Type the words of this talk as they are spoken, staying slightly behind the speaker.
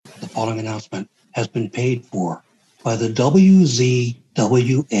following announcement has been paid for by the WZWA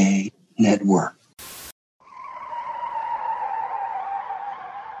Network.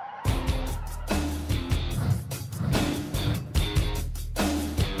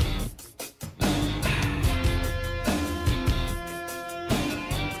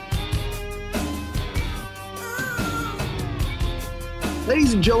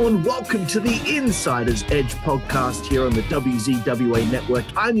 Ladies and gentlemen, welcome to the Insider's Edge podcast here on the WZWA Network.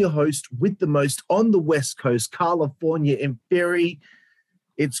 I'm your host with the most on the West Coast, California Imperi.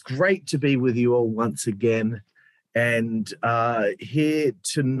 It's great to be with you all once again. And here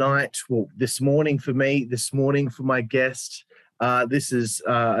tonight, well, this morning for me, this morning for my guest, this is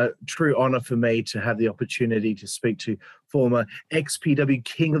a true honor for me to have the opportunity to speak to former XPW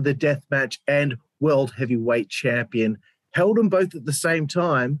King of the Deathmatch and World Heavyweight Champion, held them both at the same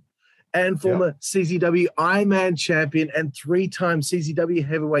time, and former CZW Ironman champion and three-time CZW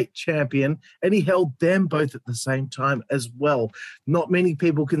heavyweight champion, and he held them both at the same time as well. Not many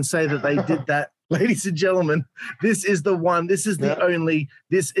people can say that they did that. Ladies and gentlemen, this is the one, this is the only,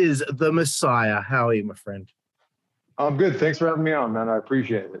 this is the Messiah. How are you, my friend? I'm good. Thanks for having me on, man. I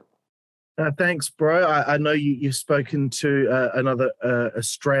appreciate it. Thanks, bro. I know you've spoken to another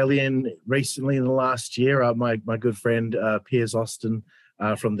Australian recently in the last year, my good friend Piers Austin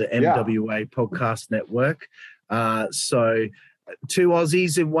from the MWA Podcast Network. So 2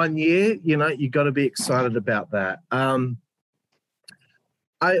 Aussies in 1 year, you know, you got to be excited about that. I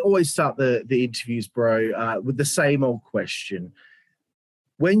always start the interviews, bro, with the same old question.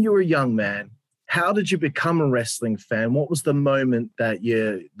 When you were a young man, how did you become a wrestling fan? What was the moment that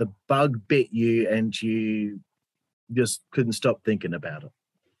the bug bit you and you just couldn't stop thinking about it?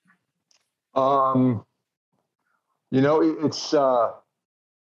 You know, it's the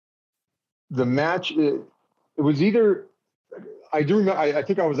match. It was either, I do remember, I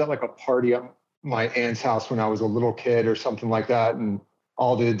think I was at like a party at my aunt's house when I was a little kid or something like that. And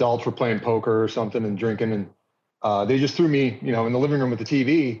all the adults were playing poker or something and drinking. And they just threw me, you know, in the living room with the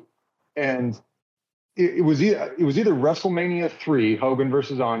TV. And it was either WrestleMania 3, Hogan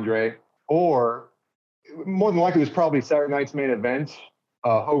versus Andre, or more than likely it was probably Saturday night's main event,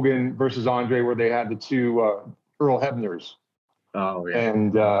 Hogan versus Andre, where they had the two Earl Hebners. Oh, yeah.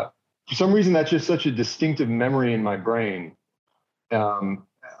 And for some reason, that's just such a distinctive memory in my brain. I'm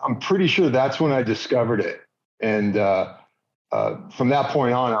pretty sure that's when I discovered it. And from that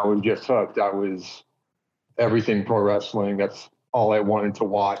point on, I was just hooked. I was everything pro wrestling. That's all I wanted to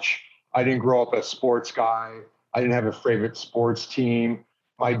watch. I didn't grow up a sports guy. I didn't have a favorite sports team.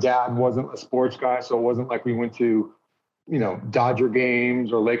 My dad wasn't a sports guy, so it wasn't like we went to, you know, Dodger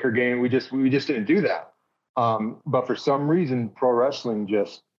games or Laker games. We just didn't do that. But for some reason, pro wrestling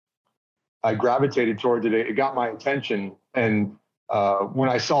I gravitated towards it. It got my attention. And when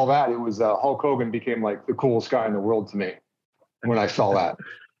I saw that, it was Hulk Hogan became like the coolest guy in the world to me when I saw that.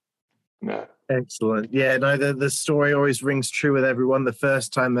 Yeah. Excellent. Yeah, no, the story always rings true with everyone. The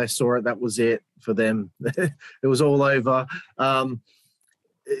first time they saw it, that was it for them. It was all over. I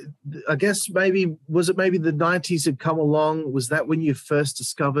guess was it maybe the 90s had come along? Was that when you first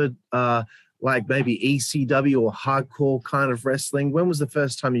discovered like maybe ECW or hardcore kind of wrestling? When was the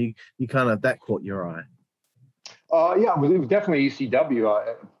first time you kind of, that caught your eye? Yeah, it was definitely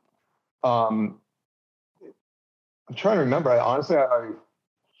ECW. I'm trying to remember. Honestly,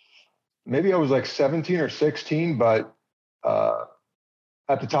 maybe I was like 17 or 16, but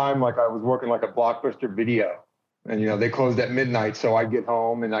at the time, like I was working like a Blockbuster Video, and you know they closed at midnight, so I'd get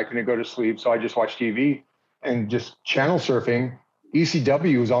home and I couldn't go to sleep, so I just watched TV and just channel surfing.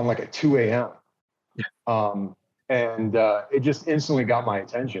 ECW was on like at 2 a.m. And it just instantly got my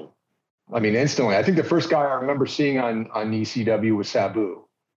attention. I mean, instantly. I think the first guy I remember seeing on ECW was Sabu,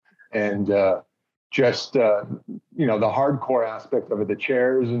 and just you know the hardcore aspect of it, the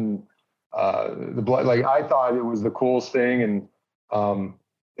chairs and the blood. Like I thought it was the coolest thing, and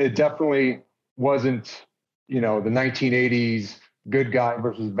it definitely wasn't, you know, the 1980s good guy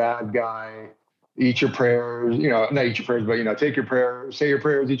versus bad guy. Eat your prayers, you know, not eat your prayers, but you know, take your prayers, say your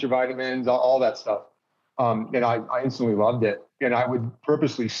prayers, eat your vitamins, all that stuff. And I instantly loved it, and I would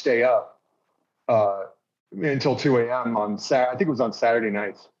purposely stay up until 2 a.m. on I think it was on Saturday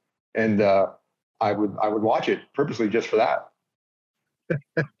nights, and I would watch it purposely just for that.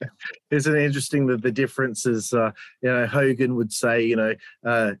 Isn't it interesting that the difference is, you know, Hogan would say, you know,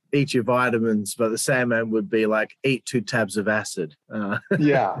 eat your vitamins, but the Sandman would be like, eat 2 tabs of acid.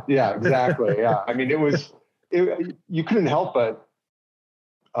 Yeah, exactly. Yeah. I mean, you couldn't help but,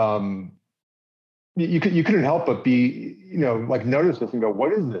 you couldn't help but be, you know, like notice this and go,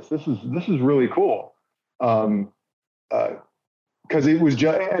 what is this? This is really cool. Because because it was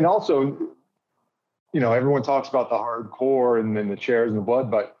just, and also, everyone talks about the hardcore and then the chairs and the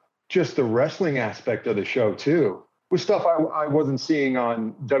blood, but just the wrestling aspect of the show too was stuff I wasn't seeing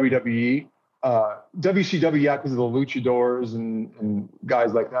on WWE. WCW, yeah, because of the luchadors and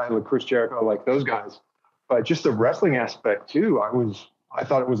guys like that, like Chris Jericho, like those guys. But just the wrestling aspect too, I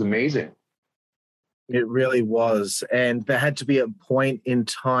thought it was amazing. It really was. And there had to be a point in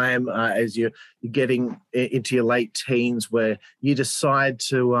time as you're getting into your late teens where you decide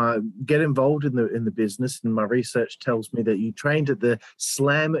to get involved in the business. And my research tells me that you trained at the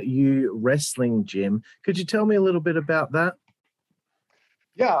Slam U Wrestling Gym. Could you tell me a little bit about that?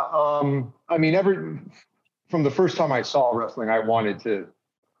 Yeah. I mean, from the first time I saw wrestling, I wanted to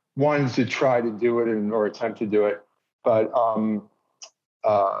try to do it or attempt to do it. But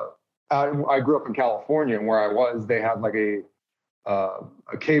I grew up in California, and where I was, they had like a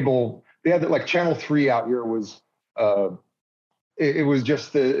cable. They had like Channel 3 out here was. It was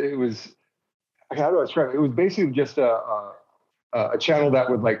just how do I describe it? It was basically just a channel that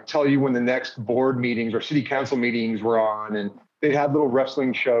would like tell you when the next board meetings or city council meetings were on, and they had little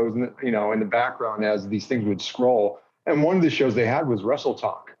wrestling shows, in the background as these things would scroll. And one of the shows they had was Wrestle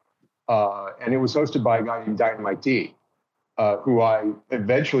Talk, and it was hosted by a guy named Dynamite D. Who I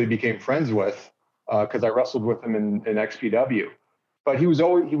eventually became friends with because I wrestled with him in XPW. But he was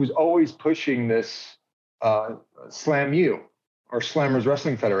always pushing this Slam U, or Slammers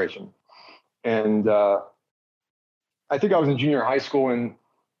Wrestling Federation. And I think I was in junior high school, and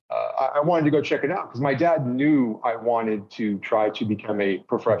I wanted to go check it out because my dad knew I wanted to try to become a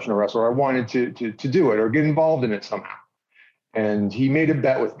professional wrestler. I wanted to do it or get involved in it somehow. And he made a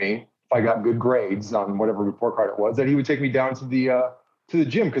bet with me, I got good grades on whatever report card it was, that he would take me down to the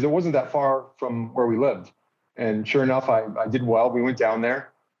gym because it wasn't that far from where we lived. And sure enough, I did well. We went down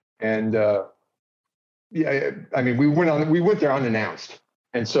there, and we went there unannounced.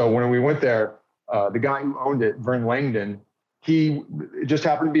 And so when we went there, the guy who owned it, Vern Langdon, it just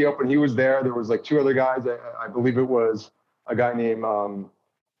happened to be open. He was there. There was like two other guys. I believe it was a guy named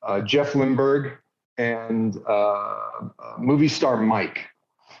Jeff Lindbergh and movie star Mike.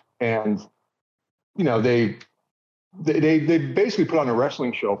 And, they basically put on a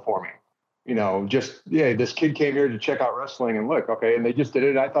wrestling show for me, this kid came here to check out wrestling and look, okay. And they just did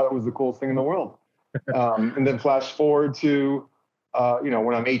it. I thought it was the coolest thing in the world. And then flash forward to,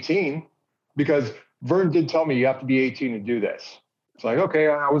 when I'm 18, because Vern did tell me you have to be 18 to do this. It's like, okay,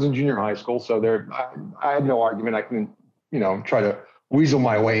 I was in junior high school. So I had no argument. I can, try to weasel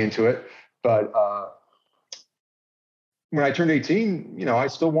my way into it. But, when I turned 18, I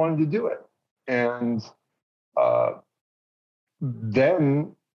still wanted to do it. And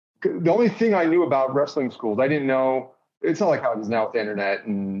then the only thing I knew about wrestling schools, I didn't know, it's not like how it is now with the internet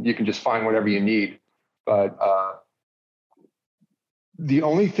and you can just find whatever you need. But the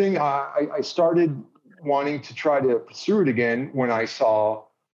only thing I started wanting to try to pursue it again when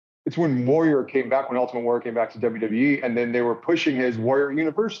it's when Warrior came back, when Ultimate Warrior came back to WWE, and then they were pushing his Warrior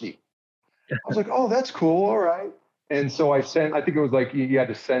University. I was like, oh, that's cool. All right. And so I think it was like you had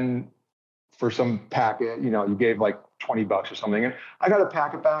to send for some packet, you gave like $20 or something. And I got a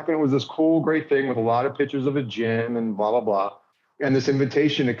packet back, and it was this cool, great thing with a lot of pictures of a gym and blah, blah, blah. And this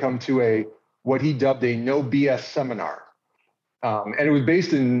invitation to come to what he dubbed a no BS seminar. And it was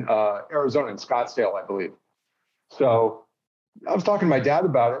based in Arizona, in Scottsdale, I believe. So I was talking to my dad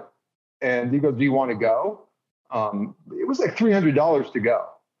about it, and he goes, do you want to go? It was like $300 to go.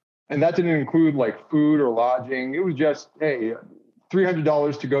 And that didn't include like food or lodging. It was just, hey,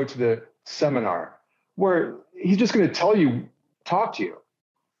 $300 to go to the seminar, where he's just going to talk to you.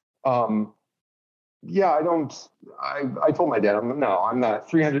 I told my dad, I'm not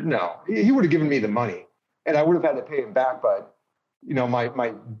 300. No, he would have given me the money and I would have had to pay him back. But, my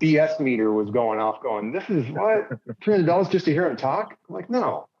BS meter was going off going, this is what, $300 just to hear him talk? I'm like,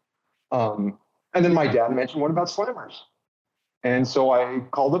 no. And then my dad mentioned, what about Slammers? And so I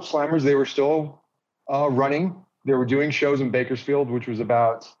called up Slammers. They were still running. They were doing shows in Bakersfield, which was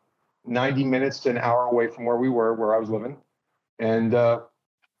about 90 minutes to an hour away from where I was living. And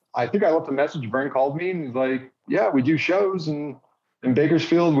I think I left a message. Vern called me and he's like, yeah, we do shows. And in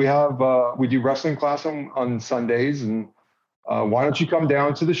Bakersfield, we do wrestling class on Sundays. And why don't you come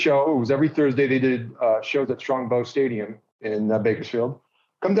down to the show? It was every Thursday. They did shows at Strongbow Stadium in Bakersfield.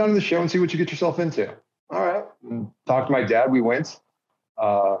 Come down to the show and see what you get yourself into. All right. And talked to my dad. We went.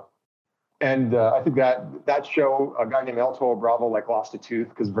 And I think that show, a guy named El Toro Bravo lost a tooth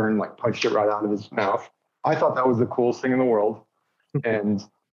because Vern punched it right out of his mouth. I thought that was the coolest thing in the world. And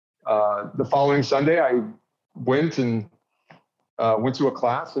the following Sunday, I went to a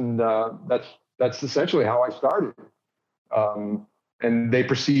class, and that's essentially how I started. and they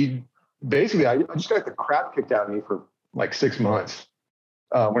proceed. Basically, I just got the crap kicked out of me for like 6 months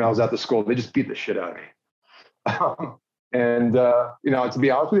when I was at the school. They just beat the shit out of me. To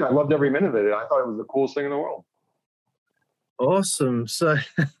be honest with you, I loved every minute of it. I thought it was the coolest thing in the world. Awesome. So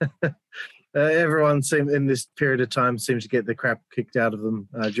everyone seemed in this period of time seems to get the crap kicked out of them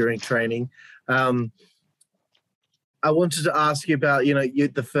during training. I wanted to ask you about,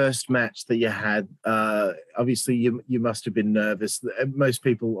 the first match that you had. Obviously, you must have been nervous. Most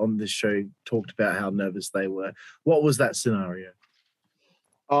people on this show talked about how nervous they were. What was that scenario?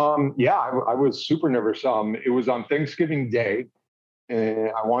 I was super nervous. It was on Thanksgiving Day,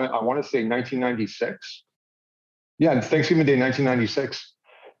 and I want to say 1996. Yeah, Thanksgiving Day, 1996,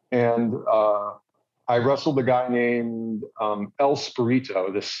 and I wrestled a guy named El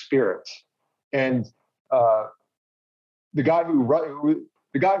Spirito, the Spirit, and the guy who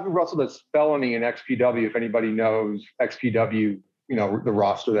wrestled as Felony in XPW. If anybody knows XPW, the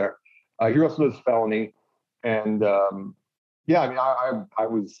roster there, he wrestled as Felony, and I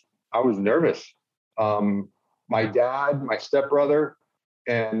was nervous. My dad, my stepbrother,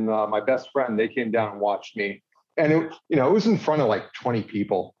 and my best friend, they came down and watched me. And it was in front of like 20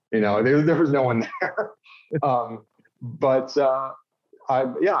 people. There was no one there. I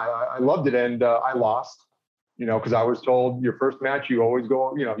loved it, and I lost. Because I was told your first match, you always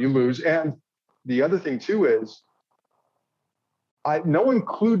go, you lose. And the other thing too is, no one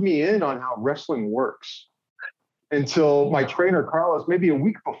clued me in on how wrestling works until my trainer Carlos, maybe a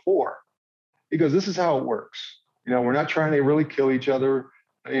week before. He goes, "This is how it works. We're not trying to really kill each other.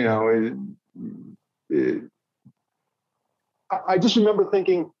 I just remember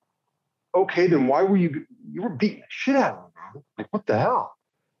thinking, okay, then why were you were beating the shit out of me, man? Like, what the hell?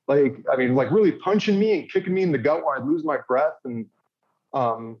 Like really punching me and kicking me in the gut where I'd lose my breath. And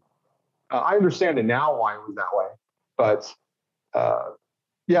I understand it now why it was that way. But I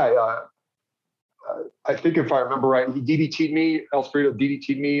think if I remember right, he DDT'd me, El Spirito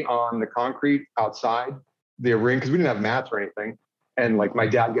DDT'd me on the concrete outside the ring because we didn't have mats or anything. And like my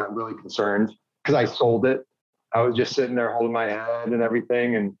dad got really concerned because I sold it. I was just sitting there holding my head and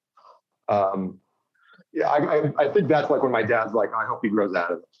everything. And I think that's like when my dad's like, I hope he grows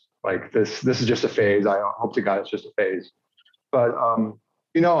out of this. Like this is just a phase. I hope to God it's just a phase. But I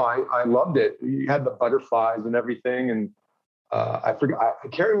loved it. You had the butterflies and everything. And I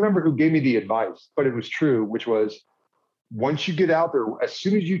can't remember who gave me the advice, but it was true, which was once you get out there, as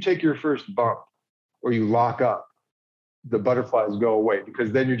soon as you take your first bump or you lock up, the butterflies go away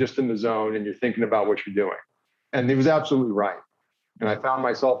because then you're just in the zone and you're thinking about what you're doing. And he was absolutely right. And I found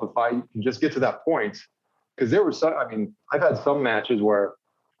myself, if I can just get to that point, because there was I've had some matches where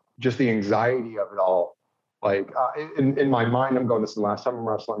just the anxiety of it all, like in my mind, I'm going, this is the last time I'm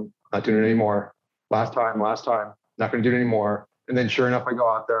wrestling, not doing it anymore. Last time, not going to do it anymore. And then sure enough, I go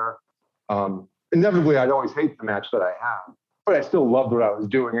out there. Inevitably, I'd always hate the match that I had, but I still loved what I was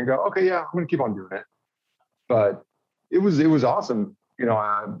doing and go, okay, yeah, I'm going to keep on doing it. But it was awesome.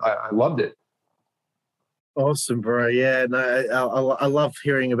 I loved it. Awesome, bro. Yeah, no, I love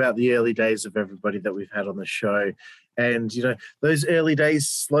hearing about the early days of everybody that we've had on the show. And, those early days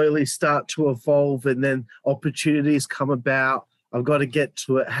slowly start to evolve and then opportunities come about. I've got to get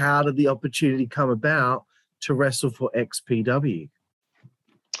to it. How did the opportunity come about to wrestle for XPW?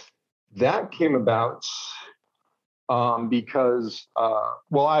 That came about because,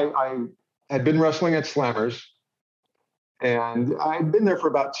 I had been wrestling at Slammers. And I'd been there for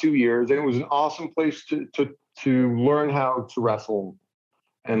about 2 years, and it was an awesome place to learn how to wrestle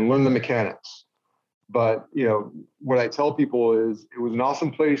and learn the mechanics. But, what I tell people is it was an awesome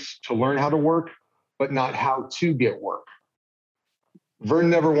place to learn how to work, but not how to get work.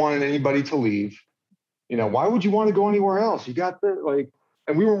 Vern never wanted anybody to leave. Why would you want to go anywhere else? You got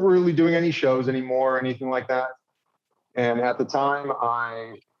and we weren't really doing any shows anymore or anything like that. And at the time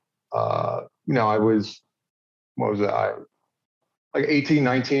I was, what was it? Like 18,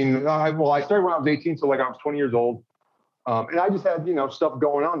 19. I started when I was 18, so like I was 20 years old. And I just had, stuff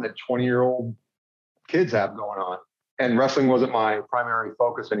going on that 20-year-old kids have going on. And wrestling wasn't my primary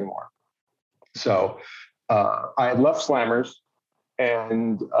focus anymore. So I had left Slammers,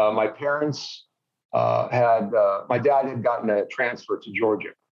 and my parents my dad had gotten a transfer to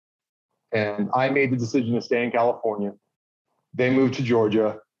Georgia. And I made the decision to stay in California. They moved to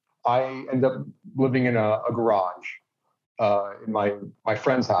Georgia. I ended up living in a garage. In my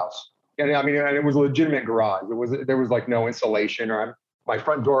friend's house, and it was a legitimate garage. There was like no insulation, or my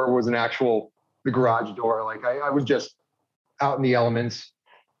front door was the garage door. Like I was just out in the elements.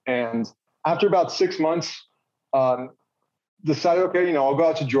 And after about 6 months, decided, okay, I'll go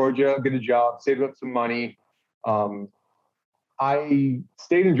out to Georgia, get a job, save up some money. I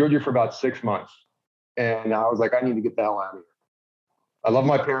stayed in Georgia for about 6 months, and I was like, I need to get the hell out of here. I love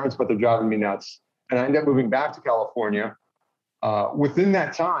my parents, but they're driving me nuts. And I ended up moving back to California. Within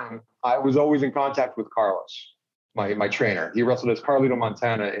that time, I was always in contact with Carlos, my trainer. He wrestled as Carlito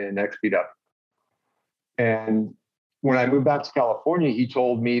Montana in XPW. And when I moved back to California, he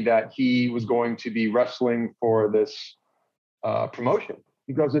told me that he was going to be wrestling for this promotion.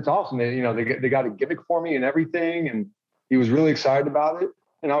 He goes, it's awesome. They got a gimmick for me and everything. And he was really excited about it.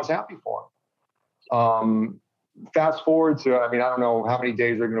 And I was happy for him. Fast forward to, I don't know how many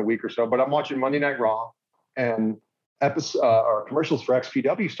days are in a week or so, but I'm watching Monday Night Raw, and commercials for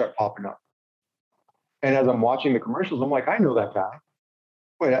XPW start popping up. And as I'm watching the commercials, I'm like, I know that guy.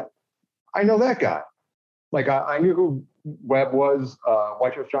 Wait, I know that guy. Like I knew who Webb was,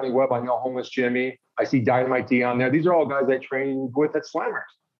 White Trash Johnny Webb. I know Homeless Jimmy. I see Dynamite D on there. These are all guys I trained with at Slammers.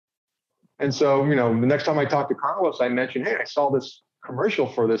 And so, the next time I talked to Carlos, I mentioned, hey, I saw this commercial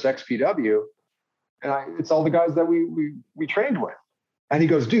for this XPW, and it's all the guys that we trained with. And he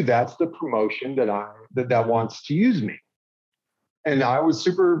goes, dude, that's the promotion that wants to use me. And I was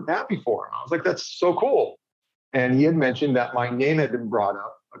super happy for him. I was like, that's so cool. And he had mentioned that my name had been brought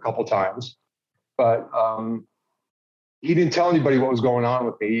up a couple times, but he didn't tell anybody what was going on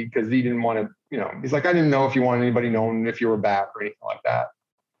with me because he didn't want to, he's like, I didn't know if you wanted anybody knowing if you were back or anything like that.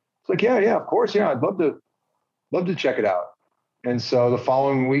 It's like, yeah, of course. Yeah, I'd love to check it out. And so the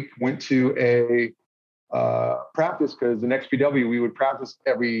following week went to a practice, because in XPW, we would practice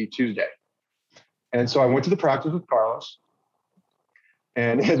every Tuesday. And so I went to the practice with Carlos.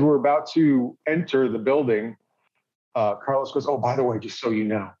 And as we're about to enter the building, Carlos goes, oh, by the way, just so you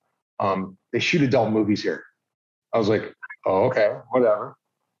know, they shoot adult movies here. I was like, oh, okay, whatever.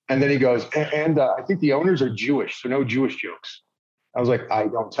 And then he goes, and I think the owners are Jewish, so no Jewish jokes. I was like, I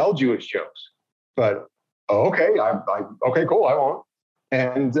don't tell Jewish jokes, but okay, okay, cool, I won't.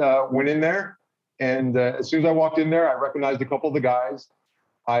 And went in there. And as soon as I walked in there, I recognized a couple of the guys.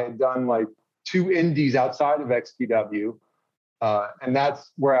 I had done like 2 indies outside of XPW. And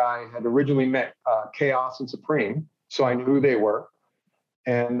that's where I had originally met Chaos and Supreme. So I knew who they were.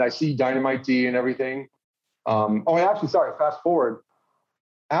 And I see Dynamite D and everything. And actually, sorry, fast forward.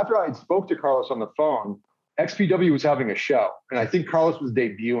 After I had spoke to Carlos on the phone, XPW was having a show. And I think Carlos was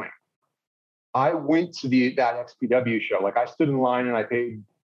debuting. I went to that XPW show. Like I stood in line and I paid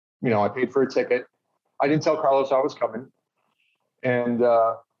for a ticket. I didn't tell Carlos I was coming, and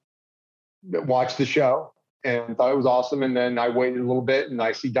watched the show and thought it was awesome. And then I waited a little bit, and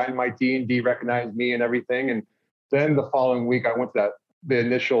I see Dynamite D, and D recognized me and everything. And then the following week, I went to the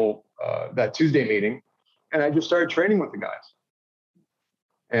initial that Tuesday meeting, and I just started training with the guys.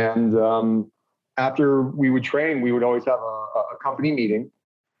 And after we would train, we would always have a company meeting,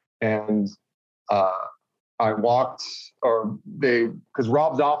 and I walked, because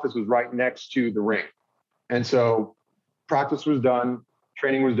Rob's office was right next to the ring. And so practice was done,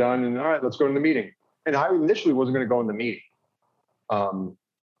 training was done, and all right, let's go to the meeting. And I initially wasn't going to go in the meeting.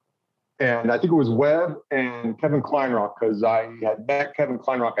 And I think it was Webb and Kevin Kleinrock, because I had met Kevin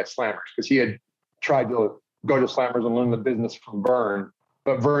Kleinrock at Slammers, because he had tried to go to Slammers and learn the business from Vern,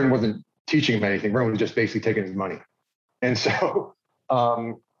 but Vern wasn't teaching him anything. Vern was just basically taking his money. And so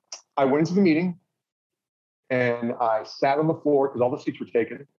I went into the meeting, and I sat on the floor because all the seats were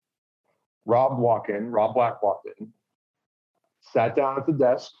taken. Rob Black walked in, sat down at the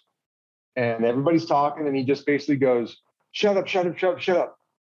desk, and everybody's talking, and he just basically goes, shut up.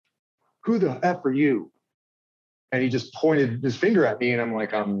 Who the F are you? And he just pointed his finger at me, and I'm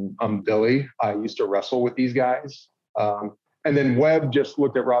like, I'm Billy. I used to wrestle with these guys. And then Webb just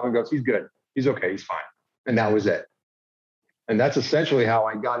looked at Rob and goes, he's good. He's okay. He's fine. And that was it. And that's essentially how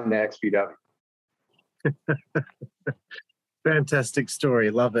I got into XPW. Fantastic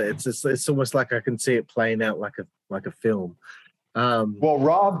story. Love it. It's almost like I can see it playing out like a film. Well,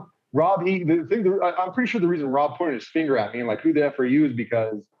 Rob, I'm pretty sure the reason Rob pointed his finger at me and like, who the F are you, is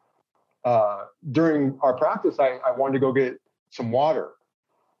because during our practice, I wanted to go get some water.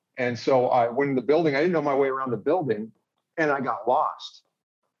 And so I went in the building. I didn't know my way around the building, and I got lost.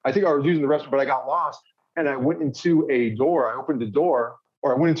 I think I was using the restroom, but I got lost, and I went into a door. I opened the door,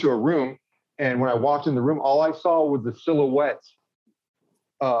 or I went into a room. And when I walked in the room, all I saw was the silhouette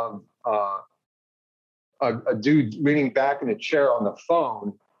of a dude leaning back in a chair on the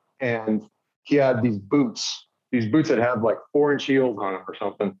phone. And he had these boots that had like 4-inch heels on them or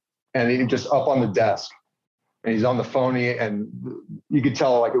something. And he just up on the desk. And he's on the phone, and you could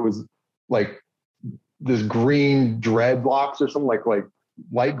tell like it was like this green dreadlocks or something, like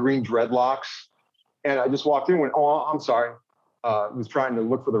light green dreadlocks. And I just walked in and went, oh, I'm sorry. I was trying to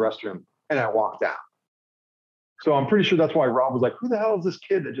look for the restroom. And I walked out. So I'm pretty sure that's why Rob was like, who the hell is this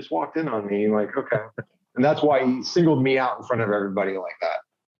kid that just walked in on me? Like, okay. And that's why he singled me out in front of everybody like that.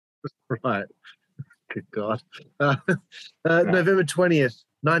 Right. Good God. November 20th,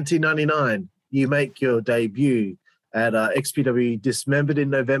 1999, you make your debut at XPW Dismembered in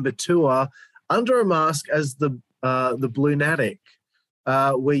November tour under a mask as the Bluenatic,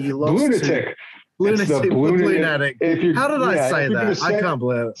 where you lost Lunatic. Lunatic. It's the Blunatic. If How did I say that? I can't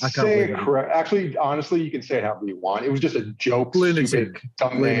believe it. Say it correct. Actually, honestly, you can say it however you want. It was just a joke, Lunatic. stupid,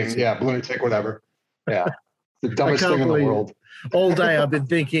 dumb name. Yeah, Blunatic, whatever. Yeah. The dumbest thing in the world. All day I've been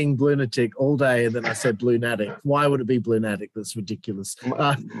thinking Blunatic all day, and then I said Blunatic. Why would it be Blunatic? That's ridiculous.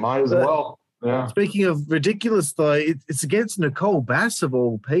 Might as well. Yeah. Speaking of ridiculous, though, it's against Nicole Bass of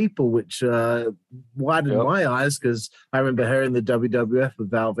all people, which widened my eyes because I remember her in the WWF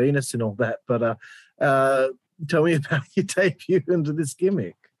with Val Venus and all that. But tell me about your debut into this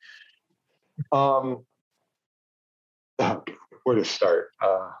gimmick. Where to start?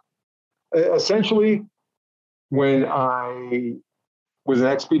 Essentially, when I was in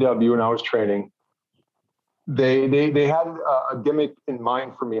XPW and I was training, they had a gimmick in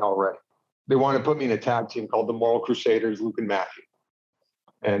mind for me already. They wanted to put me in a tag team called the Moral Crusaders, Luke and Matthew.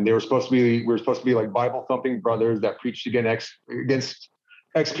 And we were supposed to be like Bible thumping brothers that preached against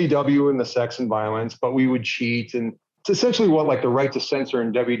XPW and the sex and violence, but we would cheat. And it's essentially what like the right to censor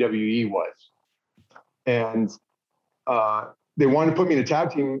in WWE was. And they wanted to put me in a tag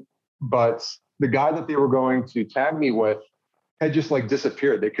team, but the guy that they were going to tag me with had just like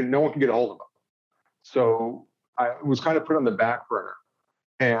disappeared. No one could get a hold of him. So I was kind of put on the back burner.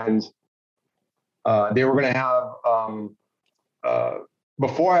 And they were going to have,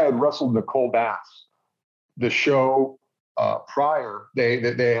 before I had wrestled Nicole Bass, the show prior, they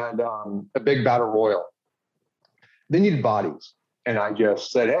had a big battle royal. They needed bodies. And I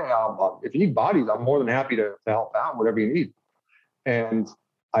just said, hey, if you need bodies, I'm more than happy to help out, whatever you need. And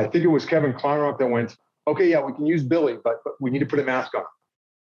I think it was Kevin Kleinrock that went, okay, yeah, we can use Billy, but we need to put a mask on him.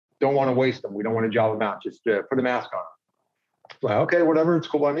 Don't want to waste him. We don't want to job him out. Just put a mask on him. Well, okay, whatever. It's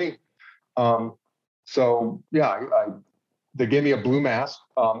cool by me. So yeah, they gave me a blue mask.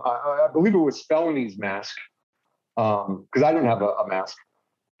 I believe it was Felony's mask because I didn't have a mask.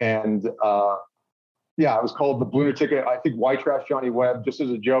 And yeah, it was called the Blunatic. I think White Trash Johnny Webb, just as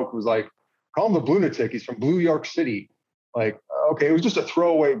a joke, was like, call him the Blunatic. He's from Blue York City. Like, okay, it was just a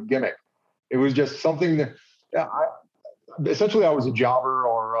throwaway gimmick. It was just something that, essentially I was a jobber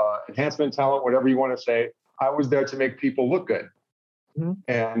or enhancement talent, whatever you want to say. I was there to make people look good. Mm-hmm.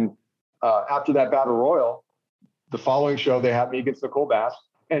 And after that battle royal, the following show, they had me against Nicole Bass,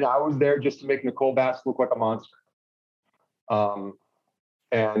 and I was there just to make Nicole Bass look like a monster.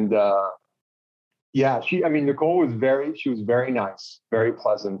 Yeah, Nicole was very nice, very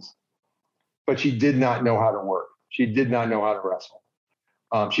pleasant, but she did not know how to work. She did not know how to wrestle.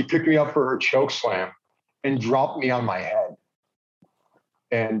 She picked me up for her choke slam and dropped me on my head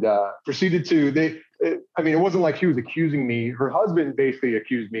and proceeded to, it wasn't like she was accusing me. Her husband basically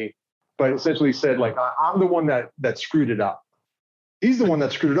accused me, but essentially said, like, I'm the one that screwed it up. He's the one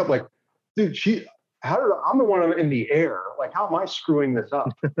that screwed it up. Like, dude, I'm the one in the air. Like, how am I screwing this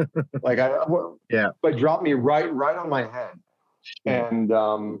up? Like, but dropped me right on my head. And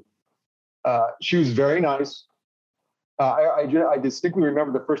she was very nice. I distinctly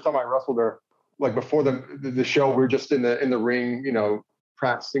remember the first time I wrestled her, like before the show, we were just in the ring,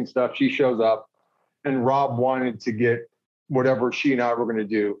 practicing stuff. She shows up, and Rob wanted to get whatever she and I were going to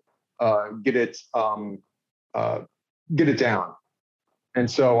do, get it down. And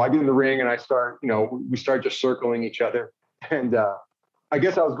so I get in the ring and I start, we start just circling each other. And I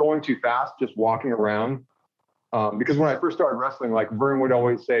guess I was going too fast, just walking around. Because when I first started wrestling, like Vern would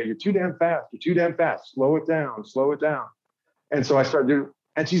always say, you're too damn fast. You're too damn fast. Slow it down. Slow it down. And so I started doing,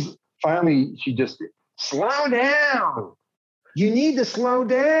 and she just, slow down. You need to slow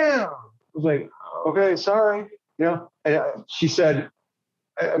down. I was like, okay, sorry. And she said,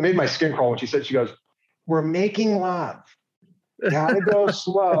 I made my skin crawl when she goes, we're making love. Gotta go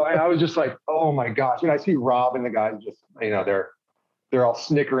slow. And I was just like, oh my gosh. And I see Rob and the guys just, they're all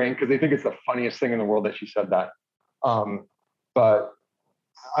snickering because they think it's the funniest thing in the world that she said that. But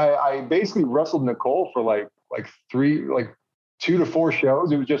I basically wrestled Nicole for like 2 to 4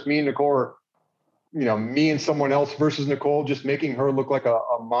 shows. It was just me and Nicole, or, me and someone else versus Nicole, just making her look like a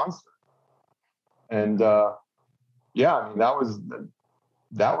monster. And that was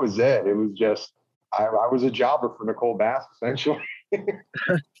it. It was just, I was a jobber for Nicole Bass, essentially.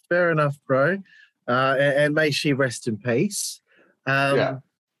 Fair enough, bro. And may she rest in peace.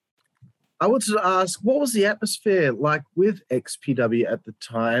 I wanted to ask, what was the atmosphere like with XPW at the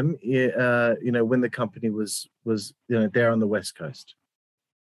time? When the company was there on the West Coast.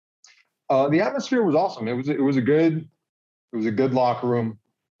 The atmosphere was awesome. It was a good locker room.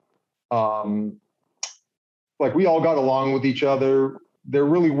 Like we all got along with each other. There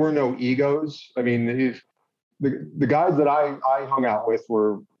really were no egos. I mean, the guys that I hung out with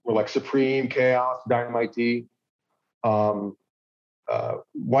were like Supreme, Chaos, Dynamite D.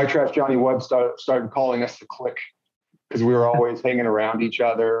 White Trash Johnny Webb started calling us the Clique because we were always hanging around each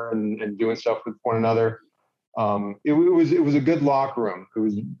other and doing stuff with one another. It was a good locker room. It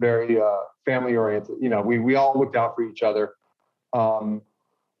was very family oriented. We all looked out for each other. I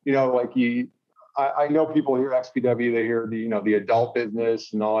know people hear XPW, they hear the adult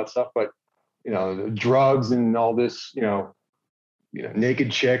business and all that stuff, but the drugs and all this,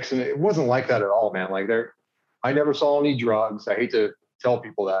 naked chicks, and it wasn't like that at all, man. Like I never saw any drugs. I hate to tell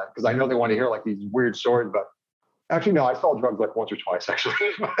people that because I know they want to hear like these weird stories, but actually no, I saw drugs like once or twice actually.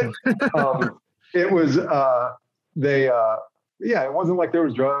 It was it wasn't like there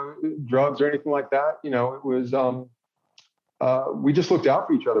was drugs or anything like that. It was we just looked out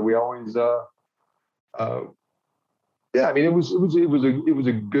for each other. We always it was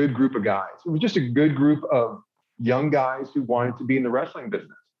a good group of guys. It was just a good group of young guys who wanted to be in the wrestling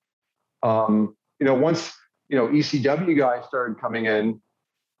business. Once ECW guys started coming in,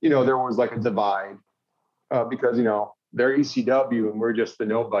 there was like a divide because they're ECW and we're just the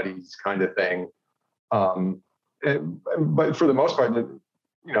nobodies kind of thing. But for the most part, the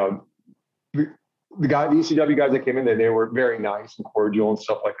ECW guys that came in, they were very nice and cordial and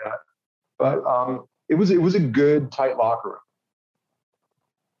stuff like that. But it was a good, tight locker room.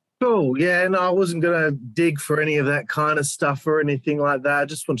 Cool. Yeah, and I wasn't going to dig for any of that kind of stuff or anything like that. I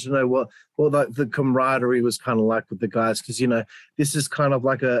just wanted to know what the camaraderie was kind of like with the guys, because, this is kind of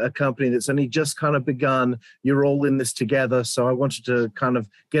like a company that's only just kind of begun. You're all in this together. So I wanted to kind of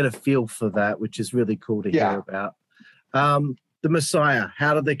get a feel for that, which is really cool to hear about. The Messiah,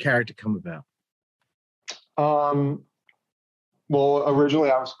 how did the character come about? Well, originally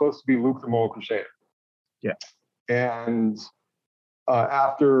I was supposed to be Luke the Moral Crusader. Yeah. And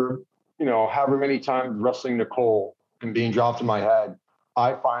after, however many times wrestling Nicole and being dropped in my head,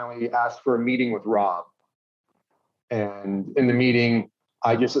 I finally asked for a meeting with Rob. And in the meeting,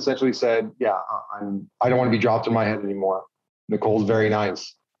 I just essentially said, I don't want to be dropped in my head anymore. Nicole's very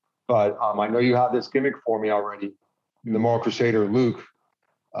nice, but I know you have this gimmick for me already, the Moral Crusader, Luke,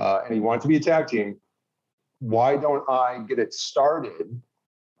 and he wanted to be a tag team. Why don't I get it started?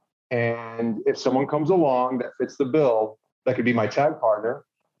 And if someone comes along that fits the bill, that could be my tag partner,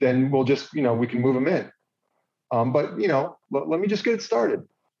 then we'll just, we can move them in. But let me just get it started.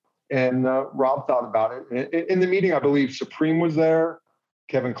 And Rob thought about it. In the meeting, I believe Supreme was there,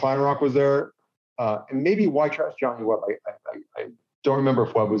 Kevin Kleinrock was there, and maybe White Trash Johnny Webb. I don't remember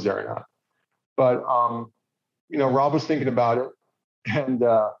if Webb was there or not. But Rob was thinking about it, and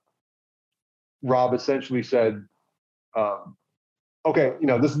Rob essentially said, okay,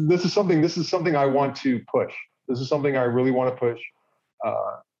 this is something I want to push. This is something I really want to push.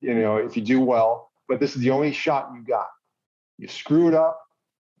 If you do well, but this is the only shot you got. You screw it up,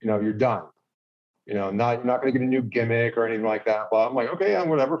 you're done. You're not going to get a new gimmick or anything like that. But I'm like, okay, yeah,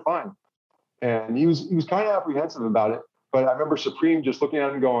 whatever, fine. And he was kind of apprehensive about it. But I remember Supreme just looking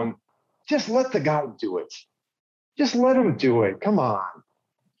at him going, just let the guy do it. Just let him do it. Come on.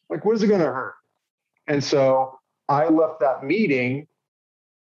 Like, what is it going to hurt? And so I left that meeting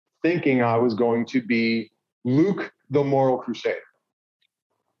thinking I was going to be Luke the Moral Crusader.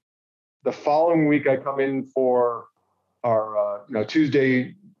 The following week, I come in for our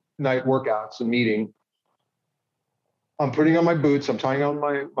Tuesday night workouts and meeting. I'm putting on my boots. I'm tying on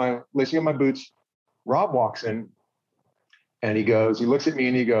my lacing up my boots. Rob walks in and he looks at me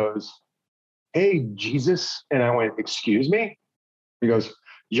and he goes, "Hey, Jesus." And I went, "Excuse me?" He goes,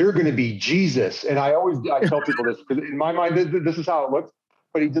 "You're going to be Jesus." And I tell people this because in my mind, this is how it looked.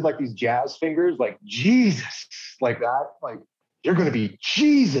 But he did like these jazz fingers, like Jesus, like that. Like, "You're going to be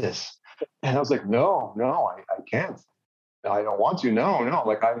Jesus." And I was like, no, I can't. I don't want to. No.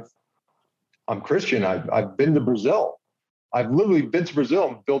 Like I'm Christian. I've been to Brazil. I've literally been to Brazil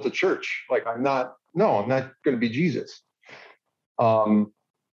and built a church. Like I'm not going to be Jesus. I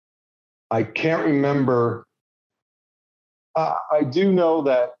can't remember. I do know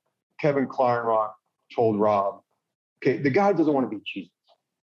that Kevin Kleinrock told Rob, okay, the guy doesn't want to be Jesus.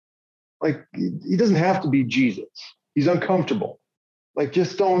 Like he doesn't have to be Jesus. He's uncomfortable. Like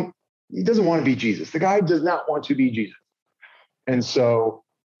he doesn't want to be Jesus. The guy does not want to be Jesus. And so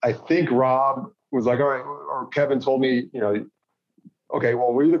I think Rob was like, all right, or Kevin told me, okay,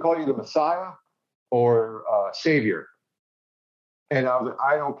 well, we either call you the Messiah or Savior. And I was like,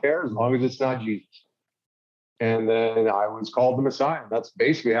 I don't care as long as it's not Jesus. And then I was called the Messiah. That's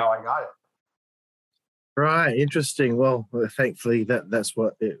basically how I got it. Right, interesting. Well, thankfully that's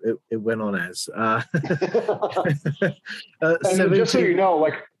what it went on as. And just so you know,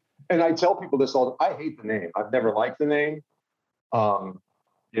 like, and I tell people this all. I hate the name. I've never liked the name. I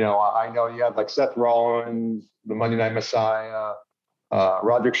know you have like Seth Rollins, the Monday Night Messiah,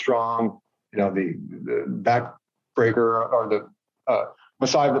 Roderick Strong. The backbreaker or the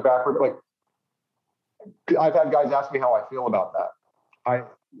Messiah of the backbreaker. Like, I've had guys ask me how I feel about that.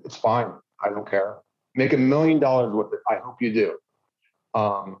 It's fine. I don't care. Make $1 million with it. I hope you do.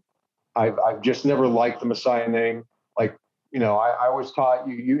 I've just never liked the Messiah name. Like, I always taught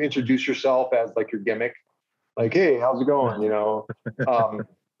you introduce yourself as like your gimmick. Like, hey, how's it going? And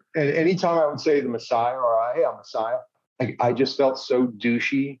anytime I would say the Messiah or hey, I'm Messiah, like I just felt so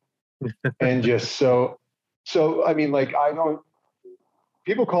douchey and just so. I mean, like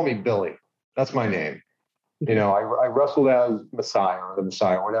people call me Billy. That's my name. I wrestled as Messiah or the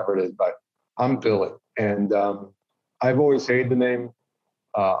Messiah, whatever it is, but I'm Billy. And I've always hated the name.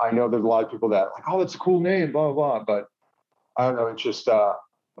 I know there's a lot of people that like, oh, that's a cool name, blah, blah, blah. But I don't know. It's just, I've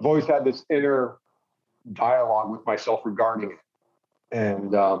always had this inner dialogue with myself regarding it.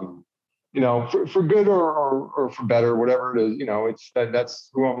 And, for good or for better, whatever it is, that's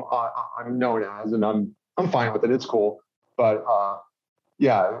who I'm known as, and I'm fine with it. It's cool. But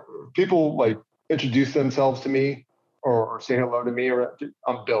people like introduce themselves to me or say hello to me, or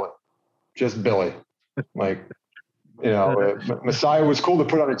I'm Billy, just Billy. Like, Messiah was cool to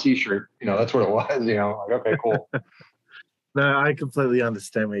put on a t-shirt. That's what it was, like, okay, cool. No, I completely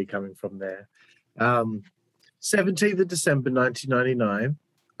understand where you're coming from there. 17th of December, 1999.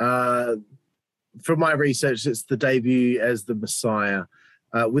 From my research, it's the debut as the Messiah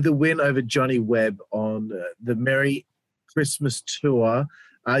with a win over Johnny Webb on the Merry Christmas Tour.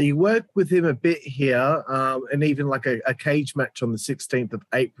 You work with him a bit here, and even like a cage match on the 16th of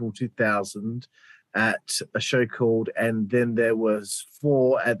April 2000 at a show called "And Then There Was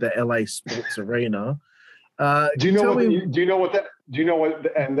Four" at the LA Sports Arena. Do you know what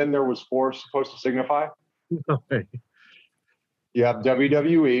 "And Then There Was Four" supposed to signify? No. You have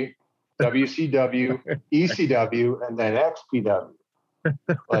WWE, WCW, ECW, and then XPW.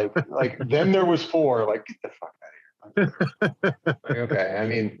 Like then there was four. Like, get the fuck out of here. Okay, I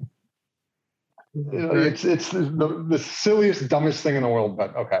mean, it's the silliest, dumbest thing in the world,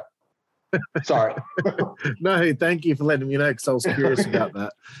 but okay. Sorry. No, thank you for letting me know, because I was curious about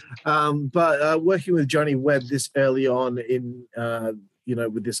that. But working with Johnny Webb this early on in,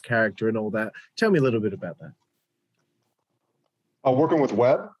 with this character and all that, tell me a little bit about that. Working with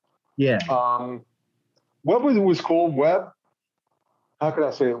Webb? Yeah. Webb was cool. Webb, how could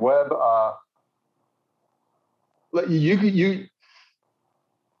I say it? Webb,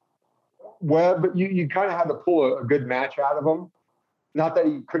 Webb, you kind of had to pull a good match out of him. Not that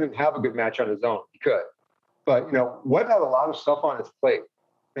he couldn't have a good match on his own. He could. But, Webb had a lot of stuff on his plate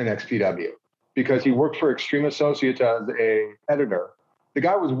in XPW because he worked for Extreme Associates as a editor. The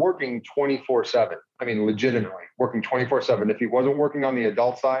guy was working 24/7. I mean, legitimately working 24/7. If he wasn't working on the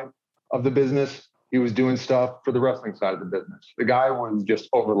adult side of the business, he was doing stuff for the wrestling side of the business. The guy was just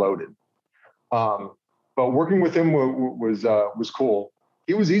overloaded. But working with him was cool.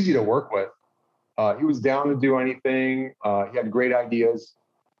 He was easy to work with. He was down to do anything. He had great ideas.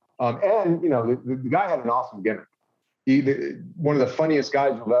 And, the guy had an awesome gimmick. One of the funniest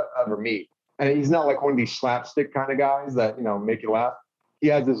guys you'll ever meet. And he's not like one of these slapstick kind of guys that, make you laugh. He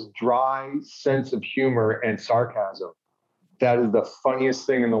has this dry sense of humor and sarcasm. That is the funniest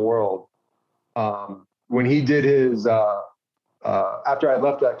thing in the world. When he did his, after I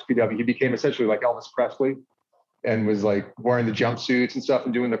left XPW, he became essentially like Elvis Presley and was like wearing the jumpsuits and stuff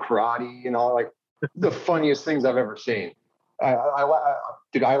and doing the karate and all, like the funniest things I've ever seen. I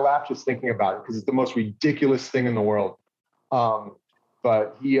laugh just thinking about it because it's the most ridiculous thing in the world.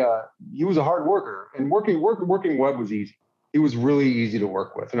 But he was a hard worker, and working Webb was easy. He was really easy to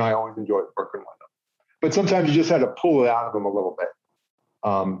work with, and I always enjoyed working with him. But sometimes you just had to pull it out of him a little bit.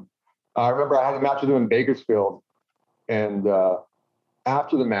 I remember I had a match with him in Bakersfield, and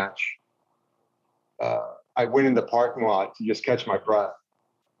after the match, I went in the parking lot to just catch my breath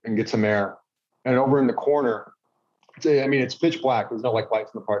and get some air. And over in the corner, it's pitch black. There's no like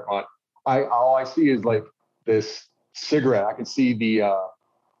lights in the parking lot. All I see is like this cigarette. I can see the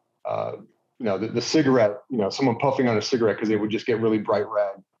cigarette, someone puffing on a cigarette because it would just get really bright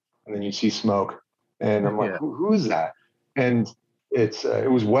red, and then you see smoke. And I'm like, who is that? And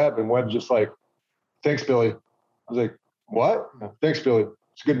it was Webb, and Webb's just like, thanks, Billy. I was like, what? Thanks, Billy.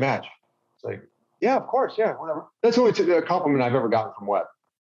 It's a good match. It's like, yeah, of course. Yeah, whatever. That's the only a compliment I've ever gotten from Webb.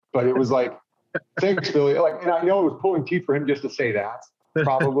 But it was like, thanks, Billy. Like, and I know it was pulling teeth for him just to say that,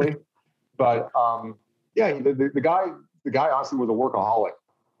 probably. But yeah, the guy honestly was a workaholic,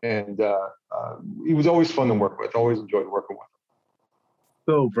 and he was always fun to work with. Always enjoyed working with him.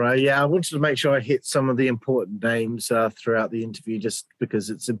 Cool, bro. Yeah, I wanted to make sure I hit some of the important names throughout the interview, just because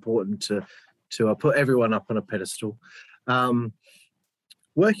it's important to put everyone up on a pedestal.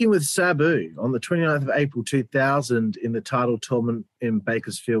 Working with Sabu on the 29th of April 2000 in the title tournament in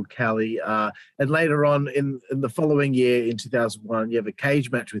Bakersfield, Cali, and later on in the following year in 2001, you have a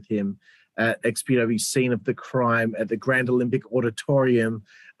cage match with him at XPW Scene of the Crime at the Grand Olympic Auditorium.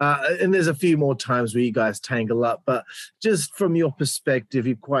 And there's a few more times where you guys tangle up, but just from your perspective,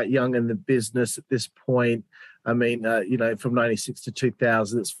 you're quite young in the business at this point. I mean, from 96 to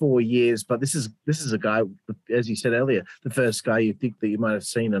 2000, it's 4 years, but this is a guy, as you said earlier, the first guy you think that you might have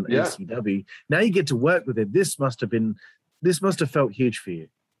seen on ECW. Now you get to work with him. This must have felt huge for you.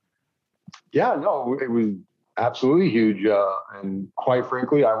 Yeah, no, it was absolutely huge. And quite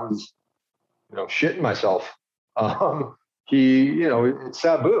frankly, I was, shitting myself. It's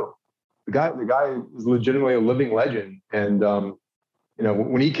Sabu. The guy is legitimately a living legend. And,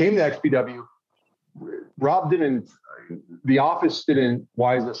 when he came to XPW, the office didn't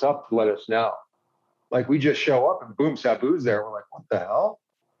wise us up to let us know. Like, we just show up and boom, Sabu's there. We're like, what the hell?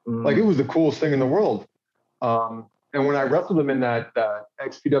 Like, it was the coolest thing in the world. And when I wrestled him in that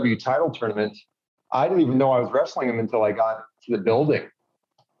XPW title tournament, I didn't even know I was wrestling him until I got to the building.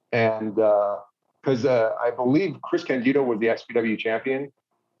 And because I believe Chris Candido was the XPW champion,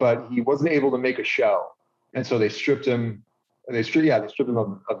 but he wasn't able to make a show. And so they stripped him. They stripped him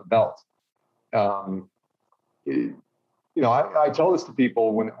of the belt. I tell this to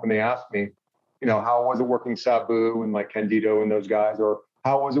people when they ask me, how was it working Sabu and like Candido and those guys, or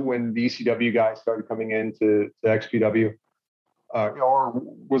how was it when the ECW guys started coming into XPW, or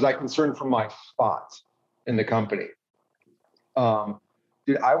was I concerned for my spot in the company?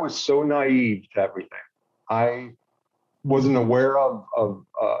 Dude, I was so naive to everything. I wasn't aware of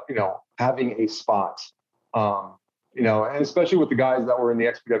having a spot. And especially with the guys that were in the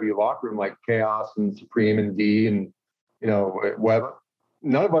XPW locker room, like Chaos and Supreme and D and, Webb,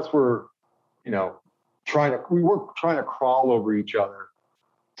 none of us were, we weren't trying to crawl over each other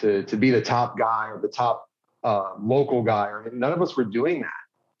to be the top guy or the top local guy. None of us were doing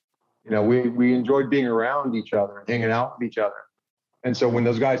that. We enjoyed being around each other and hanging out with each other. And so when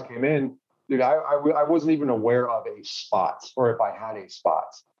those guys came in, dude, I wasn't even aware of a spot or if I had a spot.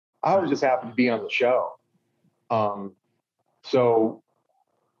 I was just happy to be on the show. So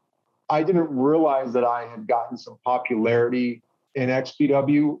I didn't realize that I had gotten some popularity in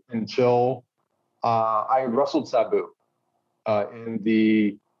XPW until I had wrestled Sabu in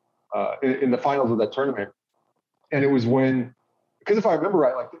the finals of that tournament. And it was when, because if I remember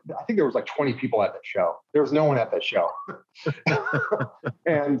right, I think there was 20 people at that show. There was no one at that show.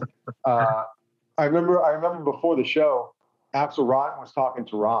 And I remember before the show, Axel Rotten was talking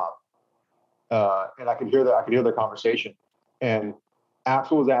to Rob. And I could hear their conversation. And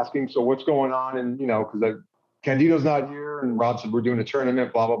Axel was asking, so what's going on? And, because Candido's not here. And Rob said, we're doing a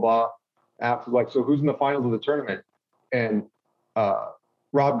tournament, blah, blah, blah. Axel's like, so who's in the finals of the tournament? And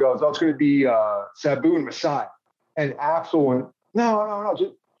Rob goes, oh, it's going to be Sabu and Masai. And Axel went, no,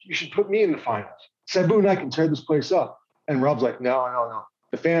 you should put me in the finals. Sabu and I can tear this place up. And Rob's like, no.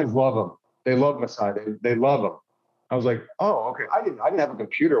 The fans love him. They love Masai. They love him. I was like, oh, okay. I didn't have a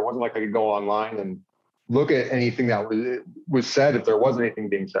computer. It wasn't like I could go online and look at anything that was said if there was anything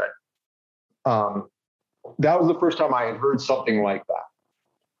being said. That was the first time I had heard something like that.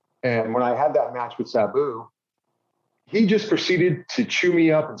 And when I had that match with Sabu, he just proceeded to chew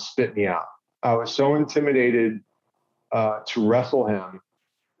me up and spit me out. I was so intimidated to wrestle him.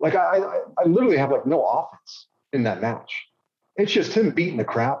 Like I literally have no offense in that match. It's just him beating the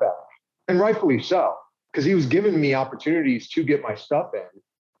crap out of me, and rightfully so. Because he was giving me opportunities to get my stuff in.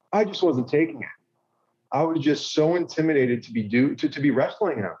 I just wasn't taking it. I was just so intimidated to be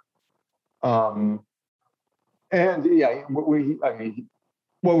wrestling him. And yeah,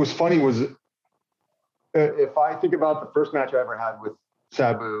 what was funny was if I think about the first match I ever had with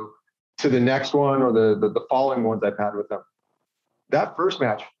Sabu to the next one or the following ones I've had with him, that first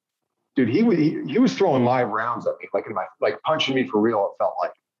match, dude, he was throwing live rounds at me, punching me for real. It felt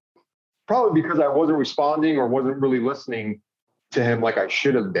like. Probably because I wasn't responding or wasn't really listening to him like I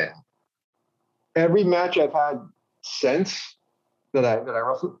should have been. Every match I've had since that I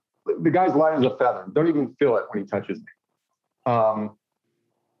wrestled, the guy's light as a feather. Don't even feel it when he touches me. But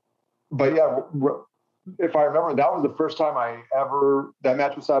yeah, if I remember, that was the first time that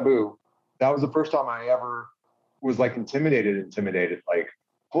match with Sabu, that was the first time I ever was like intimidated, like,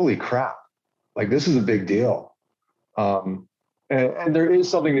 holy crap, like this is a big deal. And there is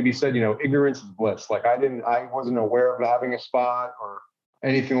something to be said, ignorance is bliss. Like I wasn't aware of having a spot or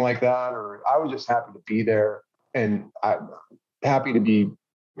anything like that, or I was just happy to be there and I'm happy to be,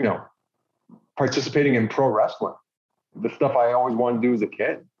 participating in pro wrestling, the stuff I always wanted to do as a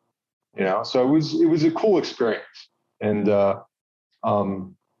kid, so it was a cool experience. And, if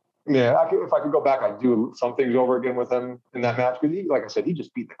I could go back, I'd do some things over again with him in that match. Because like I said, he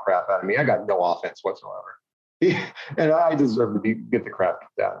just beat the crap out of me. I got no offense whatsoever. And I deserve to get the crap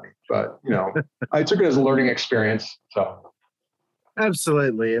kicked out of me. But, I took it as a learning experience. So.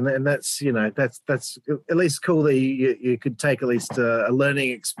 Absolutely. And that's, that's at least cool that you could take at least a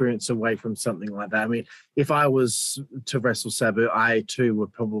learning experience away from something like that. I mean, if I was to wrestle Sabu, I too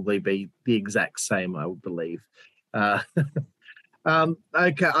would probably be the exact same, I would believe. Okay,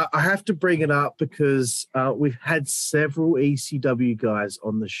 I have to bring it up because we've had several ECW guys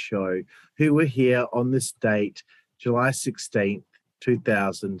on the show who were here on this date, July 16th,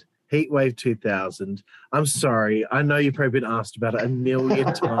 2000, Heatwave 2000. I'm sorry. I know you've probably been asked about it a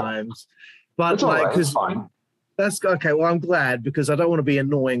million times. But it's like, it's fine. That's okay. Well, I'm glad because I don't want to be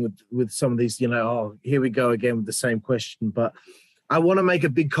annoying with some of these, here we go again with the same question. But I want to make a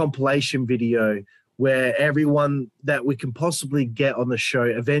big compilation video where everyone that we can possibly get on the show,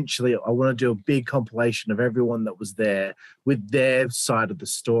 eventually I want to do a big compilation of everyone that was there with their side of the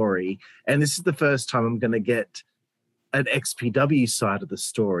story. And this is the first time I'm going to get an XPW side of the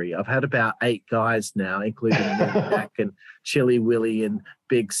story. I've had about 8 guys now, including Jack and Chili Willy and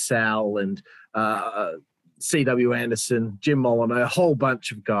Big Sal and C.W. Anderson, Jim Molyneux, a whole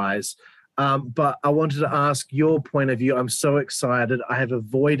bunch of guys. But I wanted to ask your point of view. I'm so excited. I have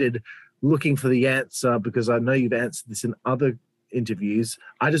avoided looking for the answer because I know you've answered this in other interviews.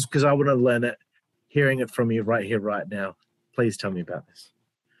 Because I want to learn it, hearing it from you right here, right now. Please tell me about this.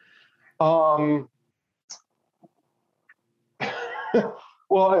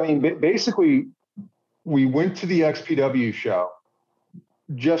 Well, I mean, basically, we went to the XPW show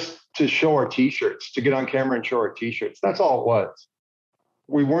just to show our T-shirts, to get on camera and show our T-shirts. That's all it was.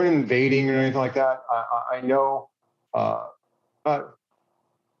 We weren't invading or anything like that. I know.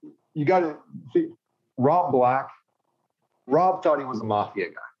 You got to see, Rob Black. Rob thought he was a mafia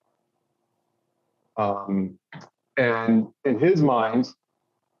guy. And in his mind,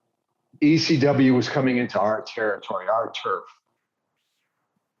 ECW was coming into our territory, our turf.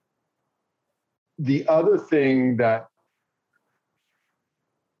 The other thing that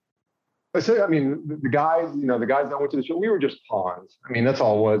the guys, the guys that went to the show, we were just pawns. I mean, that's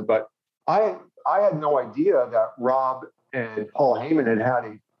all it was. But I had no idea that Rob and Paul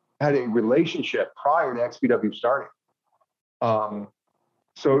Heyman had a relationship prior to XPW starting.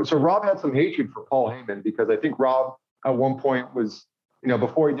 So Rob had some hatred for Paul Heyman because I think Rob at one point was,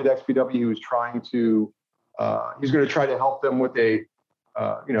 before he did XPW, he was trying to, he's going to try to help them with a,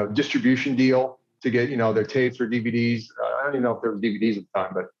 distribution deal to get, their tapes or DVDs. I don't even know if there was DVDs at the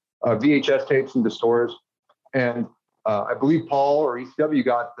time, but VHS tapes into stores. And I believe Paul or ECW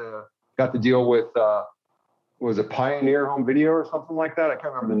got the deal with, was it Pioneer Home Video or something like that? I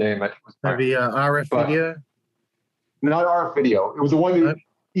can't remember the name. I think it was Maybe RF Video? Not RF Video. It was the one that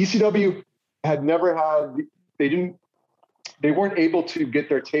ECW had never had. They weren't able to get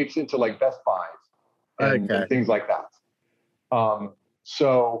their tapes into like Best Buys and things like that.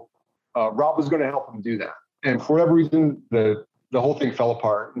 So Rob was going to help him do that. And for whatever reason, the whole thing fell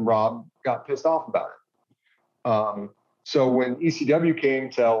apart and Rob got pissed off about it. So when ECW came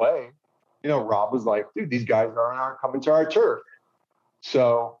to LA, Rob was like, dude, these guys aren't coming to our turf.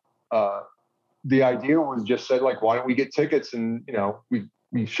 So the idea was just said, like, why don't we get tickets and,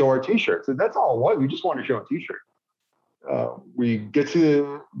 we show our T-shirts. And that's all it was. We just wanted to show a T-shirt. We get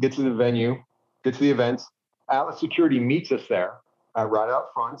to the venue, get to the events. Atlas Security meets us there right out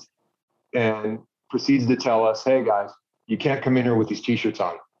front and proceeds to tell us, hey, guys, you can't come in here with these T-shirts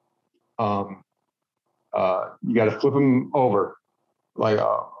on. You got to flip them over. Like,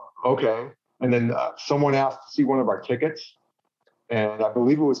 okay. And then someone asked to see one of our tickets. And I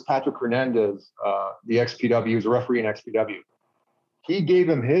believe it was Patrick Hernandez, the XPW, he was a referee in XPW. He gave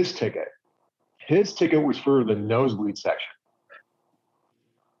him his ticket. His ticket was for the nosebleed section.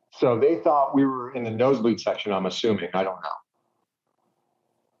 So they thought we were in the nosebleed section, I'm assuming. I don't know.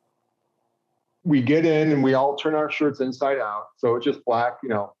 We get in and we all turn our shirts inside out. So it's just black,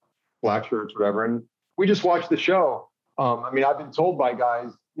 black shirts, whatever. And we just watch the show. I've been told by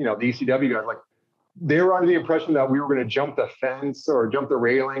guys, the ECW guys, like, they were under the impression that we were going to jump the fence or jump the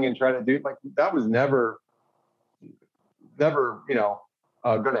railing and try to do like that was never, going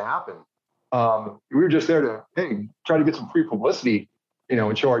to happen. We were just there to, hey, try to get some free publicity,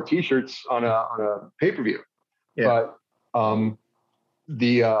 and show our T-shirts on a pay-per-view. Yeah. But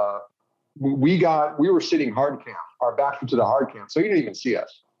we were sitting hard cam. Our backs were to the hard cam, so you didn't even see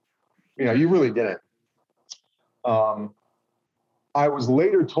us. You really didn't. I was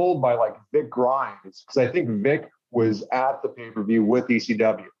later told by like Vic Grimes, because I think Vic was at the pay-per-view with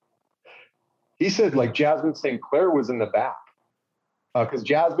ECW. He said like Jasmine St. Clair was in the back because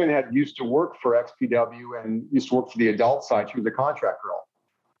Jasmine had used to work for XPW and used to work for the adult side. She was a contract girl.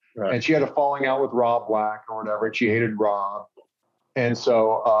 Right. And she had a falling out with Rob Black or whatever, and she hated Rob. And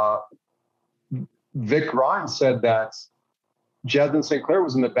so Vic Grimes said that Jasmine St. Clair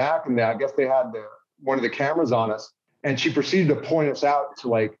was in the back, and I guess they had one of the cameras on us, and she proceeded to point us out to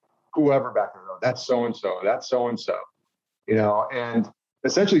like whoever back there. That's so-and-so, that's so-and-so, and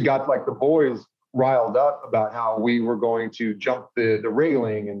essentially got like the boys riled up about how we were going to jump the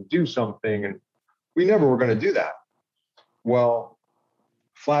railing and do something, and we never were going to do that. Well,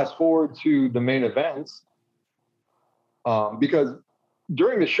 fast forward to the main events, because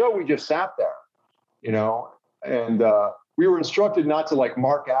during the show we just sat there, and we were instructed not to like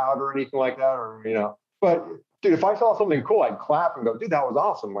mark out or anything like that, or but dude, if I saw something cool, I'd clap and go, dude, that was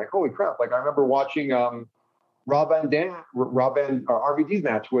awesome. Like, holy crap. Like I remember watching RVD's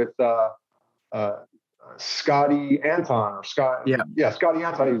match with Scotty Anton or Scott. Yeah, Scotty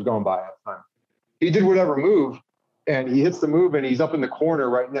Anton, he was going by at the time. He did whatever move, and he hits the move, and he's up in the corner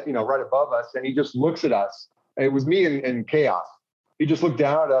right above us, and he just looks at us. And it was me and Chaos. He just looked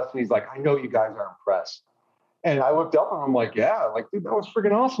down at us, and he's like, I know you guys are impressed. And I looked up, and I'm like, yeah, like, dude, that was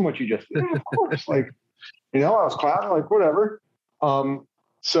freaking awesome what you just did. Yeah, of course. Like, I was clapping, like, whatever.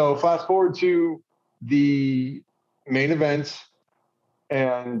 So fast forward to the main event,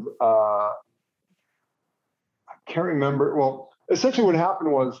 and I can't remember. Well, essentially what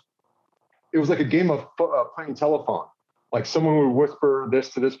happened was it was like a game of playing telephone. Like someone would whisper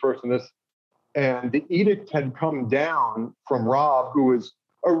this to this person, this, and the edict had come down from Rob, who was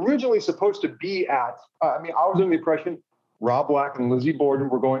originally supposed to be at, I was under the impression Rob Black and Lizzie Borden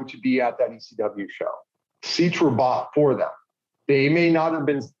were going to be at that ECW show. Seats were bought for them. They may not have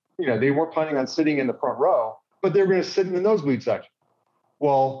been, they weren't planning on sitting in the front row, but they were going to sit in the nosebleed section.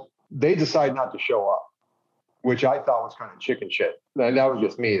 Well, they decided not to show up, which I thought was kind of chicken shit. That was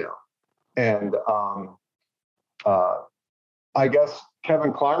just me though. And I guess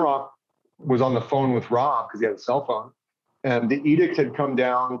Kevin Kleinrock was on the phone with Rob because he had a cell phone. And the edict had come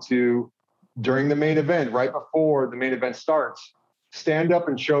down to, during the main event, right before the main event starts, stand up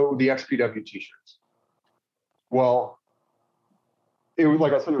and show the XPW t-shirts. Well, it was,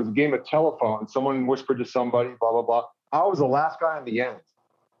 like I said, it was a game of telephone. Someone whispered to somebody, blah, blah, blah. I was the last guy on the end.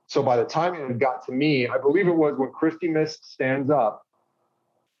 So by the time it had got to me, I believe it was when Christy Mist stands up,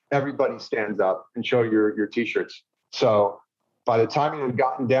 everybody stands up and show your t-shirts. So by the time it had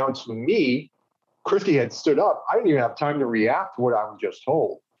gotten down to me, Christy had stood up. I didn't even have time to react to what I was just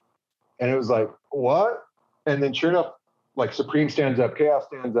told. And it was like, what? And then sure enough, like Supreme stands up, Chaos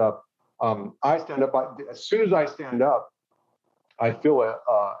stands up. I stand up. As soon as I stand up, I feel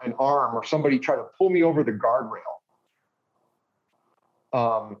an arm or somebody try to pull me over the guardrail.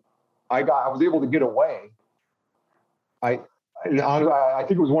 I was able to get away. I think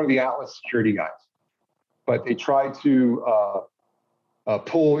it was one of the Atlas security guys, but they tried to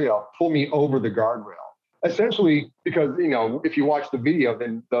pull me over the guardrail. Essentially, because if you watch the video,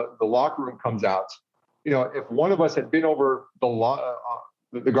 then the locker room comes out. If one of us had been over the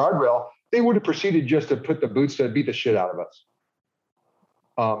guardrail, they would have proceeded just to put the boots to beat the shit out of us.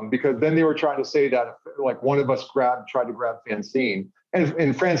 Because then they were trying to say that like one of us tried to grab Francine,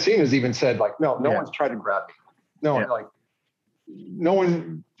 and Francine has even said like, no one's tried to grab me. No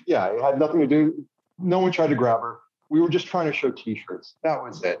one, it had nothing to do. No one tried to grab her. We were just trying to show t-shirts. That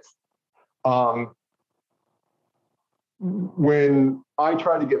was it. When I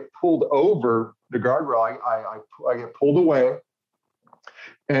tried to get pulled over the guardrail, I get pulled away,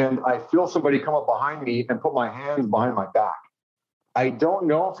 and I feel somebody come up behind me and put my hands behind my back. I don't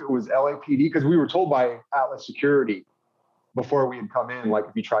know if it was LAPD, because we were told by Atlas Security before we had come in, like,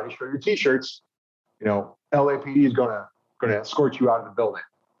 if you try to show your t-shirts, LAPD is gonna escort you out of the building.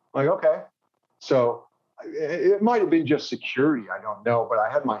 I'm like, okay. So it might have been just security, I don't know, but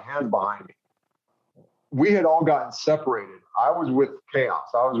I had my hands behind me. We had all gotten separated. I was with Chaos.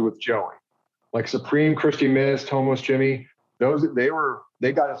 I was with Joey. Like Supreme, Christy Mist, Homeless Jimmy,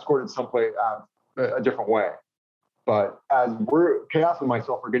 they got escorted someplace a different way. But as Chaos and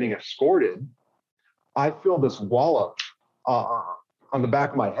myself were getting escorted, I feel this wallop on the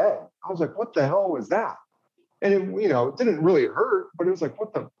back of my head. I was like, what the hell was that? And it didn't really hurt, but it was like,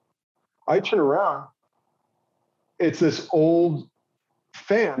 what the? I turn around. It's this old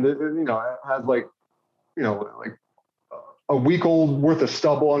fan that, has like a week old worth of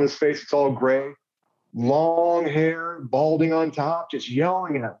stubble on his face. It's all gray, long hair, balding on top, just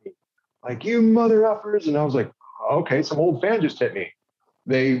yelling at me like, you mother effers. And I was like, okay, some old fan just hit me.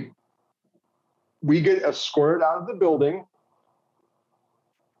 We get escorted out of the building.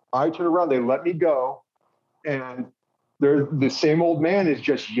 I turn around, they let me go. And the same old man is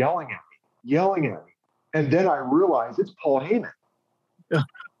just yelling at me. And then I realize it's Paul Heyman. Yeah. I'm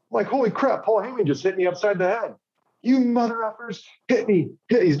like, holy crap, Paul Heyman just hit me upside the head. You mother effers, hit me.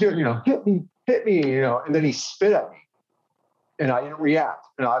 He's doing, hit me, and then he spit at me. And I didn't react.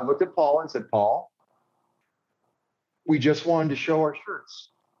 And I looked at Paul and said, Paul, we just wanted to show our shirts.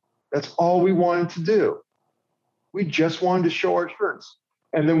 That's all we wanted to do. We just wanted to show our shirts.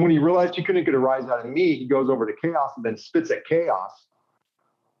 And then when he realized he couldn't get a rise out of me, he goes over to Chaos and then spits at Chaos.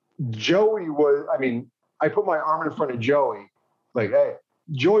 Joey I put my arm in front of Joey, like, hey,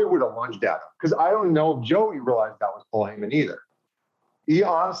 Joey would have lunged at him. Because I don't know if Joey realized that was Paul Heyman either. He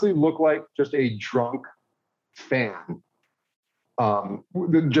honestly looked like just a drunk fan,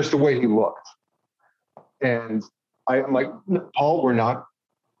 just the way he looked. And I'm like, Paul, we're not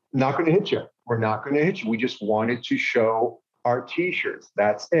going to hit you. We're not going to hit you. We just wanted to show our T-shirts.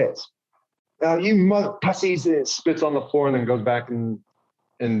 That's it. Now, you mother pussies, it spits on the floor and then goes back in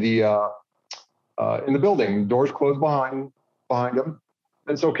the building. Doors closed behind him.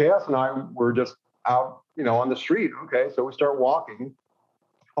 And so Chaos and I were just out, on the street. Okay, so we start walking.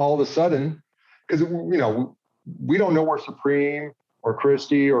 All of a sudden, because we don't know where Supreme or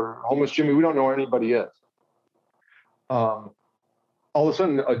Christy or Homeless Jimmy, we don't know where anybody is. All of a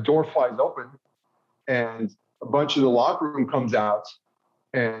sudden, a door flies open, and a bunch of the locker room comes out,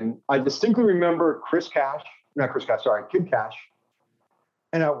 and I distinctly remember Kid Cash, and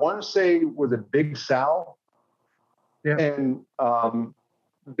I want to say was it Big Sal, yeah, and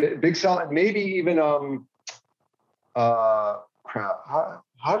Big Sal, and maybe even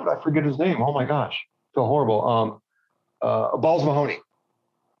how did I forget his name? Oh my gosh, feel horrible. Balls Mahoney.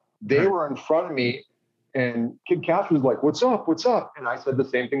 They were in front of me, and Kid Cash was like, "What's up? What's up?" And I said the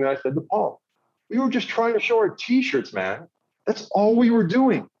same thing that I said to Paul. We were just trying to show our T-shirts, man. That's all we were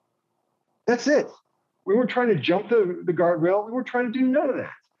doing. That's it. We weren't trying to jump the guardrail. We weren't trying to do none of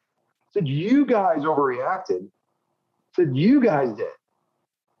that. Said you guys overreacted. Said you guys did,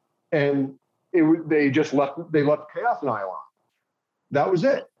 and they just left. They left Chaos and I alone. That was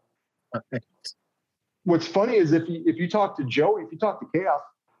it. What's funny is if you talk to Joey, if you talk to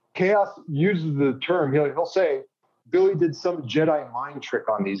Chaos uses the term. He'll say, Billy did some Jedi mind trick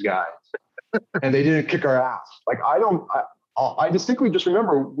on these guys, and they didn't kick our ass. Like I distinctly just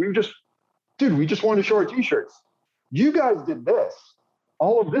remember we just wanted to show our T-shirts. You guys did this.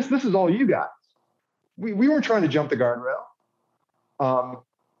 All of this. This is all you guys. We weren't trying to jump the guardrail.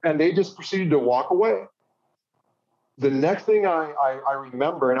 And they just proceeded to walk away. The next thing I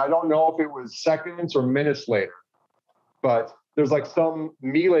remember, and I don't know if it was seconds or minutes later, but there's like some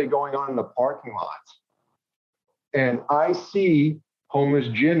melee going on in the parking lot. And I see Homeless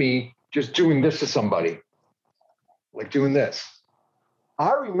Jimmy just doing this to somebody, like doing this.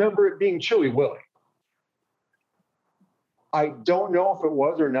 I remember it being Chilly Willy. I don't know if it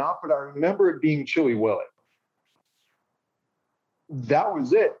was or not, but I remember it being Chilly Willy. That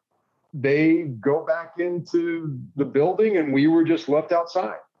was it. They go back into the building and we were just left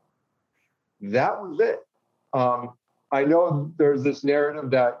outside. That was it. I know there's this narrative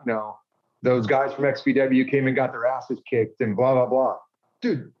that, those guys from XPW came and got their asses kicked and blah, blah, blah.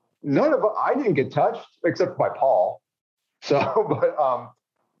 Dude, I didn't get touched except by Paul. So, but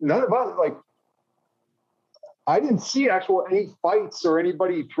none of us, I didn't see any fights or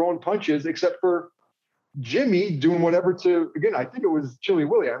anybody throwing punches except for Jimmy doing whatever again, I think it was Chilly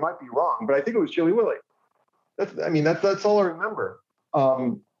Willy. I might be wrong, but I think it was Chilly Willy. That's all I remember.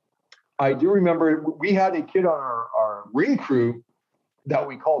 I do remember we had a kid on our ring crew that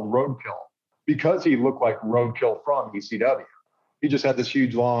we called Roadkill because he looked like Roadkill from ECW. He just had this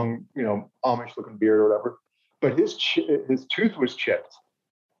huge, long, Amish looking beard or whatever, but his tooth was chipped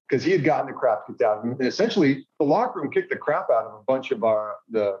because he had gotten the crap kicked out of him. And essentially the locker room kicked the crap out of a bunch of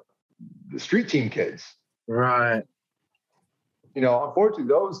the street team kids. Right. Unfortunately,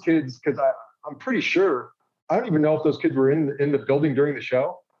 those kids, because I'm pretty sure, I don't even know if those kids were in the building during the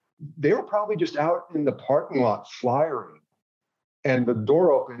show. They were probably just out in the parking lot flyering, and the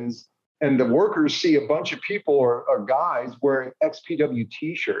door opens, and the workers see a bunch of people or guys wearing XPW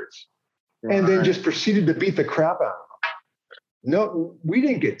T-shirts, and then just proceeded to beat the crap out of them. No, we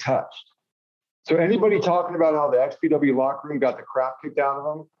didn't get touched. So anybody talking about how the XPW locker room got the crap kicked out of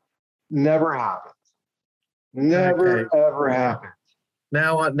them, never happened. Never, ever happened.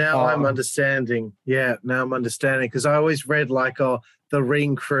 Now I'm understanding. Yeah, now I'm understanding, because I always read like, the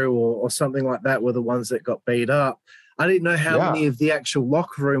ring crew or something like that were the ones that got beat up. I didn't know how many of the actual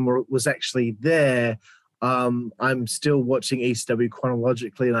locker room was actually there. I'm still watching ECW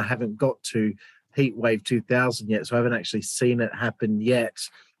chronologically, and I haven't got to Heatwave 2000 yet, so I haven't actually seen it happen yet.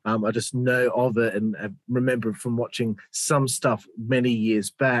 I just know of it and remember from watching some stuff many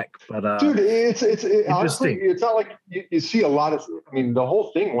years back. But dude, it's honestly, it's not like you see a lot of. I mean, the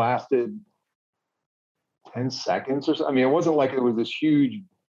whole thing lasted 10 seconds or so. I mean, it wasn't like it was this huge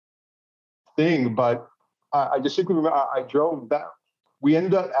thing, but I distinctly remember I drove back. We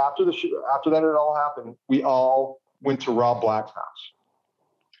ended up after that it all happened, we all went to Rob Black's house.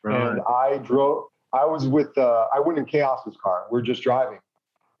 Right. And I was with I went in Chaos's car. We're just driving.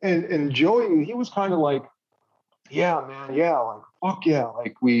 And Joey, he was kind of like, yeah, man, yeah, like, fuck yeah.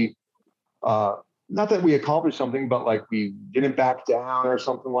 Like we not that we accomplished something, but like we didn't back down or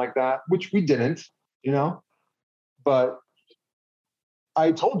something like that, which we didn't, you know. But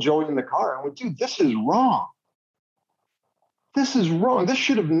I told Joey in the car, I went, dude, this is wrong. This is wrong. This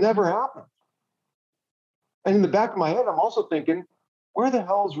should have never happened. And in the back of my head, I'm also thinking, where the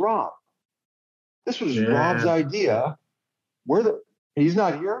hell is Rob? This was Rob's idea. He's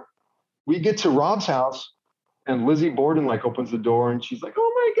not here. We get to Rob's house, and Lizzie Borden like opens the door, and she's like,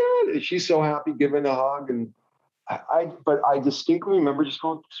 "Oh my God!" And she's so happy, giving a hug. And but I distinctly remember just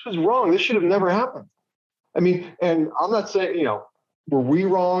going, "This was wrong. This should have never happened." I mean, and I'm not saying, you know, were we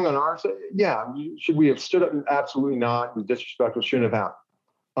wrong on our side? Yeah. Should we have stood up? Absolutely not. It was disrespectful. Shouldn't have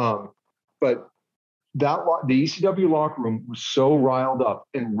happened. But the ECW locker room was so riled up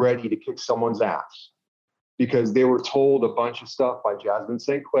and ready to kick someone's ass because they were told a bunch of stuff by Jasmine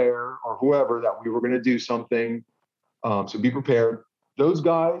St. Clair or whoever that we were going to do something. So be prepared. Those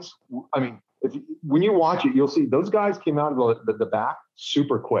guys, I mean, when you watch it, you'll see those guys came out of the back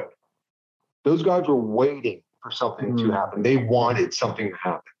super quick. Those guys were waiting for something to happen. They wanted something to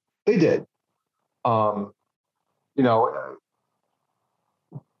happen. They did. You know,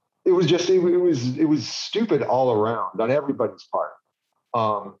 it was just, it was stupid all around on everybody's part.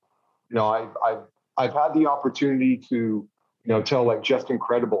 You know, I've had the opportunity to, you know, tell like Just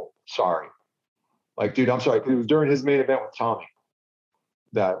Incredible, sorry. Like, dude, I'm sorry. Because it was during his main event with Tommy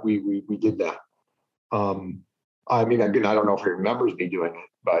that we did that. I mean, again, I don't know if he remembers me doing it,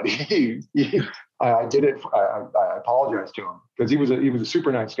 but I did it. I apologize to him because he was a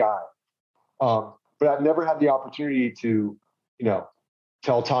super nice guy. But I've never had the opportunity to, you know,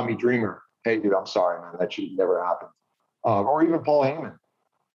 tell Tommy Dreamer, "Hey, dude, I'm sorry, man. That should have never happened." Or even Paul Heyman.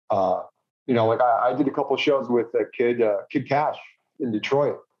 You know, like I did a couple of shows with Kid Cash in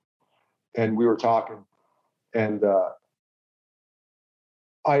Detroit, and we were talking, and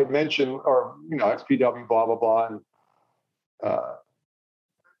I had mentioned, or you know, XPW, blah blah blah, and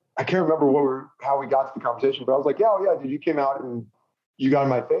I can't remember how we got to the conversation, but I was like, yeah, dude, you came out and you got in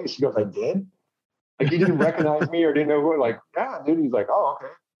my face. He goes, I did? Like he didn't recognize me or didn't know who. Like, yeah, dude. He's like, oh,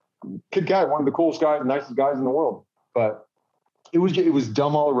 okay. Kid Cat, one of the coolest guys, nicest guys in the world. But it was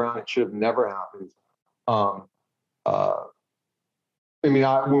dumb all around. It should have never happened. I mean,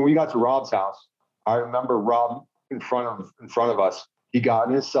 when we got to Rob's house, I remember Rob in front of us. He got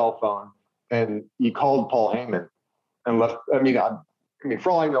in his cell phone and he called Paul Heyman and left. I mean,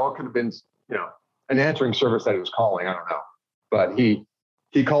 for all I know, it could have been, you know, an answering service that he was calling. I don't know, but he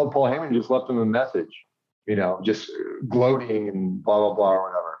called Paul Heyman and just left him a message, you know, just gloating and blah blah blah or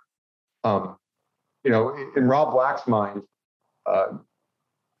whatever. You know, in Rob Black's mind,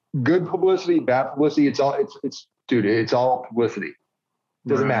 good publicity, bad publicity, it's all publicity.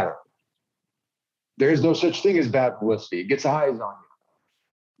 Doesn't matter. There's no such thing as bad publicity. It gets eyes on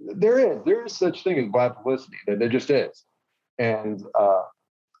you. There is such thing as bad publicity. There just is. And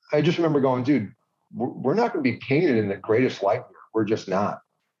I just remember going, dude, we're not going to be painted in the greatest light here. We're just not.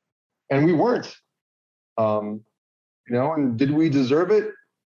 And we weren't. You know, and did we deserve it?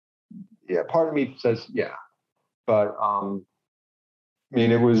 Yeah, part of me says yeah. But I mean,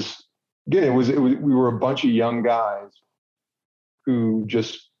 we were a bunch of young guys who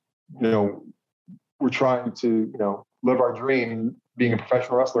just, you know, were trying to, you know, live our dream, being a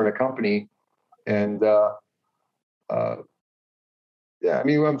professional wrestler in a company. And yeah, I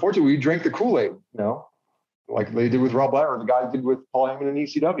mean, unfortunately, we drank the Kool-Aid, you know, like they did with Rob Black, or the guys did with Paul Heyman and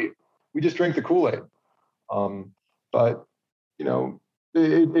ECW. We just drank the Kool-Aid. But, you know,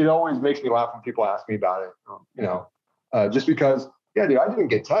 it always makes me laugh when people ask me about it, you know, just because Yeah, dude, I didn't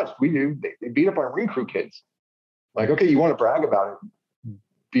get touched. We do. They beat up our ring crew kids. Like, okay, you want to brag about it,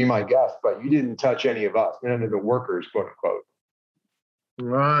 be my guest, but you didn't touch any of us, none of the workers, quote unquote.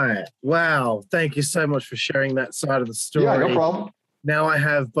 Right. Wow. Thank you so much for sharing that side of the story. Yeah, no problem. Now I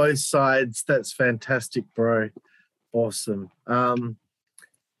have both sides. That's fantastic, bro. Awesome.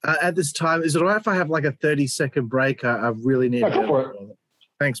 At this time, is it all right if I have like a 30-second break? I really need Yeah, to go for it.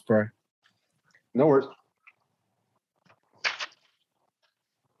 Thanks, bro. No worries.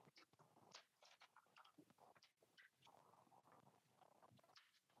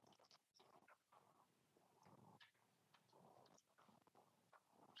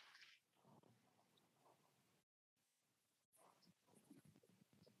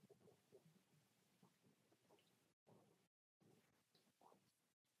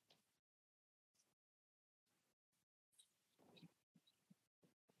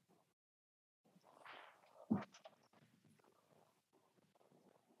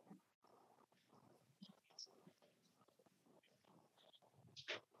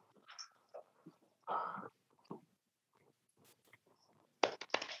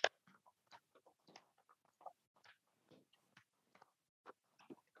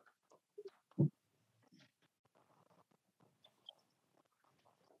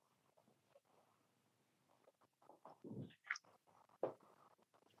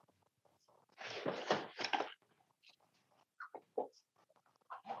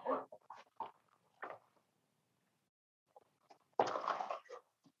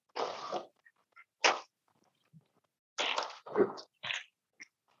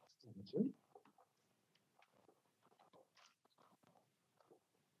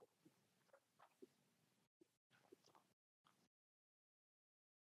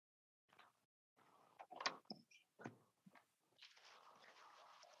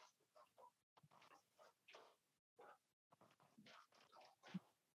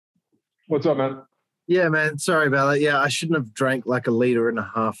 What's up, man? Yeah, man. Sorry about that. Yeah, I shouldn't have drank like 1.5 liters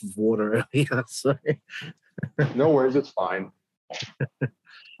of water earlier. Sorry. No worries, it's fine.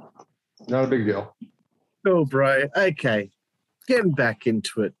 Not a big deal. Cool, bro. Okay. Getting back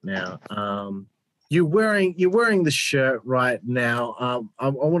into it now. You're wearing the shirt right now. I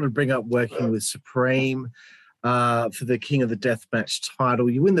want to bring up working with Supreme for the King of the Deathmatch title.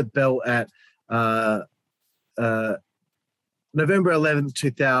 You win the belt at November 11th,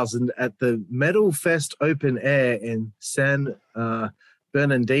 2000 at the Metal Fest Open Air in San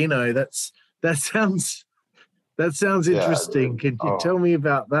Bernardino. That sounds interesting. Can you tell me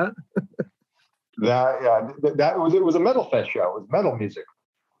about that? It was a metal fest show. It was metal music.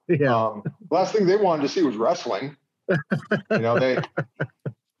 Yeah. Last thing they wanted to see was wrestling. They.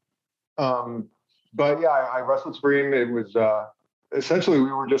 But yeah, I wrestled Supreme. It was essentially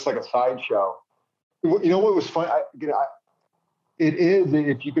we were just like a sideshow. You know what was fun? It is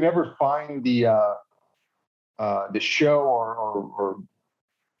if you can ever find the show or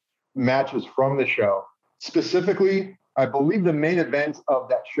matches from the show. Specifically, I believe the main event of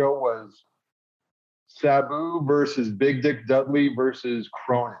that show was Sabu versus Big Dick Dudley versus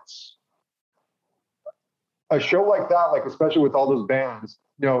Cronus. A show like that, like especially with all those bands,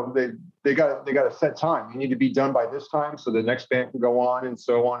 they got a set time. You need to be done by this time so the next band can go on and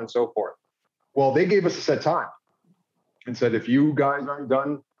so forth. Well, they gave us a set time and said, if you guys aren't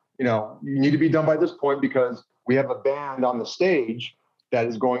done, you need to be done by this point because we have a band on the stage that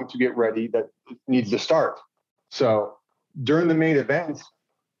is going to get ready that needs to start. So during the main event,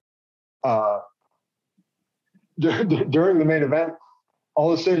 all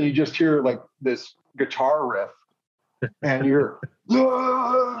of a sudden you just hear like this guitar riff and you're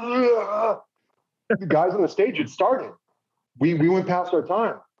the guys on the stage had started. We went past our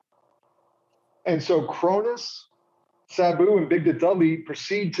time. And so Cronus, Sabu, and Big Dick Dudley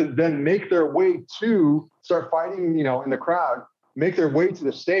proceed to then make their way to start fighting, in the crowd, make their way to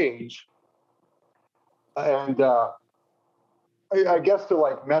the stage. And I guess to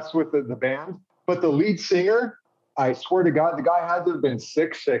like mess with the band. But the lead singer, I swear to God, the guy had to have been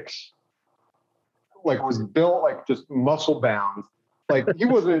 6'6", like was built like just muscle bound. Like he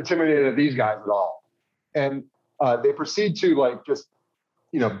wasn't intimidated of these guys at all. And they proceed to like just,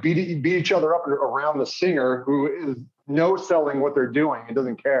 beat each other up around the singer who is no selling what they're doing and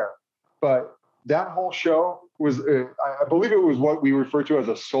doesn't care. But that whole show was, I believe it was what we refer to as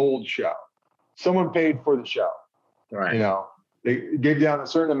a sold show. Someone paid for the show. Right. They gave down a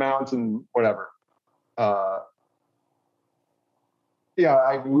certain amount and whatever.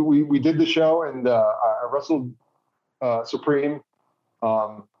 We did the show and I wrestled Supreme.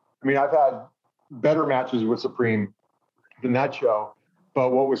 I've had better matches with Supreme than that show.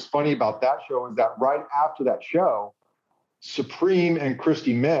 But what was funny about that show is that right after that show, Supreme and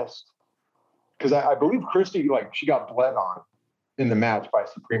Christy missed, because I believe Christy, like, she got bled on in the match by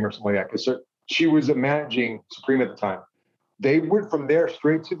Supreme or something like that, because she was managing Supreme at the time. They went from there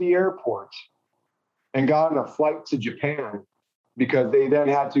straight to the airport and got on a flight to Japan, because they then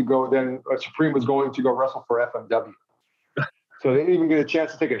had to go, Supreme was going to go wrestle for FMW. So they didn't even get a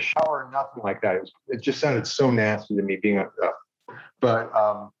chance to take a shower or nothing like that. It just sounded so nasty to me being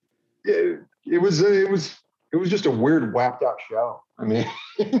it was just a weird, whacked out show. I mean,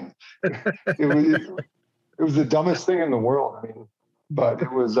 it was the dumbest thing in the world. I mean, but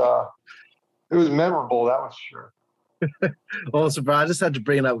it was memorable. That was sure. Awesome, bro. I just had to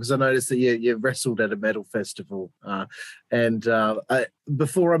bring it up because I noticed that you wrestled at a metal festival.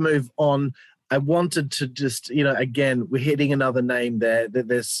 Before I move on, I wanted to just, again, we're hitting another name there.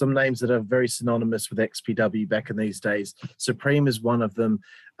 There's some names that are very synonymous with XPW back in these days. Supreme is one of them.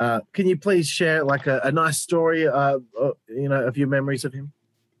 Can you please share like a nice story, of your memories of him?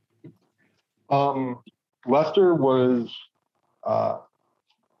 Lester was,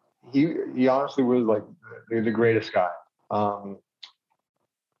 he honestly was like the greatest guy.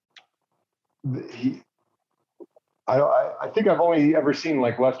 I think I've only ever seen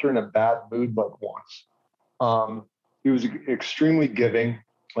like Lester in a bad mood like once. He was extremely giving.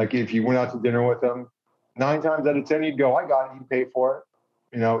 Like if you went out to dinner with him, 9 times out of 10 he'd go, "I got it, you pay for it."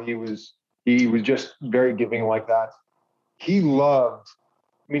 He was just very giving like that. He loved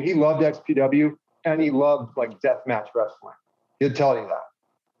XPW, and he loved like deathmatch wrestling. He'll tell you that.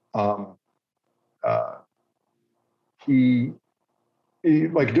 He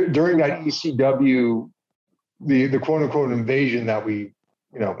like during that ECW, the quote unquote invasion that we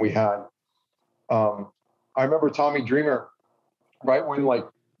had. I remember Tommy Dreamer, right when like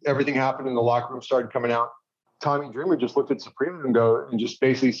everything happened and the locker room started coming out. Tommy Dreamer just looked at Supreme and just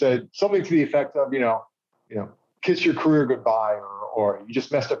basically said something to the effect of, kiss your career goodbye, or you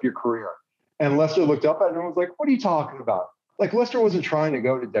just messed up your career. And Lester looked up at him and was like, "What are you talking about?" Like Lester wasn't trying to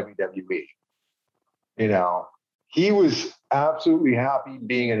go to WWE. He was absolutely happy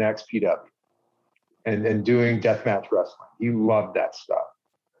being in XPW and doing deathmatch wrestling. He loved that stuff.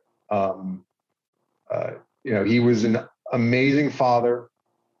 He was an amazing father,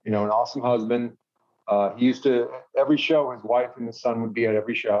 an awesome husband. He used to, every show, his wife and his son would be at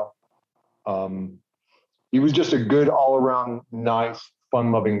every show. He was just a good all around, nice,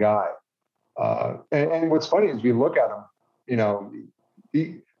 fun loving guy. And what's funny is you look at him,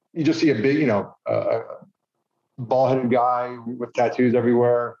 you just see a big, bald-headed guy with tattoos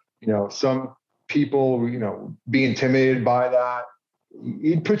everywhere. Some people, be intimidated by that.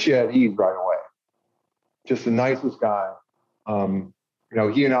 He'd put you at ease right away. Just the nicest guy.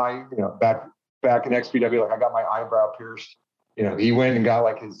 He and I, back in XPW, like I got my eyebrow pierced. He went and got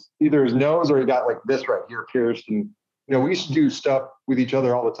like either his nose or he got like this right here pierced. And, we used to do stuff with each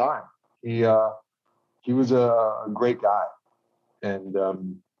other all the time. He was a great guy. And,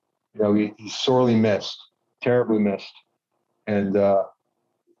 he's sorely missed, terribly missed. And,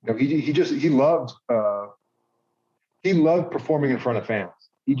 he loved performing in front of fans.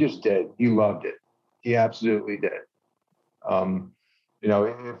 He just did. He loved it. He absolutely did.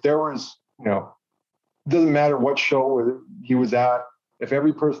 If there was, doesn't matter what show he was at, if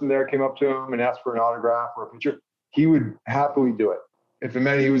every person there came up to him and asked for an autograph or a picture, he would happily do it. If it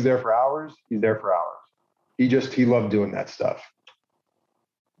meant he was there for hours, he's there for hours. He loved doing that stuff.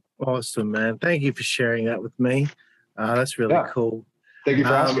 Awesome, man. Thank you for sharing that with me. That's really cool. Thank you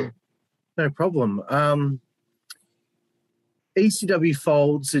for asking. No problem. ECW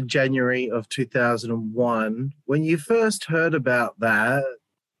folds in January of 2001. When you first heard about that,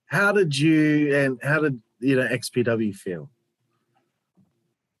 how did XPW feel?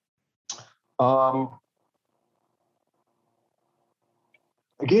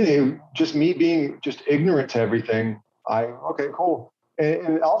 Again, just me being just ignorant to everything. Okay, cool.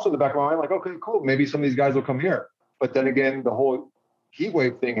 And also in the back of my mind, like, okay, cool. Maybe some of these guys will come here. But then again, the whole heat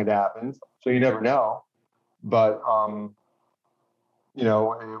wave thing had happened, so you never know. But it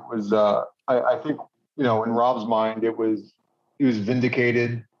was. I think in Rob's mind, he was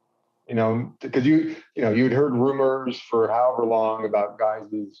vindicated. Because you had heard rumors for however long about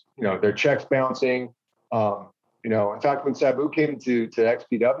guys' their checks bouncing. In fact, when Sabu came to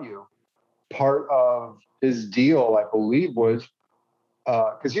XPW, part of his deal, I believe, was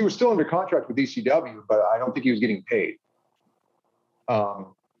because he was still under contract with ECW, but I don't think he was getting paid.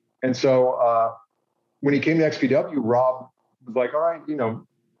 And so when he came to XPW, Rob was like, "All right,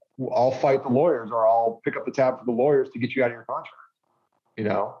 I'll fight the lawyers, or I'll pick up the tab for the lawyers to get you out of your contract."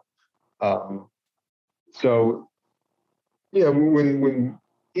 So yeah, when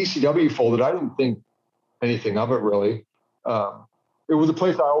ECW folded, I didn't think anything of it really. it was a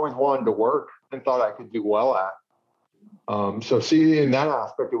place I always wanted to work and thought I could do well at. So see, in that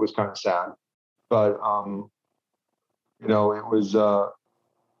aspect, it was kind of sad, but it was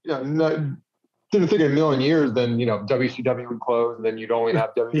didn't think in a million years then WCW would close and then you'd only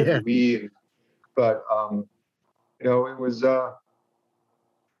have WWE. But it was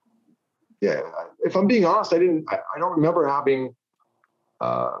if I'm being honest, I don't remember having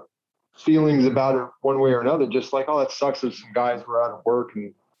feelings about it one way or another. Just like, oh, that sucks that some guys were out of work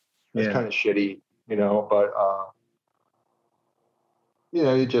and it's kind of shitty, but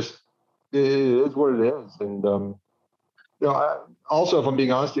it is what it is. And also, if I'm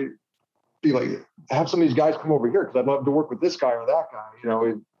being honest, it'd be like, have some of these guys come over here because I'd love to work with this guy or that guy,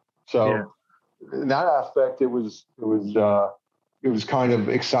 in that aspect, it was kind of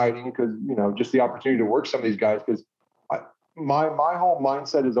exciting because, just the opportunity to work some of these guys, because my whole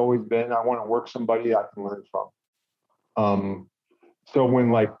mindset has always been, I want to work somebody I can learn from. So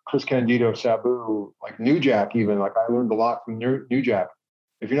when like Chris Candido, Sabu, like New Jack, even, like I learned a lot from New Jack.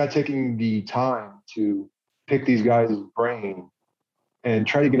 If you're not taking the time to pick these guys' brain and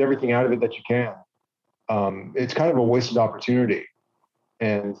try to get everything out of it that you can, it's kind of a wasted opportunity.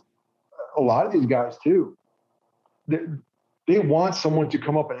 And a lot of these guys too, they want someone to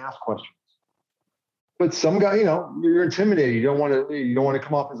come up and ask questions. But some guy, you're intimidated. You don't want to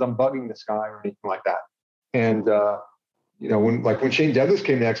come off as I'm bugging this guy or anything like that. And when Shane Douglas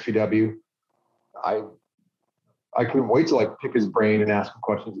came to XPW, I couldn't wait to like pick his brain and ask him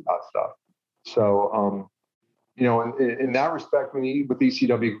questions about stuff. So, in that respect, with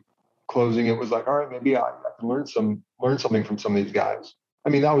ECW closing, it was like, all right, maybe I can learn something from some of these guys. I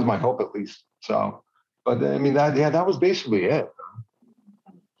mean, that was my hope at least. So, but I mean, that was basically it.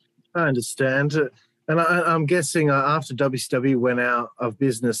 I understand. And I'm guessing after WCW went out of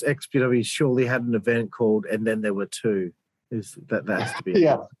business, XPW surely had an event called "And Then There Were Two." That has to be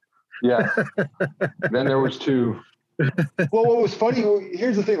yeah. Then there was two. Well, what was funny?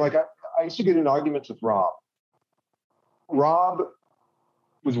 Here's the thing. Like I used to get in arguments with Rob. Rob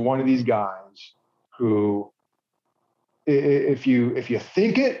was one of these guys who, if you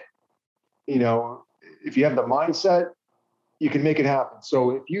think it, if you have the mindset, you can make it happen.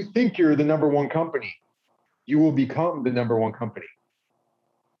 So if you think you're the number one company, you will become the number one company.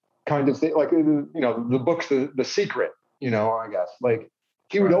 Kind of thing, like the book's The Secret. I guess like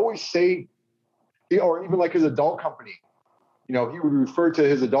he would always say, or even like his adult company, he would refer to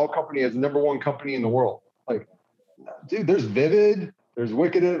his adult company as the number one company in the world. Like, dude, there's Vivid, there's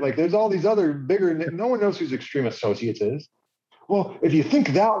Wicked, like there's all these other bigger. No one knows who Extreme Associates is. Well, if you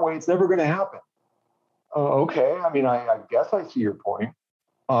think that way, it's never going to happen. Okay, I mean, I guess I see your point.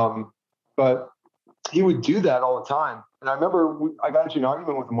 But he would do that all the time. And I remember I got into an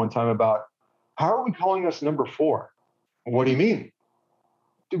argument with him one time about, how are we calling us number 4? What do you mean?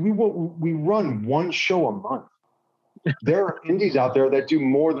 Dude, we run one show a month. There are indies out there that do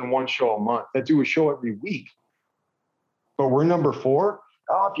more than one show a month, that do a show every week. But we're number 4?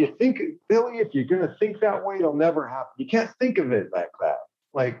 Oh, if you think, Billy, if you're going to think that way, it'll never happen. You can't think of it like that.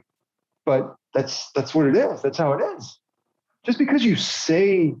 Like, but that's what it is. That's how it is. Just because you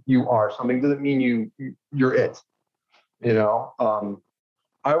say you are something doesn't mean you're it. I've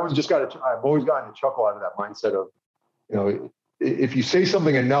always gotten a chuckle out of that mindset of, if you say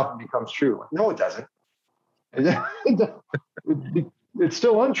something enough, it becomes true. Like, no, it doesn't. It's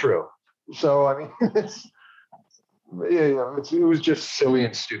still untrue. So I mean, it was just silly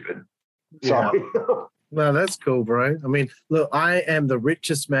and stupid. Sorry. Yeah. No, that's cool, bro. I mean, look, I am the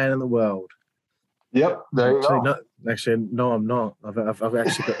richest man in the world. Yep, there you go. No, I'm not. I've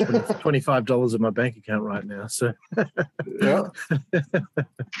actually got $25 in my bank account right now. So, yeah.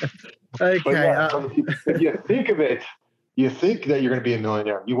 Okay. If you think of it, you think that you're going to be a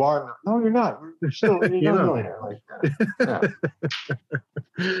millionaire. You are. No, you're not. You're not a millionaire.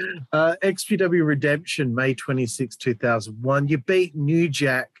 XPW Redemption, May 26, 2001. You beat New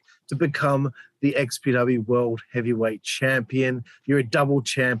Jack to become the XPW World Heavyweight Champion. You're a double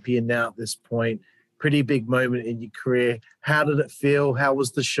champion now at this point. Pretty big moment in your career. How did it feel? How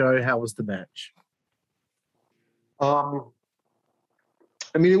was the show? How was the match? I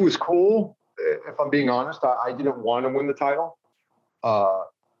mean, it was cool. If I'm being honest, I didn't want to win the title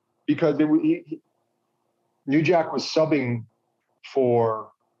because New Jack was subbing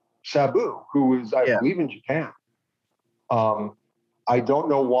for Sabu, who is, I believe, in Japan. I don't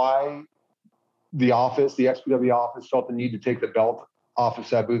know why the XPW office felt the need to take the belt off of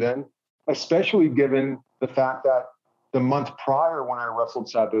Sabu then, especially given the fact that the month prior when I wrestled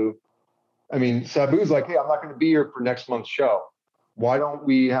Sabu, I mean, Sabu's like, hey, I'm not going to be here for next month's show. Why don't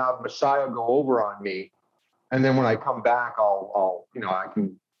we have Messiah go over on me and then when I come back, I'll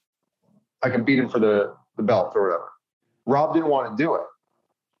I can beat him for the belt or whatever. Rob didn't want to do it.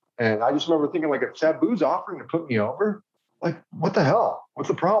 And I just remember thinking, like, if Sabu's offering to put me over, like, what the hell? What's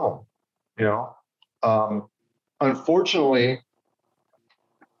the problem? Unfortunately,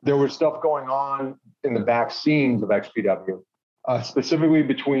 there was stuff going on in the back scenes of XPW, specifically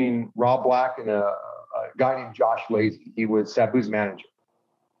between Rob Black and a guy named Josh Lazy. He was Sabu's manager.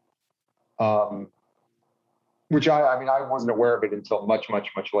 Which I wasn't aware of it until much, much,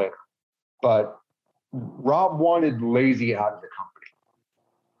 much later. But Rob wanted Lazy out of the company.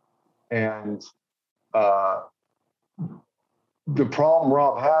 And the problem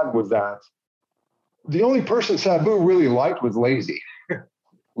Rob had was that the only person Sabu really liked was Lazy.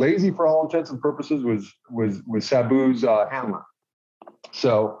 Lazy, for all intents and purposes, was Sabu's handler.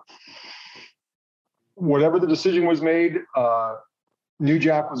 So whatever the decision was made, New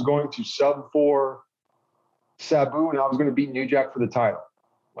Jack was going to sub for Sabu, and I was going to beat New Jack for the title.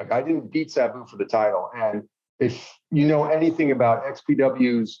 Like, I didn't beat Sabu for the title. And if you know anything about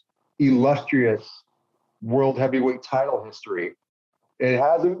XPW's illustrious world heavyweight title history, it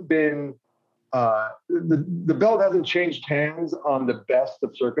hasn't been the belt hasn't changed hands on the best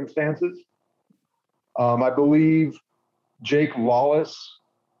of circumstances. I believe Jake Lawless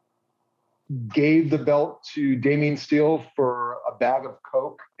gave the belt to Damian Steele for a bag of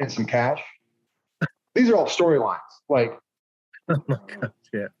Coke and some cash. These are all storylines. Like, oh my God,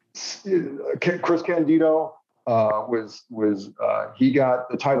 yeah. Chris Candido he got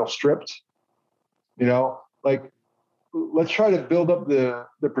the title stripped. Like, let's try to build up the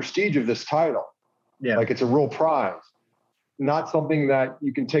prestige of this title. Yeah. Like, it's a real prize, not something that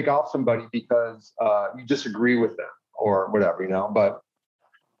you can take off somebody because you disagree with them or whatever, But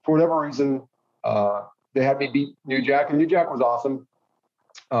for whatever reason, they had me beat New Jack, and New Jack was awesome.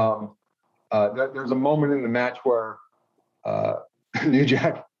 There's a moment in the match where New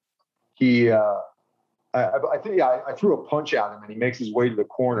Jack, I threw a punch at him, and he makes his way to the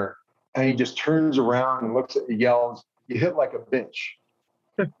corner, and he just turns around and looks at me, yells, "You hit like a bitch."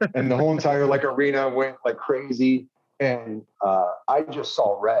 And the whole entire arena went like crazy. And I just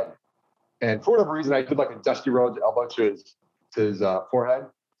saw red. And for whatever reason, I did like a Dusty Rhodes elbow to his forehead.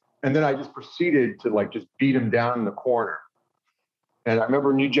 And then I just proceeded to just beat him down in the corner. And I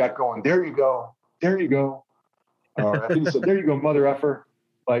remember New Jack going, "There you go. There you go." I think he said, "There you go, mother effer."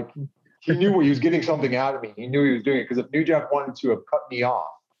 Like, he knew he was getting something out of me. He knew he was doing it, because if New Jack wanted to have cut me off,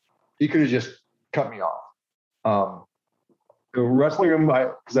 he could have just cut me off. Wrestling him,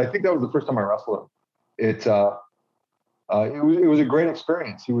 because I think that was the first time I wrestled him. It was a great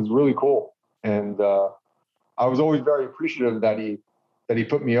experience. He was really cool, and I was always very appreciative that he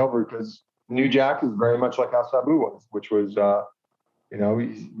put me over, because New Jack is very much like how Sabu was, which was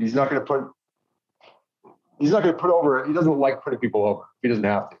he's not going to put over. He doesn't like putting people over if he doesn't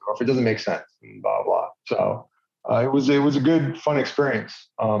have to, or if it doesn't make sense, and blah blah. So it was a good, fun experience.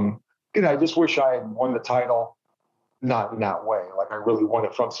 I just wish I had won the title. Not in that way. Like, I really won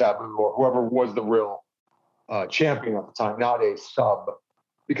it from Sabu or whoever was the real champion at the time, not a sub,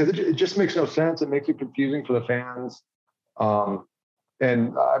 because it just makes no sense. It makes it confusing for the fans.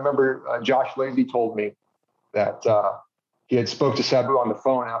 And I remember Josh Lazy told me that he had spoke to Sabu on the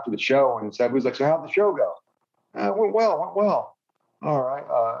phone after the show, and Sabu was like, "So how'd the show go?" It went well. All right.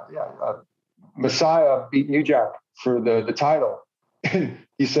 Messiah beat New Jack for the title. And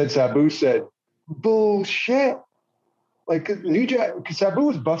he said, Sabu said, "Bullshit." Like, New Jack, because Sabu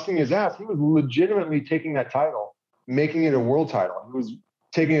was busting his ass. He was legitimately taking that title, making it a world title. He was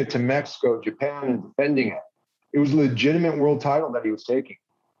taking it to Mexico, Japan, and defending it. It was a legitimate world title that he was taking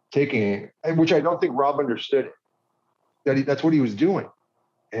it, which I don't think Rob understood it. That's what he was doing.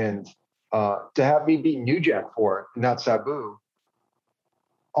 And to have me beat New Jack for it, not Sabu,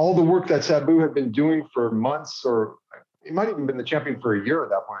 all the work that Sabu had been doing for months, or he might have even been the champion for a year at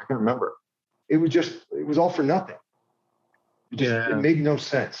that point. I can't remember. It was all for nothing. It made no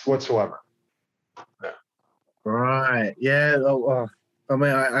sense whatsoever. Yeah. Right. Yeah.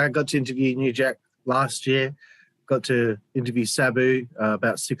 I got to interview New Jack last year. Got to interview Sabu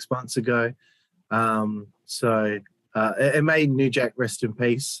about 6 months ago. So it made New Jack rest in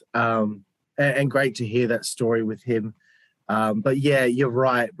peace. And great to hear that story with him. But yeah, you're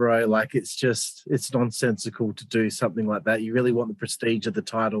right, bro. Like, it's nonsensical to do something like that. You really want the prestige of the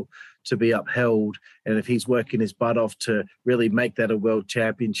title to be upheld. And if he's working his butt off to really make that a world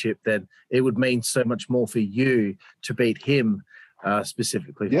championship, then it would mean so much more for you to beat him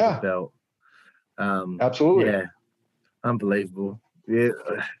specifically for the belt. Absolutely. Yeah. Unbelievable. Yeah.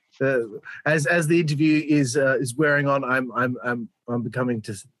 as the interview is wearing on, I'm becoming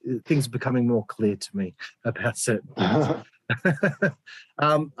things are becoming more clear to me about certain things.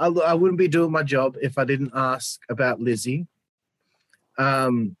 I wouldn't be doing my job if I didn't ask about Lizzie.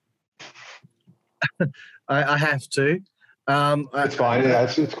 I have to. It's fine. Yeah,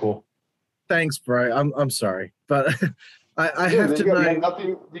 it's cool. Thanks, bro. I'm sorry, but I Yeah, have to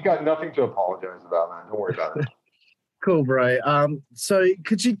know. you got nothing to apologize about, man. Don't worry about it. Cool, bro. So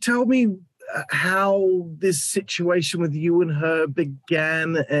could you tell me how this situation with you and her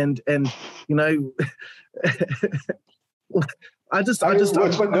began, and you know,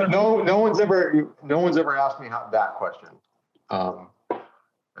 no one's ever asked me that question.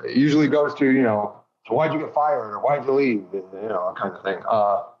 It usually goes to, so why'd you get fired or why'd you leave, that kind of thing.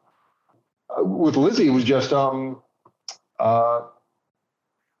 With Lizzie, it was just I'm trying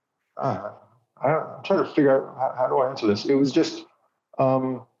to figure out how do I answer this. It was just,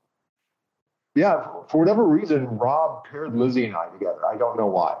 for whatever reason, Rob paired Lizzie and I together. I don't know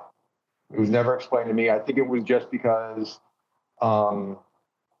why. It was never explained to me. I think it was just because,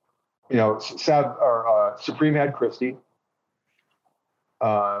 Supreme had Christy.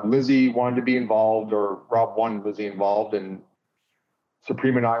 Lizzie wanted to be involved, or Rob wanted Lizzie involved, and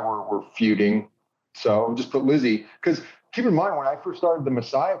Supreme and I were feuding. So just put Lizzie, because keep in mind, when I first started the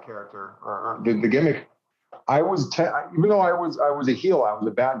Messiah character or the gimmick, I was even though I was a heel, I was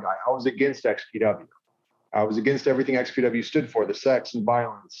a bad guy. I was against XPW. I was against everything XPW stood for, the sex and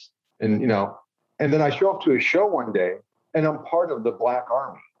violence, and and then I show up to a show one day, and I'm part of the Black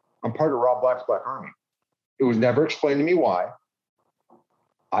Army. I'm part of Rob Black's Black Army. It was never explained to me why.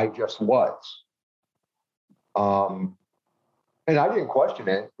 I just was. And I didn't question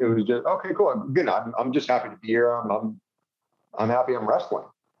it. It was just, okay, cool. I'm just happy to be here. I'm happy I'm wrestling.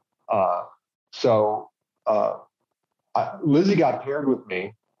 Lizzie got paired with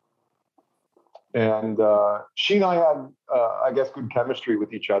me, and she and I had, I guess, good chemistry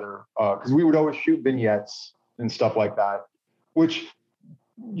with each other, because we would always shoot vignettes and stuff like that, which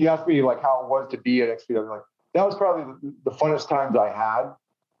you asked me like how it was to be at XPW. Like, that was probably the funnest times I had.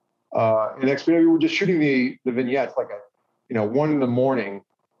 In XPW, we were just shooting the vignettes like at 1 a.m.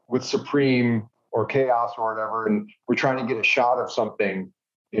 with Supreme or Chaos or whatever, and we're trying to get a shot of something.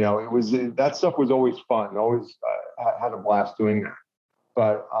 It was, that stuff was always fun. Always had a blast doing that.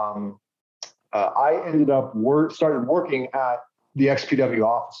 But I ended up started working at the XPW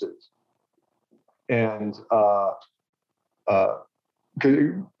offices, and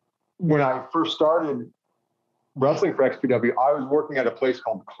when I first started wrestling for XPW, I was working at a place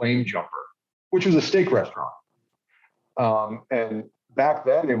called Claim Jumper, which was a steak restaurant. And back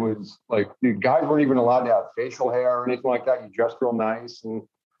then it was like the guys weren't even allowed to have facial hair or anything like that. You dressed real nice. And,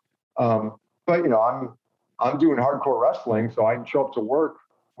 but I'm doing hardcore wrestling. So I'd show up to work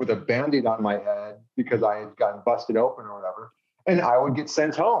with a Band-Aid on my head because I had gotten busted open or whatever. And I would get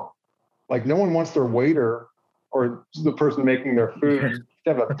sent home. Like, no one wants their waiter or the person making their food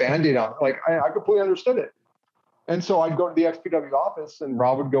to have a Band-Aid on. Like, I completely understood it. And so I'd go to the XPW office, and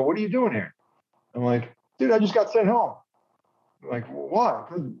Rob would go, "What are you doing here?" I'm like, "Dude, I just got sent home." I'm like, "Why?"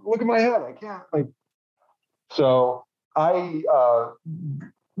 "Look at my head. I can't." So I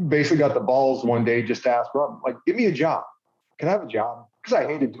basically got the balls one day just to ask Rob, like, "Give me a job. Can I have a job?" Because I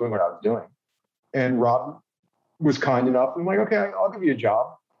hated doing what I was doing. And Rob was kind enough. I'm like, "Okay, I'll give you a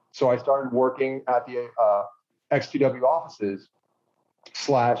job." So I started working at the XPW offices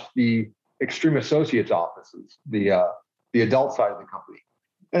 / the Extreme Associates offices, the adult side of the company.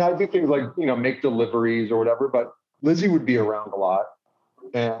 And I do things like, make deliveries or whatever, but Lizzie would be around a lot.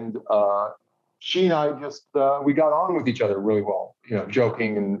 And she and I just, we got on with each other really well,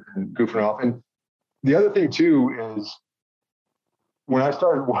 joking and goofing off. And the other thing too is when I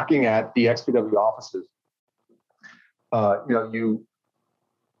started working at the XPW offices,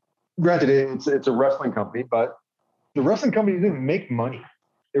 granted it's a wrestling company, but the wrestling company didn't make money.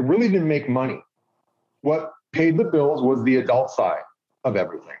 It really didn't make money. What paid the bills was the adult side of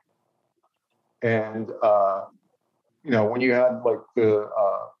everything. And, when you had like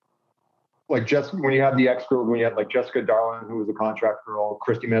when you had the ex-girls, when you had like Jessica Darlin, who was a contract girl,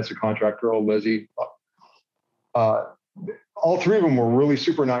 Christy Metz, a contract girl, Lizzie, all three of them were really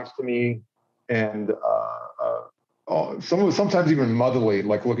super nice to me. And sometimes even motherly,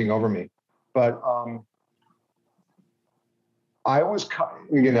 like looking over me. But, I was,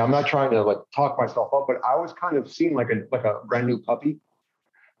 again, I'm not trying to like talk myself up, but I was kind of seen like a brand new puppy.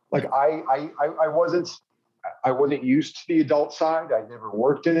 Like I wasn't used to the adult side. I never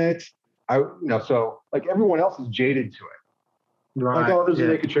worked in it. So like everyone else is jaded to it. Right. Like, oh, there's a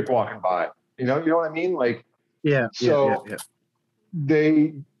naked chick walking by. You know what I mean? Like, yeah. So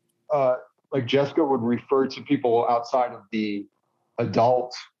they like Jessica would refer to people outside of the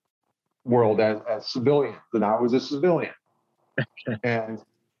adult world as civilians, and I was a civilian. And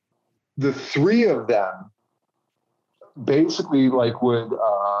the three of them basically like would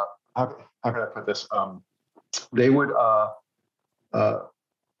how can I put this? They would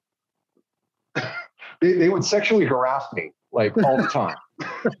they would sexually harass me like all the time.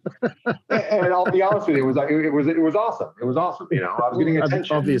 And I'll be honest with you, it was awesome. It was awesome. You know, I was getting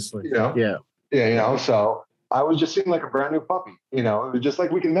attention. Obviously. You know? Yeah. Yeah. You know, so I was just seeming like a brand new puppy. You know, it was just like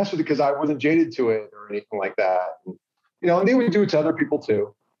we can mess with it because I wasn't jaded to it or anything like that. And, you know, and they would do it to other people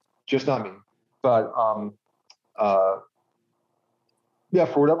too, just not me. But yeah,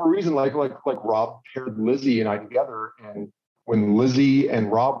 for whatever reason, like Rob paired Lizzie and I together, and when Lizzie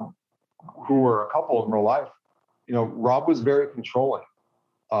and Rob, who were a couple in real life, you know, Rob was very controlling.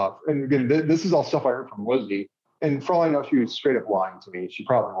 And again, this is all stuff I heard from Lizzie. And for all I know, she was straight up lying to me. She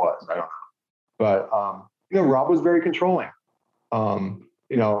probably was. I don't know. But, you know, Rob was very controlling. You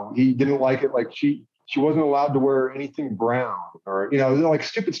know, he didn't like it. Like she wasn't allowed to wear anything brown or, you know, like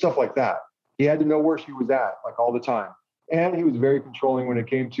stupid stuff like that. He had to know where she was at, like all the time. And he was very controlling when it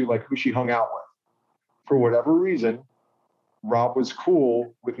came to like who she hung out with. For whatever reason, Rob was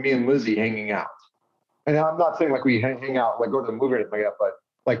cool with me and Lizzie hanging out. And I'm not saying like we hang out, like go to the movie or anything like that, but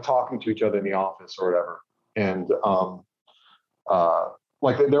like talking to each other in the office or whatever. And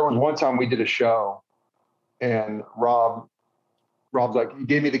like there was one time we did a show, and Rob's like, he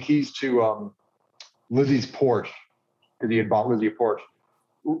gave me the keys to Lizzie's Porsche because he had bought Lizzie a Porsche.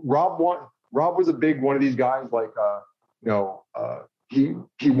 Rob was a big one of these guys, like you know, he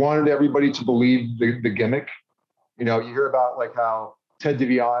wanted everybody to believe the gimmick. You know, you hear about like how Ted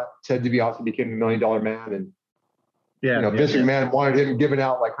DiBiase became $1 million man, and you know, Vince McMahon wanted him giving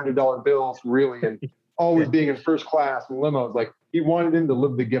out like $100 bills, really, and always being in first class and limos. Like he wanted him to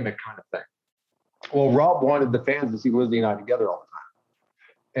live the gimmick kind of thing. Well, Rob wanted the fans to see Lizzie and I together all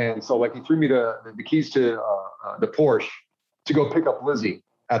the time, and so like he threw me the keys to the Porsche to go pick up Lizzie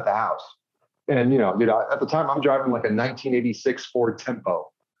at the house. And you know, at the time I'm driving like a 1986 Ford Tempo.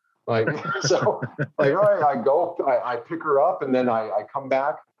 Like, so like, all right, I pick her up, and then I come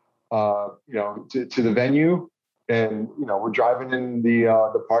back, you know, to the venue, and, you know, we're driving in the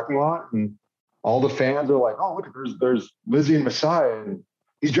parking lot, and all the fans are like, oh, look, there's Lizzie and Messiah, and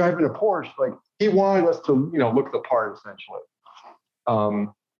he's driving a Porsche. Like he wanted us to, you know, look the part essentially.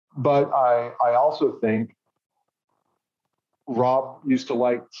 But I also think Rob used to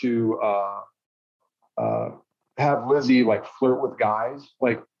like to have Lizzie like flirt with guys.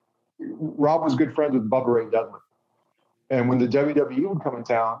 Like Rob was good friends with Bubba Ray Dudley. And when the WWE would come in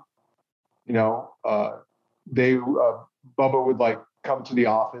town, you know, Bubba would like come to the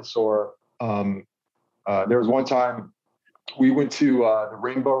office, or there was one time we went to the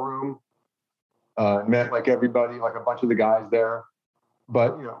Rainbow Room, met like everybody, like a bunch of the guys there.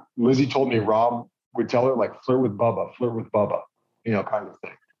 But, you know, Lizzie told me Rob would tell her like, flirt with Bubba, you know, kind of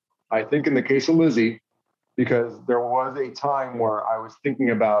thing. I think in the case of Lizzie, because there was a time where I was thinking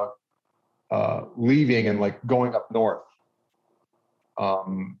about leaving and like going up north.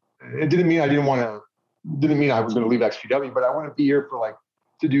 It didn't mean I was going to leave XPW, but I want to be here for like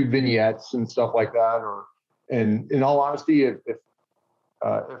to do vignettes and stuff like that. And in all honesty, if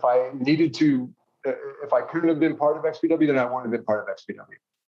I needed to, if I couldn't have been part of XPW, then I wouldn't have been part of XPW.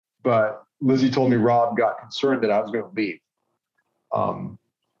 But Lizzie told me Rob got concerned that I was going to leave.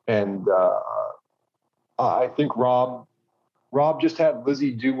 I think Rob just had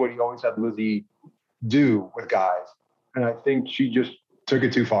Lizzie do what he always had Lizzie do with guys. And I think she just took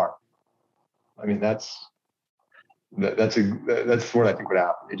it too far. I mean, that's what I think would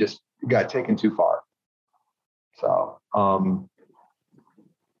happen. It just got taken too far. So,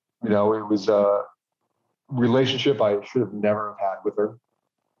 you know, it was a relationship I should have never have had with her.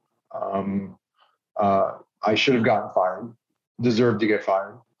 I should have gotten fired, deserved to get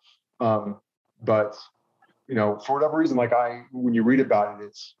fired. But, you know, for whatever reason, like when you read about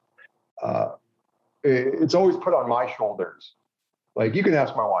it, it's always put on my shoulders. Like, you can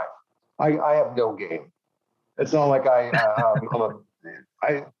ask my wife. I have no game. It's not like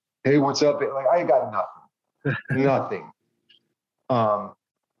hey, what's up? Like, I got nothing.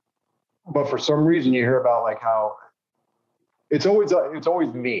 But for some reason you hear about like how it's always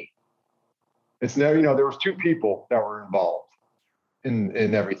me. It's never, you know, there was two people that were involved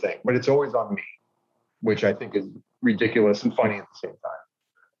in everything, but it's always on me, which I think is ridiculous and funny at the same time.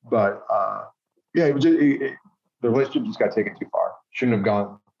 But yeah, the relationship just got taken too far. Shouldn't have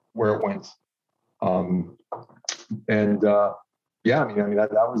gone where it went. Yeah, I mean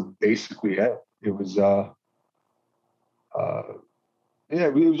that was basically it. It was Yeah,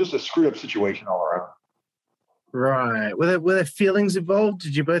 it was just a screwed up situation all around. Right. Were there feelings involved?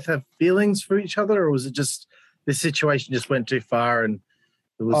 Did you both have feelings for each other, or was it just the situation just went too far and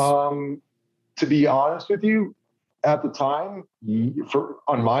it was? To be honest with you, at the time,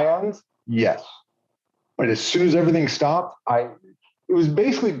 on my end, yes. But as soon as everything stopped, it was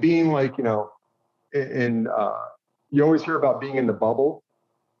basically being like, you always hear about being in the bubble,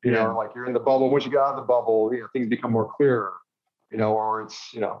 like you're in the bubble. Once you get out of the bubble, things become more clear, or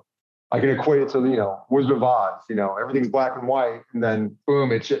it's, I can equate it to, Wizard of Oz, everything's black and white, and then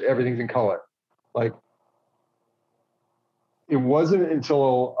boom, everything's in color. Like, it wasn't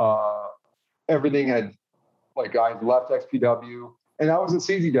until everything had, like, I left XPW and I was in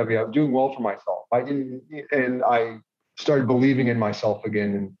CZW. I was doing well for myself. I started believing in myself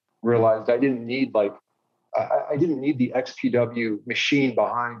again and realized I didn't need I didn't need the XPW machine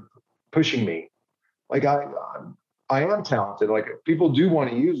behind pushing me. Like, I am talented. Like, people do want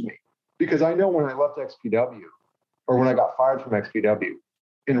to use me, because I know when I left XPW, or when I got fired from XPW,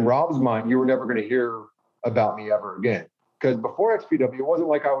 in Rob's mind, you were never going to hear about me ever again. Because before XPW, it wasn't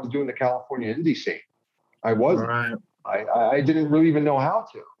like I was doing the California indie scene. I wasn't. Right. I didn't really even know how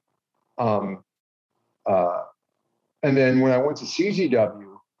to. And then when I went to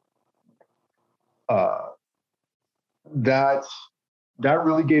CZW, that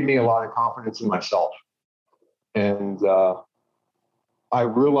really gave me a lot of confidence in myself. And I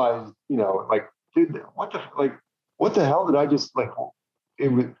realized, like, dude, what the hell did I just, like,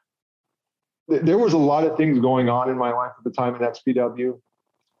 there was a lot of things going on in my life at the time in XPW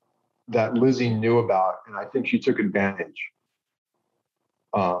that Lizzie knew about, and I think she took advantage.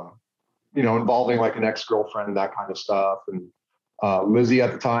 Involving like an ex-girlfriend, that kind of stuff. And Lizzie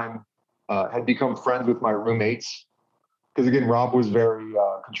at the time had become friends with my roommates, because again, Rob was very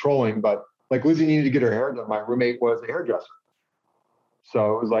controlling, but like, Lizzie needed to get her hair done. My roommate was a hairdresser.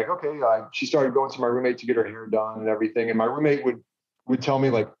 So it was like, okay, she started going to my roommate to get her hair done and everything. And my roommate would tell me,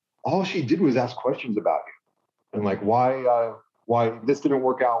 like, all she did was ask questions about you, and like, why this didn't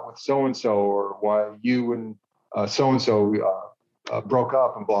work out with so-and-so, or why you and so-and-so broke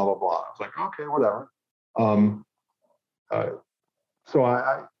up, and blah, blah, blah. I was like, okay, whatever. So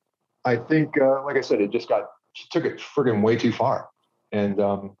I think, like I said, she took it friggin' way too far. And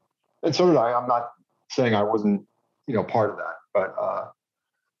so did I. I'm not saying I wasn't, part of that, but,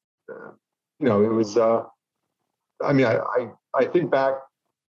 it was, I mean, I think back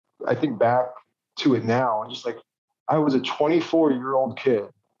to it now, and just like, I was a 24-year-old kid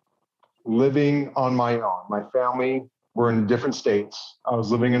living on my own. My family were in different states. I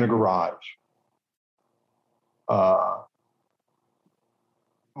was living in a garage. My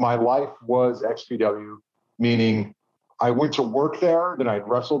life was XPW, meaning I went to work there, then I'd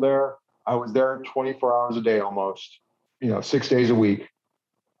wrestle there. I was there 24 hours a day almost, 6 days a week.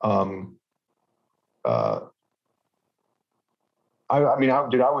 I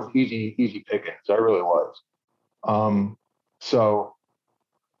was easy pickings. I really was. So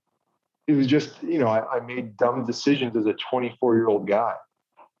it was just, I made dumb decisions as a 24-year-old guy.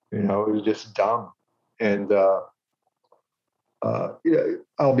 It was just dumb. And I'll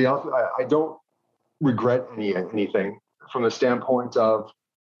be honest, I don't regret anything, from the standpoint of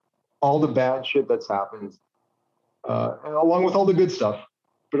all the bad shit that's happened, and along with all the good stuff.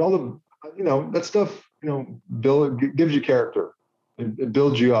 But all the, that stuff, gives you character. It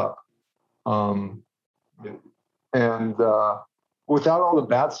builds you up. And without all the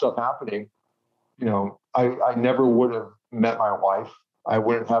bad stuff happening, I never would have met my wife. I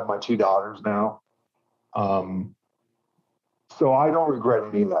wouldn't have my 2 daughters now. So I don't regret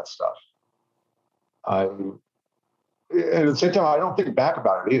any of that stuff. And at the same time, I don't think back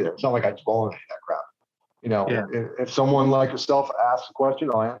about it either. It's not like I dwell on any of that crap. If someone like yourself asks a question,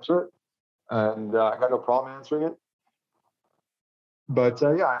 I'll answer it. And I got no problem answering it. But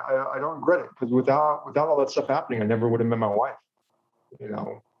I don't regret it, because without all that stuff happening, I never would have met my wife,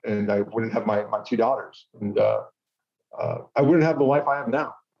 and I wouldn't have my 2 daughters, and I wouldn't have the life I have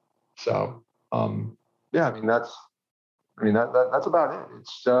now. So, that's about it.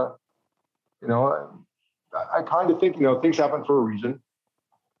 It's, I kind of think, things happen for a reason.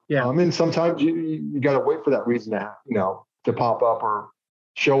 Yeah. And sometimes you got to wait for that reason to pop up or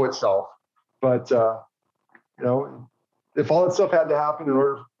show itself. But, if all that stuff had to happen in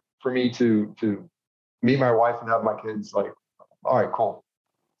order for me to meet my wife and have my kids, like, all right, cool.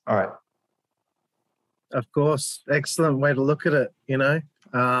 All right. Of course. Excellent way to look at it.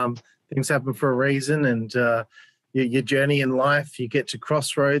 Things happen for a reason, and your journey in life, you get to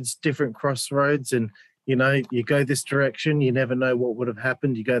different crossroads, and, You know, you go this direction, you never know what would have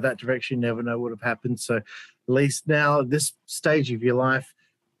happened. You go that direction, you never know what would have happened. So at least now, this stage of your life,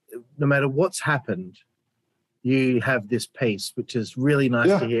 no matter what's happened, you have this peace, which is really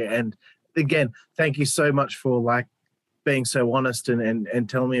nice to hear. And again, thank you so much for like being so honest and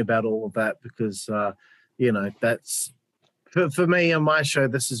telling me about all of that, because, you know, that's for me on my show,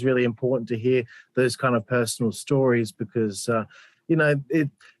 this is really important to hear those kind of personal stories, because, you know,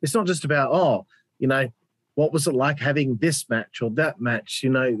 it's not just about, oh, you know, what was it like having this match or that match? You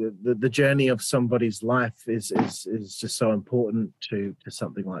know, the journey of somebody's life is just so important to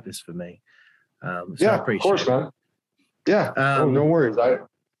something like this for me. So I appreciate of course, it. man. Yeah, no worries. I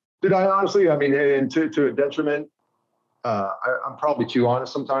honestly, I mean, and to a detriment, I'm probably too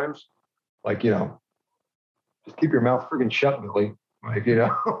honest sometimes. Like, you know, just keep your mouth freaking shut, Billy. Like, you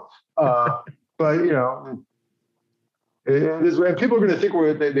know, but you know, it is, and people are going to think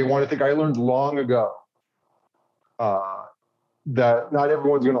they want to think. I learned long ago that not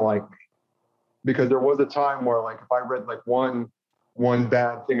everyone's going to like me, because there was a time where, like, if I read like one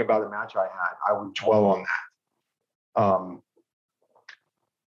bad thing about a match I had, I would dwell on that.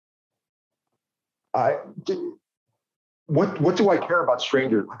 What do I care about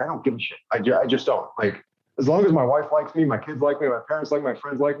strangers? Like, I don't give a shit. I just don't. Like, as long as my wife likes me, my kids like me, my parents like me, my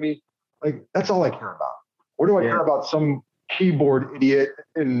friends like me, like, that's all I care about. What do I care about some keyboard idiot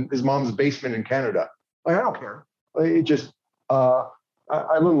in his mom's basement in Canada? Like, I don't care. Like, it just, I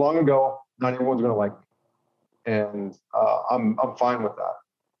learned long ago, not everyone's going to like me. And I'm fine with that.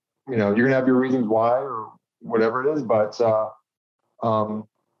 You know, you're going to have your reasons why or whatever it is, but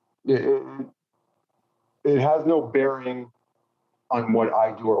it has no bearing on what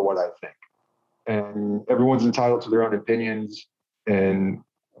I do or what I think. And everyone's entitled to their own opinions and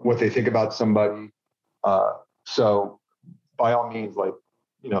what they think about somebody. So by all means, like,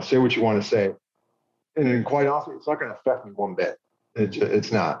 you know, say what you want to say. And then, quite honestly, it's not going to affect me one bit.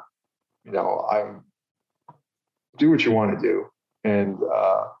 It's not. You know, I do what you want to do. And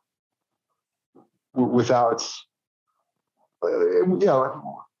without, you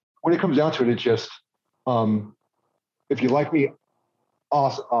know, when it comes down to it, it's just, if you like me,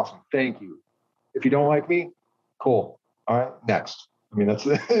 awesome. Thank you. If you don't like me, cool. All right, next. I mean, that's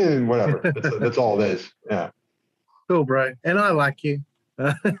whatever. That's all it is. Yeah. Cool, bro. And I like you.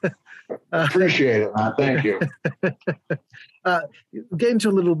 Appreciate it, man. Thank you. Get into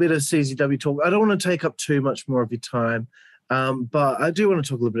a little bit of CZW talk. I don't want to take up too much more of your time, but I do want to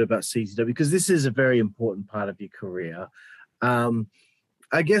talk a little bit about CZW, because this is a very important part of your career.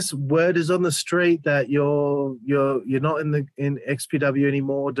 I guess word is on the street that you're not in XPW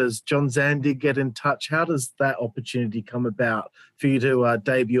anymore. Does John Zandig get in touch? How does that opportunity come about for you to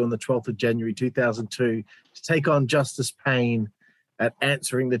debut on the 12th of January 2002 to take on Justice Payne at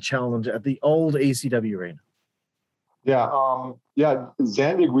Answering the Challenge at the old ECW arena? Yeah,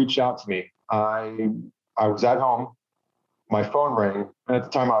 Zandig reached out to me. I was at home, my phone rang, and at the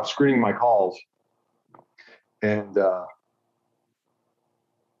time I was screening my calls, and the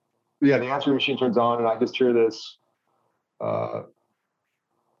answering machine turns on, and I just hear this. I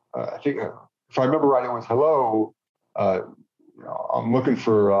think, if I remember right, it was, "Hello, I'm looking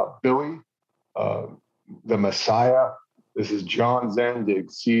for Billy, the Messiah. This is John Zandig,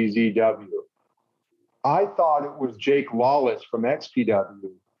 CZW." I thought it was Jake Lawless from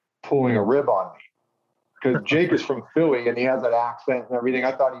XPW pulling a rib on me, because Jake is from Philly and he has that accent and everything.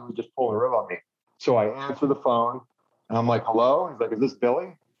 I thought he was just pulling a rib on me. So I answer the phone and I'm like, "Hello?" He's like, "Is this Billy?"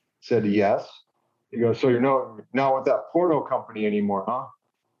 I said, "Yes." He goes, "So you're not with that porno company anymore, huh?"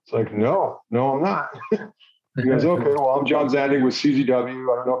 It's like, no, I'm not. He goes, "Okay, well, I'm John Zandig with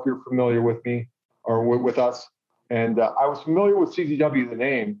CZW. I don't know if you're familiar with me or with us." And I was familiar with CZW, the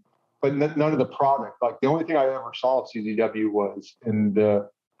name, but none of the product. Like, the only thing I ever saw of CZW was in the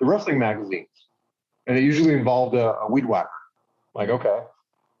wrestling magazines. And it usually involved a weed whacker. Like, okay.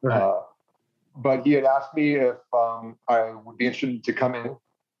 Right. But he had asked me if I would be interested to come in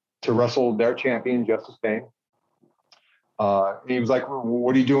to wrestle their champion, Justice Payne. And he was like, "Well,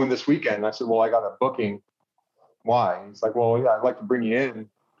 what are you doing this weekend?" And I said, "Well, I got a booking." "Why?" He's like, "Well, yeah, I'd like to bring you in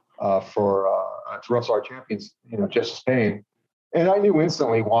to wrestle our champions, Justice Payne." And I knew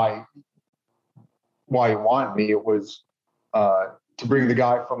instantly why he wanted me. It was to bring the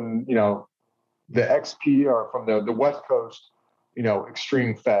guy from, the XP, or from the West Coast,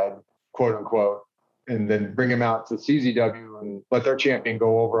 extreme fed, quote unquote, and then bring him out to CZW and let their champion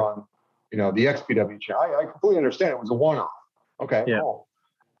go over on, the XPW channel. I completely understand. It was a one-off. Okay, Yeah. cool.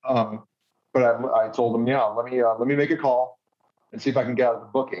 But I told him, yeah, let me make a call and see if I can get out of the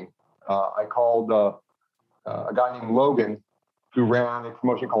booking. I called a guy named Logan, who ran a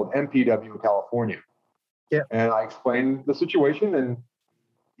promotion called MPW in California. Yeah. And I explained the situation, and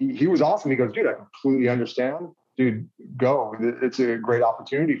he was awesome. He goes, dude, I completely understand. Dude, go. It's a great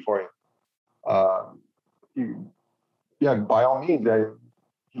opportunity for you. Yeah, by all means.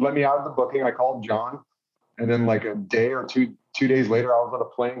 He let me out of the booking. I called John, and then like a day or two days later, I was on a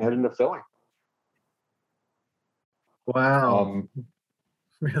plane heading to Philly. Wow.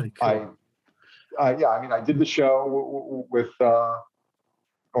 Really cool. I did the show with, or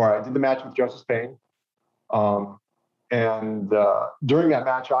I did the match with Justice Payne. And during that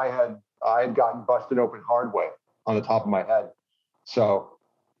match, I had gotten busted open hard way on the top of my head. So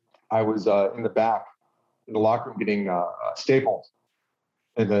I was in the back in the locker room getting staples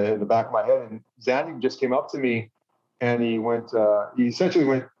in the back of my head. And Zandig just came up to me and he essentially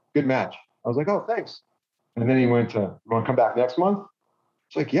went, good match. I was like, oh, thanks. And then he went, you want to come back next month?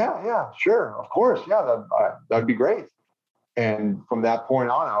 It's like, yeah, sure. Of course. Yeah, that'd be great. And from that point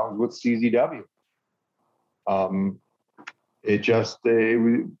on, I was with CZW. It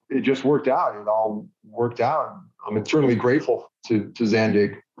just worked out. It all worked out. I'm eternally grateful to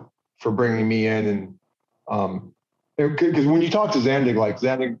Zandig for bringing me in. And because when you talk to Zandig, like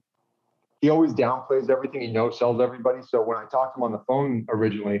Zandig, he always downplays everything he knows, sells everybody. So when I talked to him on the phone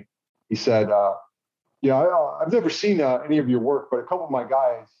originally, he said, I've never seen any of your work, but a couple of my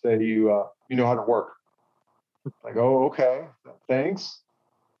guys say you know how to work. Like, oh, okay, thanks.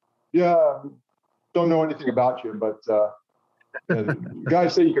 Yeah, don't know anything about you, but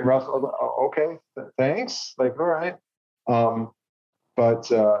guys say you can wrestle. I was like, oh, okay, thanks. Like, all right.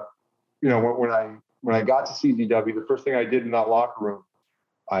 When I got to CZW, the first thing I did in that locker room,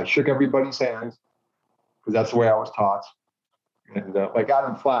 I shook everybody's hands because that's the way I was taught. And like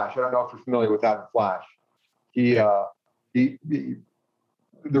Adam Flash, I don't know if you're familiar with Adam Flash. The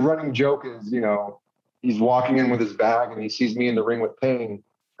running joke is, he's walking in with his bag and he sees me in the ring with Payne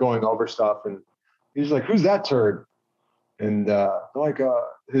going over stuff, and he's like, "Who's that turd?" And like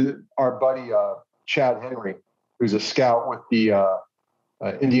our buddy Chad Henry, who's a scout with the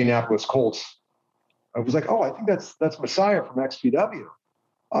Indianapolis Colts. I was like, "Oh, I think that's Messiah from XPW."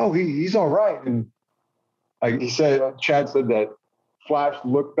 Oh, he's all right. And Chad said that Flash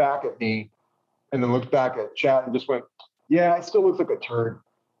looked back at me and then looked back at Chad and just went, "Yeah, it still looks like a turd."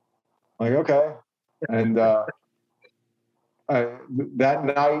 I'm like, okay. And that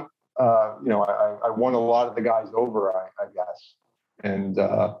night, I won a lot of the guys over, I guess. And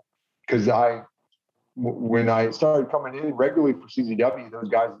because when I started coming in regularly for CZW, those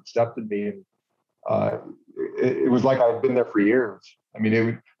guys accepted me, and it was like I had been there for years. I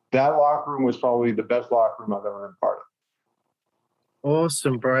mean, that locker room was probably the best locker room I've ever been part of.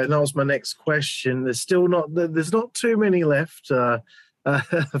 Awesome, Brian. That was my next question. There's not too many left.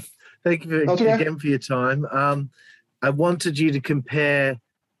 Thank you again for your time. I wanted you to compare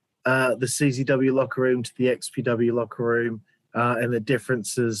the CZW locker room to the XPW locker room and the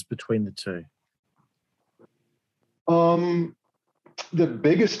differences between the two. The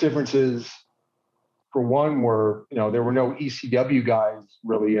biggest differences, for one, were there were no ECW guys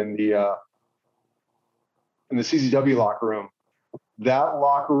really in the CZW locker room. That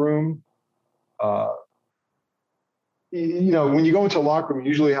locker room, when you go into a locker room, you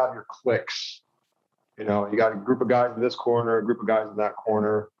usually have your cliques. You got a group of guys in this corner, a group of guys in that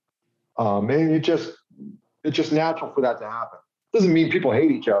corner. And it's just natural for that to happen. Doesn't mean people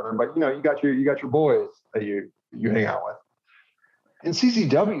hate each other, but you got your boys that you hang out with. In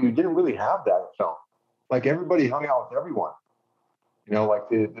CZW, you didn't really have that. It felt like everybody hung out with everyone. Like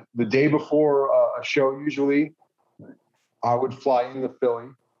the day before a show, usually I would fly into Philly,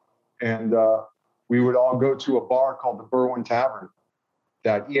 and we would all go to a bar called the Berwyn Tavern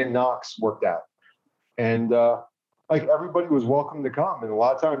that Ian Knox worked at. And like everybody was welcome to come. And a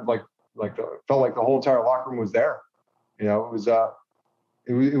lot of times, felt like the whole entire locker room was there. It was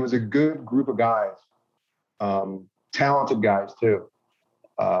a good group of guys, talented guys too.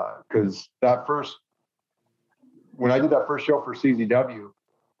 Because when I did that first show for CZW,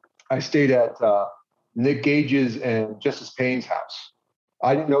 I stayed at Nick Gage's and Justice Payne's house.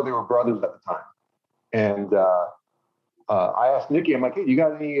 I didn't know they were brothers at the time. And I asked Nicky, I'm like, "Hey, you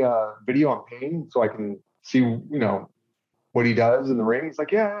got any video on Payne so I can see, what he does in the ring?" He's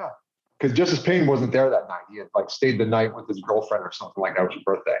like, yeah. Because Justice Payne wasn't there that night. He had stayed the night with his girlfriend or something like that, was his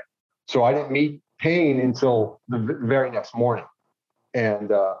birthday. So I didn't meet Payne until the very next morning.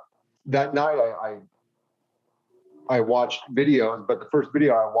 And that night I watched videos, but the first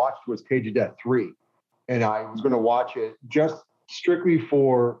video I watched was Cage of Death 3. And I was going to watch it just strictly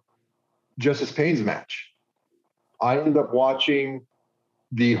for Justice Payne's match. I ended up watching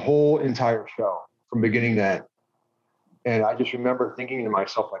the whole entire show from beginning to end. And I just remember thinking to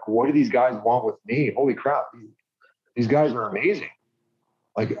myself, like, what do these guys want with me? Holy crap. These guys are amazing.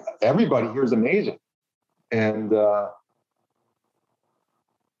 Like, everybody here is amazing. And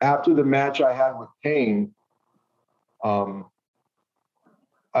after the match I had with Kane, I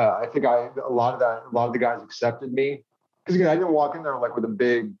think a lot of the guys accepted me, because again, I didn't walk in there like with a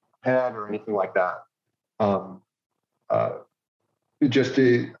big head or anything like that.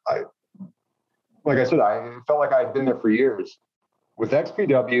 Like I said, I felt like I had been there for years. With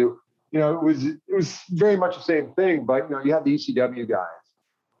XPW, it was very much the same thing, but you had the ECW guys,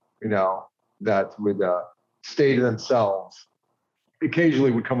 that would stay to themselves. Occasionally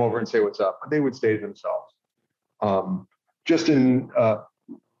would come over and say what's up, but they would stay to themselves. Just in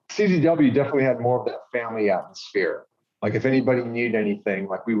CZW definitely had more of that family atmosphere. Like, if anybody needed anything,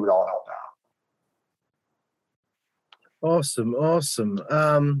 like, we would all help out. Awesome.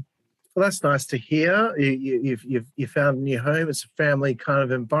 Well, that's nice to hear. You found a new home. It's a family kind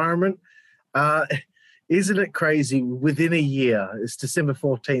of environment. Isn't it crazy? Within a year, it's December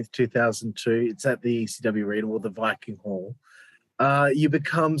 14th, 2002. It's at the ECW Arena or the Viking Hall. You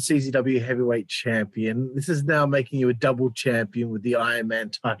become CZW Heavyweight Champion. This is now making you a double champion with the Iron Man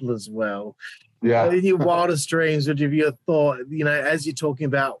title as well. Yeah. In your wildest dreams, would you have thought, as you're talking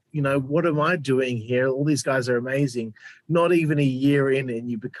about, what am I doing here? All these guys are amazing. Not even a year in and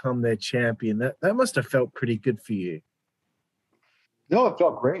you become their champion. That must have felt pretty good for you. No, it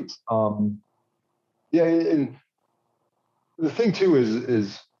felt great. Yeah, and the thing too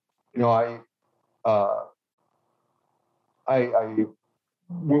is when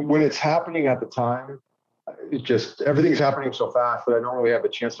it's happening at the time, everything's happening so fast that I don't really have a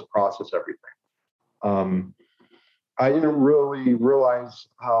chance to process everything. I didn't really realize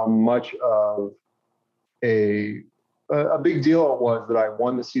how much of a big deal it was that I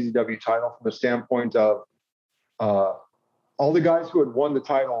won the CZW title, from the standpoint of all the guys who had won the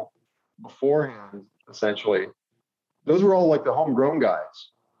title beforehand, essentially. Those were all like the homegrown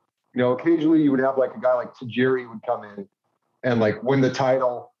guys. Occasionally you would have like a guy like Tajiri would come in and like win the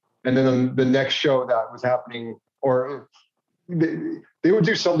title, and then the next show that was happening, or they would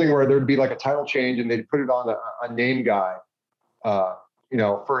do something where there'd be like a title change and they'd put it on a name guy,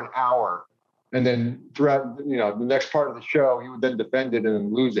 for an hour. And then throughout, the next part of the show, he would then defend it and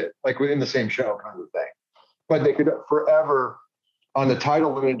then lose it, like within the same show kind of thing. But they could forever, on the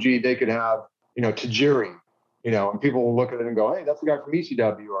title lineage, they could have, Tajiri, and people will look at it and go, hey, that's the guy from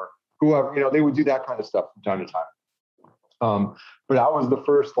ECW or whoever, they would do that kind of stuff from time to time. But I was the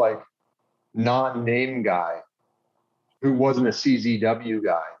first like non-name guy who wasn't a CZW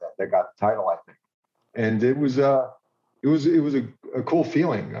guy that got the title, I think. And it was a cool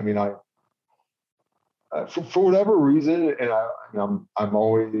feeling. I mean, for whatever reason, and I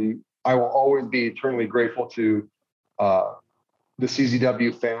will always be eternally grateful to the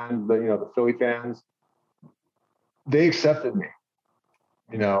CZW fans, the Philly fans. They accepted me,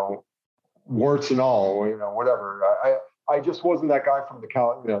 warts and all, whatever. I just wasn't that guy from the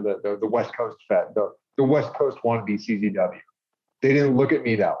West Coast the West Coast wannabe CZW. They didn't look at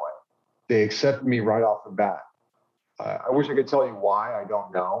me that way. They accepted me right off the bat. I wish I could tell you why. I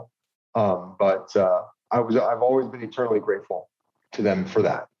don't know. But I've always been eternally grateful to them for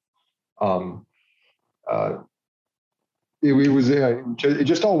that. It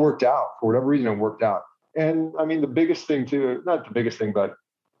just all worked out. For whatever reason, it worked out. And I mean, the biggest thing too, not the biggest thing, but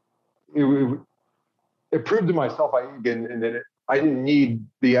it proved to myself I didn't need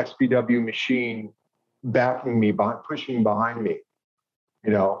the XPW machine backing me, pushing behind me,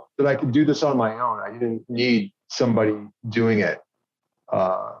 that I could do this on my own. I didn't need somebody doing it,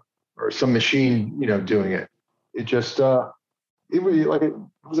 or some machine, doing it. It just, it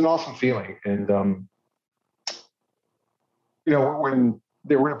was an awesome feeling. And, when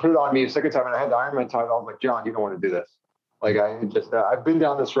they were going to put it on me a second time and I had the Iron Man title, I was like, John, you don't want to do this. Like, I've been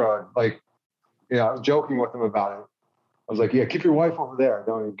down this road. Like, I was joking with them about it. I was like, yeah, keep your wife over there.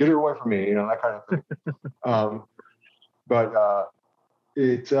 Don't get her away from me, that kind of thing.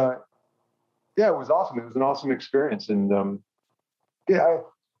 It was awesome. It was an awesome experience. And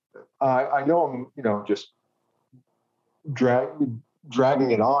I know I'm, just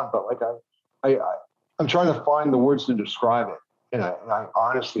dragging it on, but like I'm trying to find the words to describe it. And I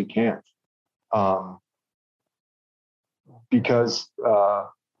honestly can't. Because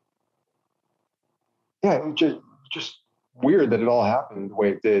it's just weird that it all happened the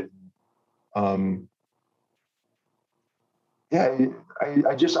way it did. I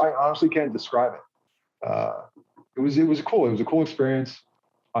honestly can't describe it. It was a cool experience.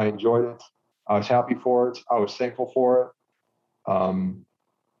 I enjoyed it. I was happy for it. I was thankful for it.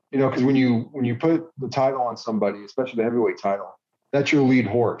 because when you put the title on somebody, especially the heavyweight title, that's your lead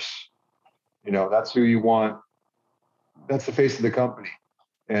horse. That's who you want. That's the face of the company.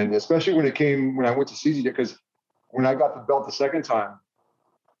 And especially when I went to CZW, because when I got the belt the second time,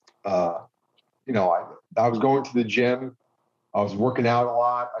 I was going to the gym. I was working out a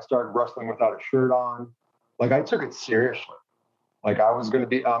lot. I started wrestling without a shirt on. Like, I took it seriously. Like, I was going to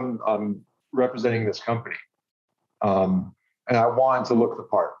be, I'm representing this company. And I wanted to look the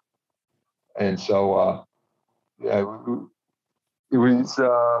part. And so, it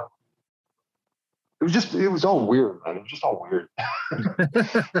was all weird, man. It was just all weird.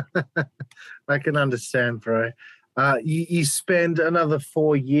 I can understand, bro. You spend another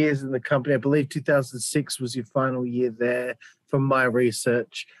 4 years in the company. I believe 2006 was your final year there, from my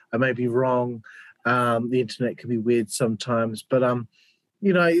research. I may be wrong. The internet can be weird sometimes, but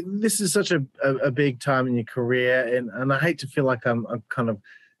this is such a big time in your career, and I hate to feel like I'm kind of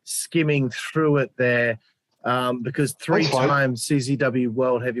skimming through it there, because 3 times CZW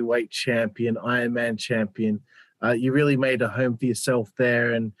World Heavyweight Champion, Ironman Champion, you really made a home for yourself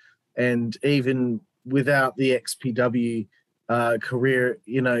there, and even without the XPW career,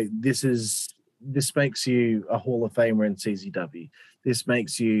 this makes you a Hall of Famer in CZW. This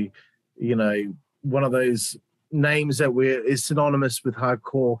makes you, one of those names that is synonymous with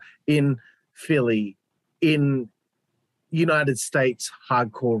hardcore in Philly, in United States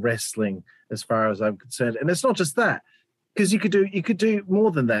hardcore wrestling, as far as I'm concerned. And it's not just that, because you could do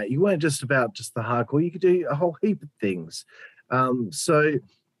more than that. You weren't just about just the hardcore. You could do a whole heap of things. So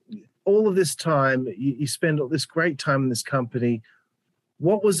all of this time, you spend all this great time in this company.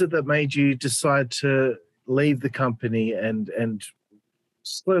 What was it that made you decide to leave the company and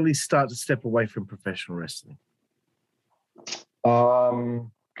slowly start to step away from professional wrestling? At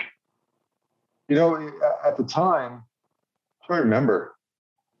the time, I'm trying to remember,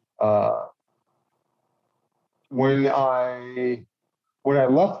 when I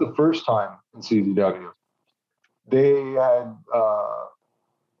left the first time in CZW, they had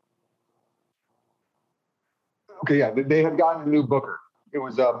they had gotten a new booker. It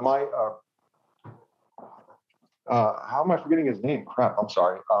was how am I forgetting his name? Crap, I'm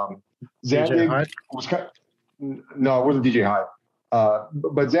sorry. Zandig was no, it wasn't DJ Hyde.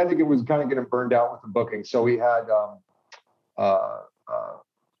 But Zandig was kind of getting burned out with the booking, so he had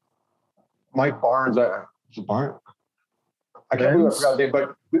Mike Barnes. I can't believe I forgot his name,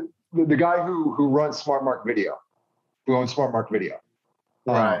 but the guy who runs Smart Mark Video, who owns Smart Mark Video,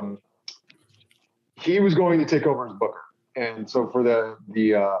 right? He was going to take over as booker, and so for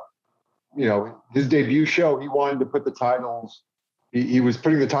his debut show, he wanted to put the titles. He was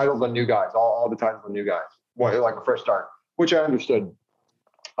putting the titles on new guys, all the titles on new guys, like a fresh start, which I understood.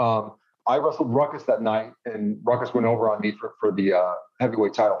 I wrestled Ruckus that night, and Ruckus went over on me for the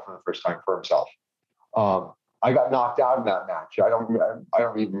heavyweight title for the first time for himself. I got knocked out in that match. I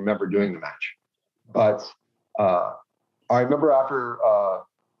don't even remember doing the match, but I remember after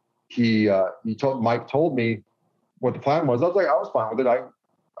Mike told me what the plan was. I was fine with it. I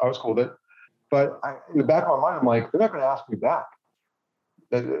was cool with it, but in the back of my mind, I'm like, they're not going to ask me back.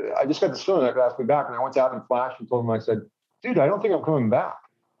 I just got this feeling they're going to ask me back, and I went out and flashed and told him, I said, dude, I don't think I'm coming back.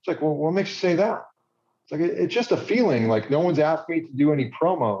 It's like, well, what makes you say that? It's like, it's just a feeling. Like, no one's asked me to do any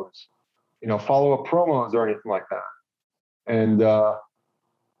promos, follow-up promos or anything like that. And I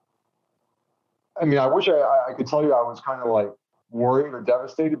wish I could tell you I was kind of like worried or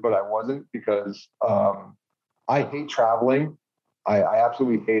devastated, but I wasn't, because I hate traveling. I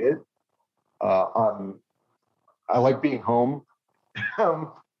absolutely hate it. I like being home. And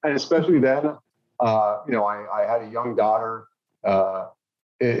especially then, I had a young daughter.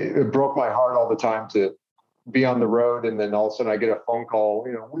 It broke my heart all the time to be on the road, and then all of a sudden I get a phone call,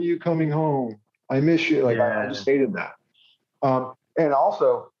 when are you coming home? I miss you. Like, I just hated that. And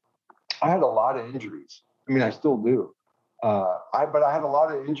also, I had a lot of injuries. I still do. But I had a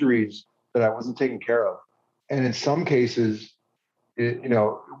lot of injuries that I wasn't taking care of. And in some cases, it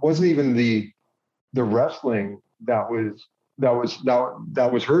wasn't even the wrestling that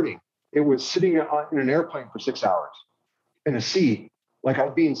was hurting. It was sitting in an airplane for 6 hours in a seat. Like,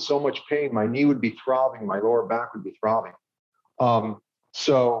 I'd be in so much pain. My knee would be throbbing. My lower back would be throbbing.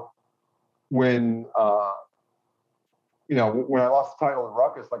 So when I lost the title in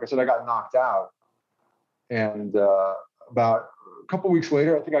Ruckus, like I said, I got knocked out. And about a couple of weeks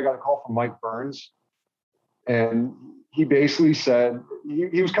later, I think I got a call from Mike Burns. And he basically said,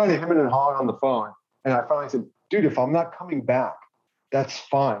 he was kind of hemming and hawing on the phone. And I finally said, dude, if I'm not coming back, that's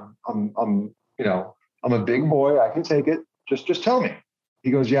fine. I'm a big boy. I can take it. Just tell me. He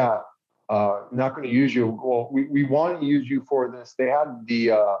goes, yeah, not going to use you. Well, we want to use you for this. They had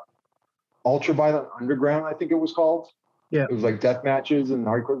the Ultraviolet Underground, I think it was called. Yeah. It was like death matches and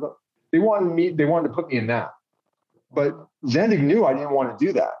hardcore stuff. They wanted to put me in that. But Zandig knew I didn't want to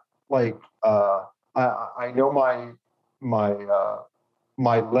do that. Like, I know my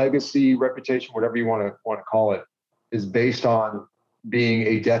legacy, reputation, whatever you want to call it, is based on being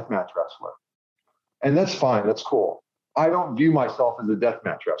a deathmatch wrestler. And that's fine. That's cool. I don't view myself as a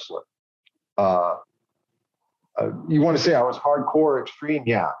deathmatch wrestler. You want to say I was hardcore extreme?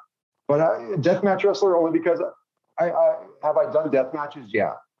 Yeah. But deathmatch wrestler only because I done death matches?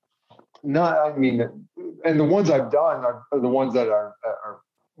 Yeah. I mean, and the ones I've done are the ones that are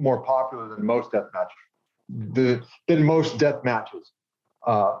more popular than most death matches. Than most death matches.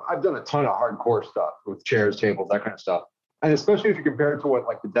 I've done a ton of hardcore stuff with chairs, tables, that kind of stuff. And especially if you compare it to what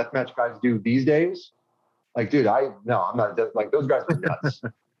like the deathmatch guys do these days, like, dude, I'm not like those guys are nuts.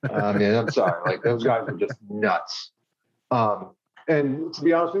 I mean, I'm sorry, like those guys are just nuts. And to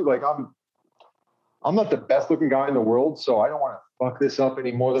be honest with you, like I'm not the best looking guy in the world, so I don't want to fuck this up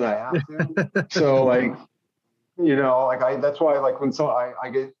any more than I have to. So like, that's why like when I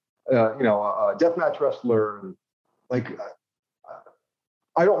get a deathmatch wrestler, and like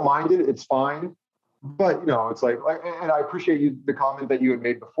I don't mind it, it's fine. But it's like, and I appreciate the comment that you had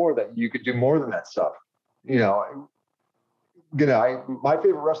made before that you could do more than that stuff. My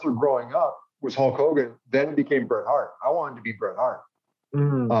favorite wrestler growing up was Hulk Hogan. Then it became Bret Hart. I wanted to be Bret Hart.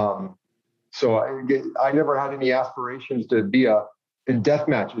 Mm. So I never had any aspirations to be in death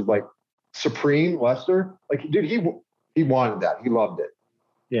matches like Supreme Lester. Like, dude, he wanted that. He loved it.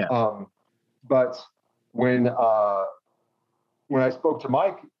 Yeah. But when I spoke to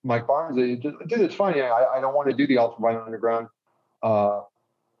Mike Barnes, dude, it's fine. Yeah, I don't want to do the Ultraviolet Underground.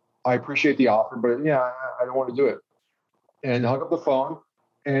 I appreciate the offer, but yeah, I don't want to do it. And hung up the phone,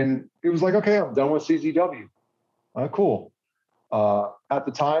 and it was like, okay, I'm done with CZW. Cool. At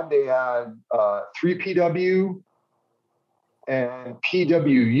the time, they had 3PW and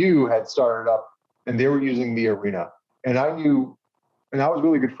PWU had started up, and they were using the arena. And I was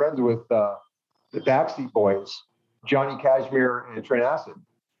really good friends with the Backseat Boys, Johnny Cashmere and Trent Acid.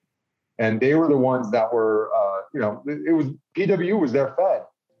 And they were the ones that were, it was PW was their fed.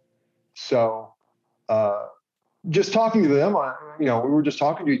 So just talking to them, we were just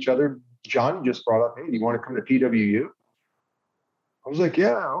talking to each other. Johnny just brought up, hey, do you want to come to PWU? I was like,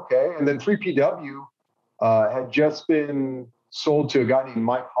 yeah, okay. And then 3PW had just been sold to a guy named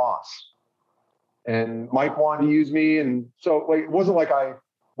Mike Haas. And Mike wanted to use me. And so like, it wasn't like I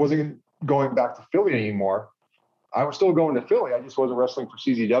wasn't going back to Philly anymore. I was still going to Philly. I just wasn't wrestling for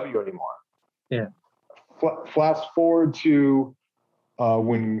CZW anymore. Yeah. Fast forward to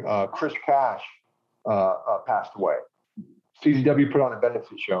when Chris Cash passed away. CZW put on a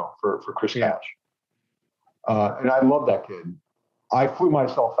benefit show for Chris Cash. And I love that kid. I flew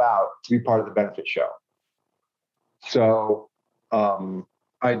myself out to be part of the benefit show. So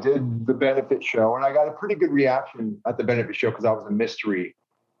I did the benefit show, and I got a pretty good reaction at the benefit show because I was a mystery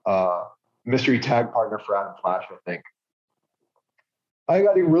tag partner for Adam Flash, I think. I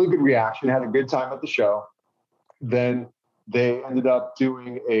got a really good reaction, had a good time at the show. Then they ended up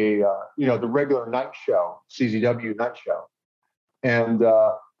doing the regular night show, CZW night show. And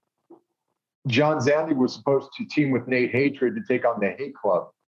John Zandig was supposed to team with Nate Hatred to take on the Hate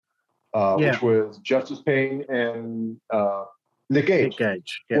Club, which was Justice Payne and Nick Gage. Yeah.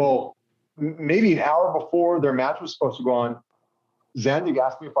 Well, maybe an hour before their match was supposed to go on, Zandig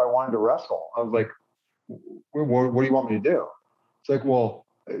asked me if I wanted to wrestle. I was like, what do you want me to do? It's like, well,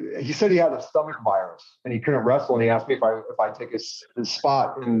 he said he had a stomach virus and he couldn't wrestle, and he asked me if I take his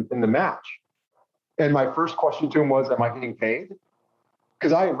spot in the match. And my first question to him was, am I getting paid?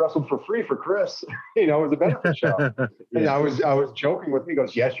 Because I had wrestled for free for Chris, it was a benefit show. And I was joking with him. He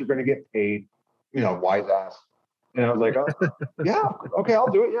goes, yes, you're going to get paid, wise ass. And I was like, oh, yeah, okay,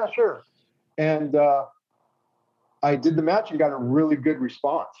 I'll do it. Yeah, sure. And I did the match and got a really good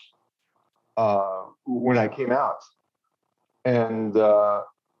response when I came out. And at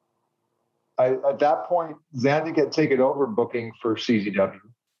that point, Zandig had taken over booking for CZW.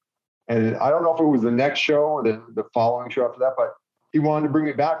 And I don't know if it was the next show or the following show after that, but he wanted to bring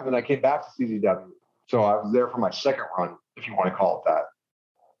me back, and then I came back to CZW. So I was there for my second run, if you want to call it that.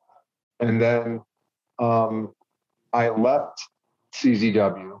 And then I left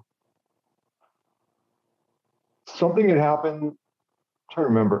CZW. Something had happened. I'm trying to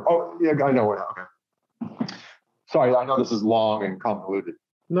remember. Oh, yeah, I know what happened. Okay. Sorry, I know this is long and convoluted.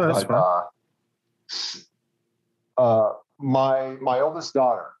 No, that's fine. My oldest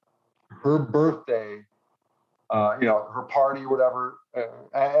daughter, her birthday her party, whatever,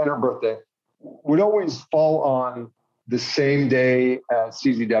 and her birthday would always fall on the same day as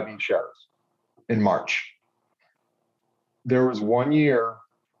CZW shows in March. There was one year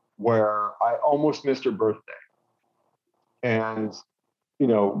where I almost missed her birthday. And,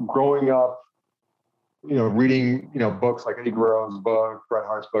 growing up, reading, books like Eddie Guerrero's book, Bret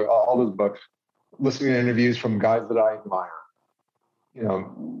Hart's book, all those books, listening to interviews from guys that I admire,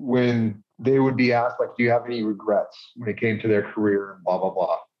 when they would be asked, like, do you have any regrets when it came to their career and blah, blah,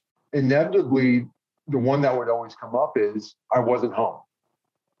 blah. Inevitably, the one that would always come up is I wasn't home.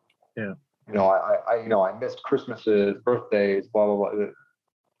 Yeah. I missed Christmases, birthdays, blah, blah, blah.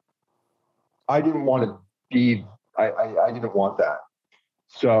 I didn't want to be, I didn't want that.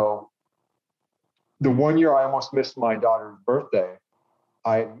 So the one year I almost missed my daughter's birthday,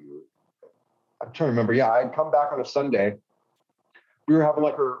 I'm trying to remember. Yeah, I'd come back on a Sunday. We were having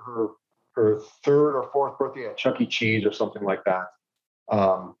like her third or fourth birthday at Chuck E. Cheese or something like that.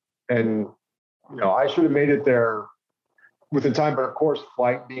 And, I should have made it there within time, but of course,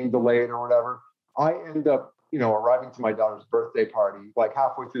 flight being delayed or whatever, I ended up, arriving to my daughter's birthday party, like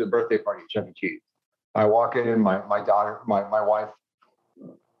halfway through the birthday party at Chuck E. Cheese. I walk in and my daughter, my wife,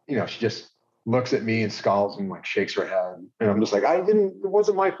 she just looks at me and scowls and like shakes her head. And I'm just like, it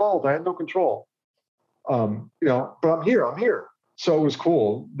wasn't my fault. I had no control. But I'm here. So it was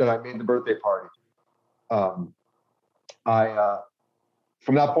cool that I made the birthday party. From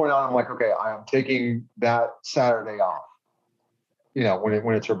that point on, I'm like, okay, I am taking that Saturday off,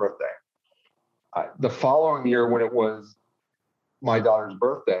 when it's her birthday. The following year, when it was my daughter's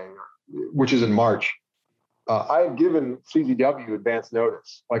birthday, which is in March, I had given CZW advance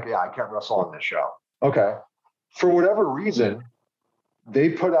notice. Like, yeah, I can't wrestle on this show. Okay. For whatever reason, they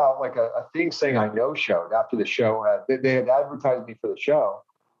put out like a thing saying I no-showed after the show. They had advertised me for the show,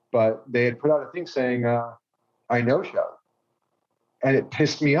 but they had put out a thing saying I no-showed. And it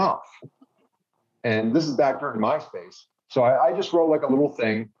pissed me off. And this is back during MySpace. So I just wrote like a little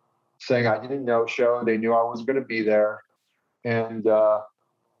thing saying I didn't no-show. They knew I was going to be there. And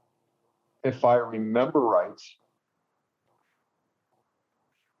if I remember right,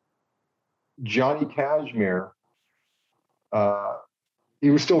 Johnny Kashmere, he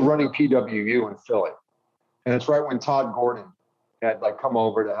was still running PWU in Philly. And it's right when Todd Gordon had like come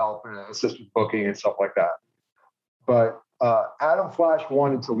over to help and assist with booking and stuff like that. But Adam Flash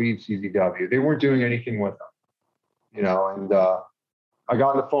wanted to leave CZW. They weren't doing anything with him, and I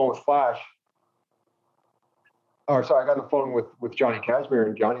got on the phone with Flash. I got on the phone with Johnny Kashmere,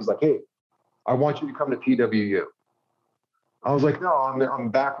 and Johnny's like, hey, I want you to come to PWU. I was like, no, I'm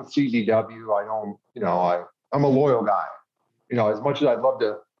back with CZW. I don't, I'm a loyal guy. As much as I'd love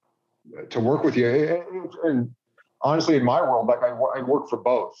to work with you. And honestly, in my world, like I work for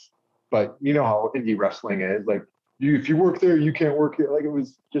both. But you know how indie wrestling is. Like, if you work there, you can't work here. Like, it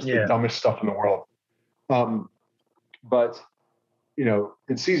was just the dumbest stuff in the world. But in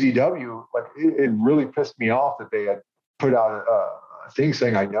CZW, like it really pissed me off that they had put out a thing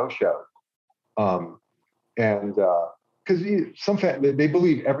saying I no-showed. And because some fans, they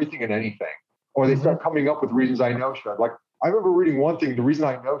believe everything and anything, or they start coming up with reasons I no-showed. Like, I remember reading one thing. The reason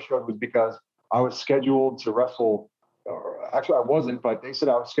I no-showed was because I was scheduled to wrestle. Or actually, I wasn't, but they said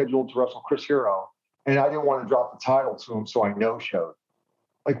I was scheduled to wrestle Chris Hero. And I didn't want to drop the title to him, so I no-showed.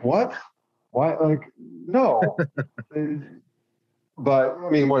 Like, what? Why? Like, no. But, I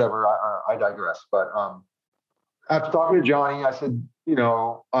mean, whatever. I digress. But after talking to Johnny, I said,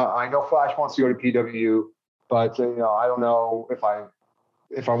 I know Flash wants to go to PWU, but, I don't know if I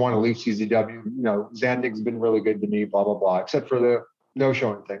want to leave CZW. Zandig's been really good to me, blah, blah, blah, except for the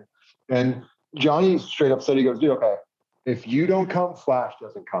no-showing thing. And Johnny straight up said, he goes, dude, okay, if you don't come, Flash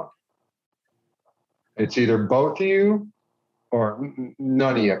doesn't come. It's either both of you or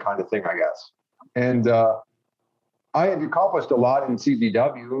none of you kind of thing, I guess. And I had accomplished a lot in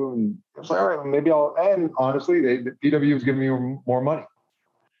CZW, and I was like, all right, maybe I'll. And honestly, the PW was giving me more money.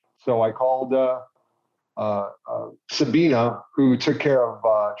 So I called Sabina, who took care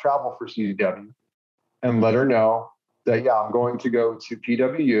of travel for CZW, and let her know that, yeah, I'm going to go to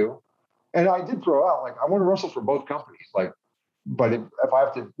PWU. And I did throw out, like, I want to wrestle for both companies. Like, but if I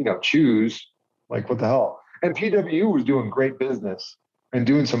have to, choose, like, what the hell? And PWU was doing great business and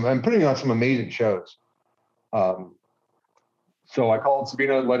putting on some amazing shows. So I called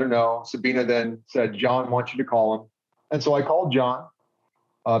Sabina and let her know. Sabina then said, John wants you to call him. And so I called John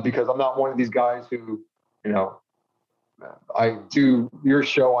because I'm not one of these guys who, I do your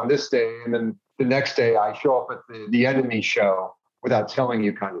show on this day, and then the next day I show up at the enemy show without telling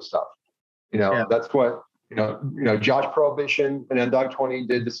you kind of stuff. That's what, Josh Prohibition and N-Dog 20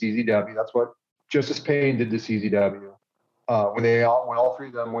 did to CZW. That's what Justice Payne did the CZW. When all three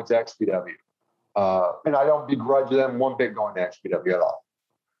of them went to XPW. And I don't begrudge them one bit going to XPW at all.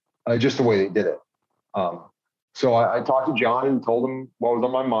 Just the way they did it. So I talked to John and told him what was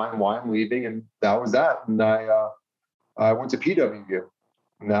on my mind, why I'm leaving, and that was that. And I went to PWU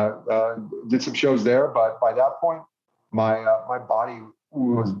and did some shows there. But by that point, my body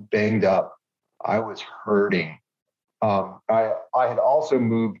was banged up. I was hurting. I had also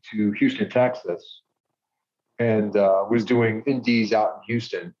moved to Houston, Texas, and was doing indies out in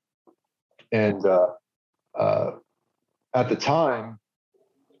Houston. And at the time,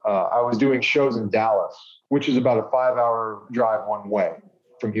 I was doing shows in Dallas, which is about a 5-hour drive one way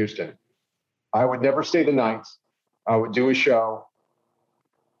from Houston. I would never stay the night. I would do a show.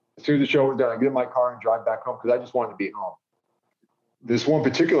 As soon as the show was done, I'd get in my car and drive back home because I just wanted to be home. This one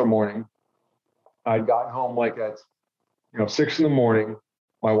particular morning, I'd gotten home like at 6 a.m.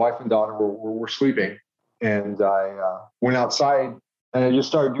 My wife and daughter were sleeping, and I went outside and I just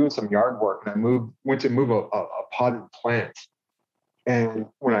started doing some yard work. And I went to move a potted plant. And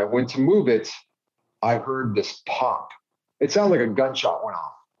when I went to move it, I heard this pop. It sounded like a gunshot went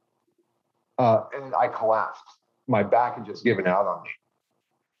off. And I collapsed. My back had just given out on me.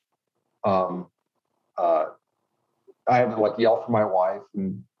 I had to yell for my wife.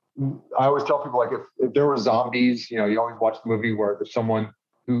 And I always tell people, if there were zombies, you always watch the movie where there's someone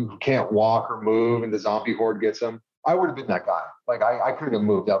who can't walk or move and the zombie horde gets them. I would have been that guy. I couldn't have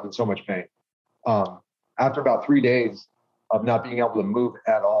moved. I was in so much pain. After about 3 days of not being able to move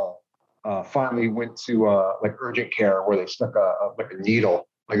at all, finally went to urgent care where they stuck a needle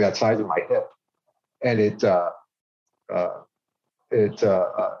like that size of my hip, and it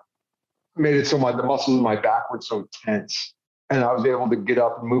made it so the muscles in my back were so tense, and I was able to get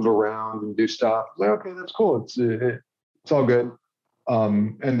up and move around and do stuff. I was like, okay, that's cool. It's all good.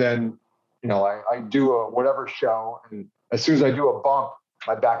 And then I do a whatever show, and as soon as I do a bump,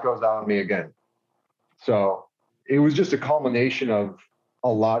 my back goes out on me again. So it was just a culmination of a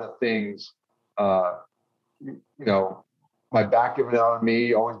lot of things. My back giving out on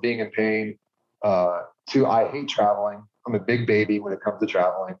me, always being in pain. To I hate traveling. I'm a big baby when it comes to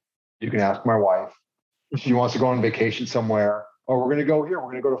traveling. You can ask my wife. She wants to go on vacation somewhere. Oh, we're going to go here.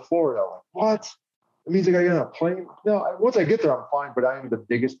 We're going to go to Florida. I'm like, what? It means I got to get on a plane? No, once I get there, I'm fine, but I am the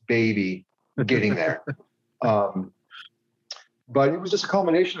biggest baby getting there. But it was just a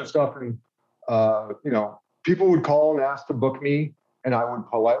culmination of stuff. And, people would call and ask to book me, and I would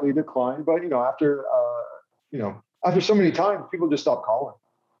politely decline. But, after so many times, people just stopped calling.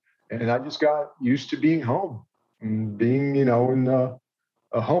 And I just got used to being home and being, in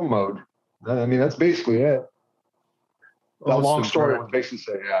a home mode. I mean, that's basically it. That Awesome, long story bro. would basically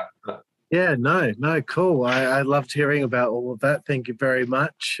say, yeah. Yeah, no, cool. I loved hearing about all of that. Thank you very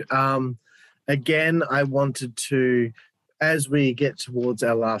much. Again, I wanted to, as we get towards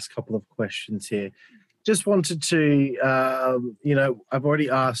our last couple of questions here, just wanted to, I've already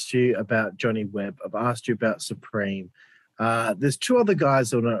asked you about Johnny Webb. I've asked you about Supreme. There's two other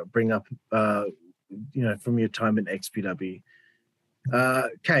guys I want to bring up, from your time in XPW.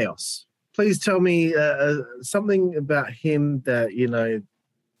 Chaos. Please tell me something about him that,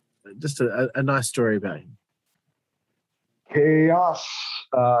 just a nice story about him. Chaos.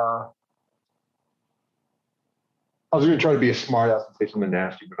 I was going to try to be a smart ass and say something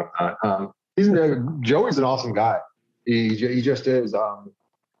nasty, but I'm not. Joey's an awesome guy. He just is.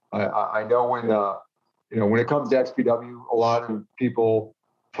 I know when it comes to XPW, a lot of people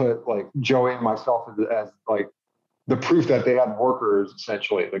put Joey and myself as the proof that they had workers,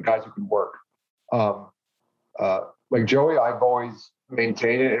 essentially, the guys who could work. Joey, I've always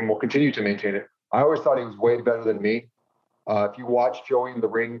maintained it and will continue to maintain it. I always thought he was way better than me. If you watch Joey in the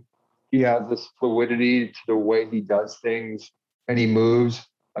ring, he has this fluidity to the way he does things and he moves.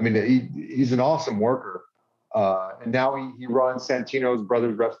 I mean, he's an awesome worker. And now he runs Santino's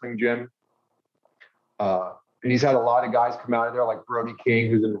Brothers Wrestling Gym. And he's had a lot of guys come out of there, like Brody King,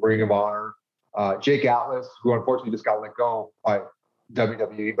 who's in the Ring of Honor. Jake Atlas, who unfortunately just got let go by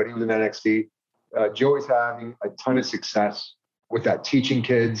WWE, but he was in NXT. Joey's having a ton of success with that, teaching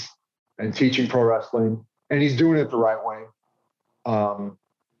kids and teaching pro wrestling, and he's doing it the right way.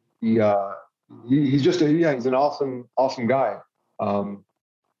 He's just he's an awesome guy. And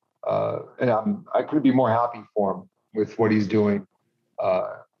I couldn't be more happy for him with what he's doing.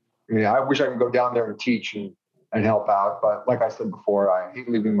 I wish I could go down there and teach and help out, but like I said before, I hate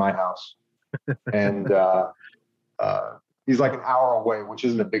leaving my house. And he's like an hour away, which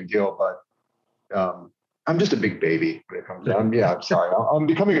isn't a big deal, but I'm just a big baby when it comes down. Yeah, I'm sorry. I'm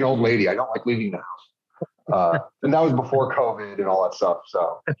becoming an old lady. I don't like leaving the house. And that was before COVID and all that stuff.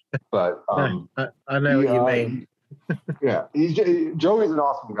 So, but I know what you mean. Yeah, Joey's an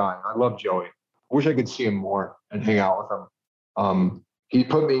awesome guy. I love Joey. I wish I could see him more and hang out with him. He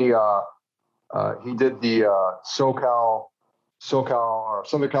put me. He did the SoCal or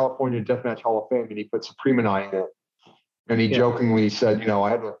Southern California Deathmatch Hall of Fame, and he put Supreme and I in it. And he jokingly said, I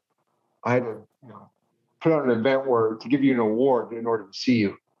had to, put on an event where to give you an award in order to see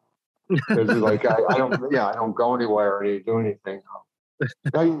you. Because like I don't go anywhere or do anything.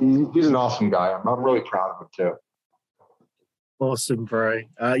 He's an awesome guy. I'm really proud of him too. Awesome, bro.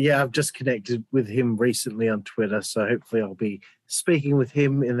 I've just connected with him recently on Twitter, so hopefully I'll be speaking with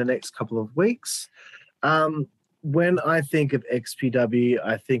him in the next couple of weeks. When I think of XPW,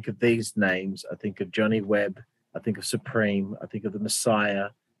 I think of these names. I think of Johnny Webb. I think of Supreme. I think of the Messiah.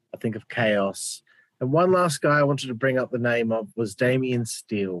 I think of Chaos. And one last guy I wanted to bring up the name of was Damian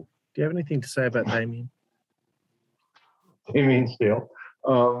Steele. Do you have anything to say about Damian? Damian Steele.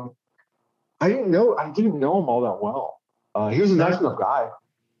 I didn't know him all that well. He was a nice enough guy.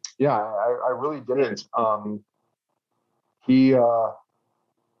 Yeah, I really didn't. I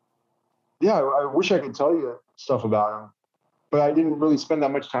wish I could tell you stuff about him, but I didn't really spend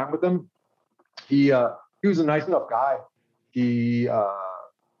that much time with him. He was a nice enough guy. He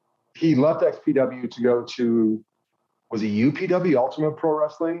left XPW to go to, was it UPW, Ultimate Pro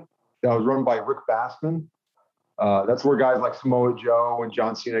Wrestling? That was run by Rick Bassman. That's where guys like Samoa Joe and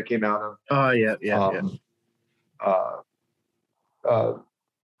John Cena came out of. Oh, yeah.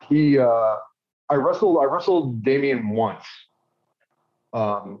 I wrestled Damian once.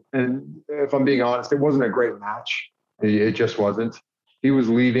 And if I'm being honest, it wasn't a great match. It just wasn't. He was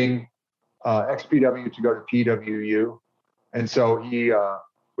leaving XPW to go to PWU. And so he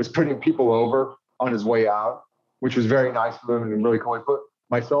was putting people over on his way out, which was very nice of him and really cool. He put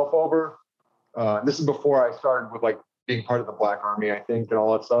myself over. This is before I started with like being part of the Black Army, I think, and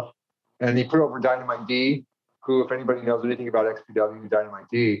all that stuff. And he put over Dynamite D, who, if anybody knows anything about XPW, Dynamite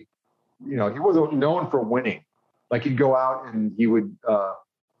D, he wasn't known for winning. Like he'd go out and he would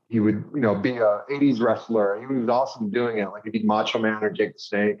be a 80s wrestler. He was awesome doing it. Like he'd be Macho Man or Jake the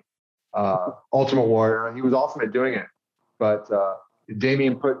Snake, Ultimate Warrior. He was awesome at doing it. But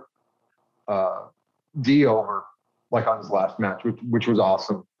Damian put D over like on his last match, which was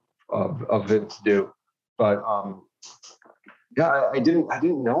awesome of him to do. But I didn't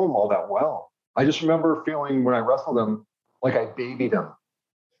know him all that well. I just remember feeling when I wrestled him like I babied him,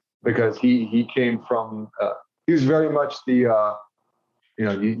 because he came from he was very much the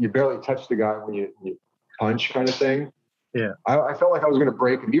you barely touch the guy when you punch kind of thing. Yeah, I felt like I was going to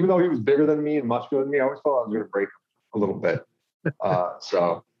break him, even though he was bigger than me and muscular than me. I always felt I was going to break him a little bit.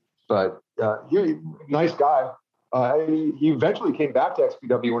 He nice guy. He eventually came back to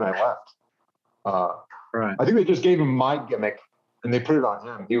XPW when I left. Right. I think they just gave him my gimmick and they put it on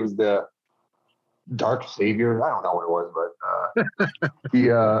him. He was the Dark Savior. I don't know what it was,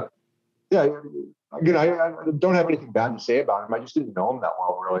 but Again, I don't have anything bad to say about him. I just didn't know him that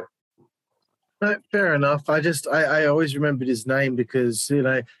well, really. No, fair enough. I always remembered his name because,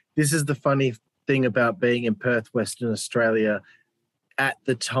 this is the funny thing about being in Perth, Western Australia. At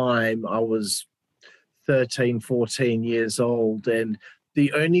the time, I was 13, 14 years old, and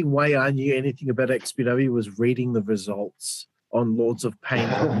the only way I knew anything about XPW was reading the results on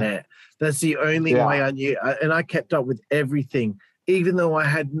lordsofpain.net. That's the only way I knew, and I kept up with everything. Even though I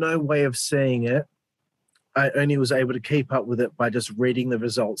had no way of seeing it, I only was able to keep up with it by just reading the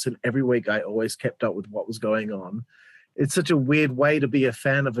results. And every week I always kept up with what was going on. It's such a weird way to be a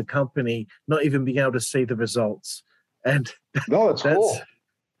fan of a company, not even being able to see the results. And no, that's cool.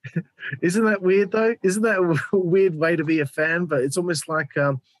 Isn't that weird though? Isn't that a weird way to be a fan? But it's almost like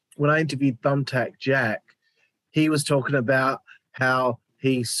when I interviewed Thumbtack Jack, he was talking about how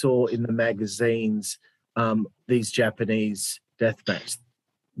he saw in the magazines these Japanese deathmatch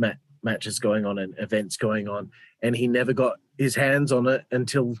matches going on and events going on, and he never got his hands on it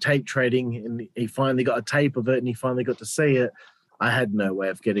until tape trading, and he finally got a tape of it and he finally got to see it. I had no way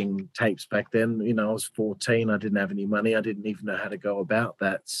of getting tapes back then. I was 14. I didn't have any money. I didn't even know how to go about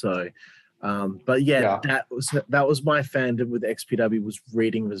that. So, that was my fandom with XPW, was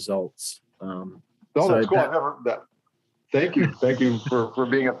reading results. That's cool. Thank you for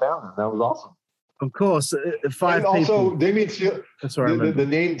being a fan. That was awesome. Of course, five and also, people. Damian Steele. That's what I remember.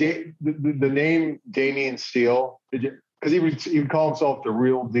 The name Damian Steele, because he would call himself the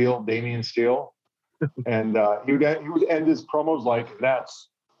real deal, Damian Steele, and he would end his promos like, "That's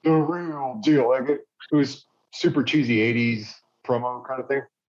the real deal." Like it was super cheesy '80s promo kind of thing.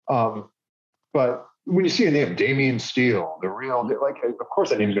 But when you see a name, Damian Steele, the real deal, like, of course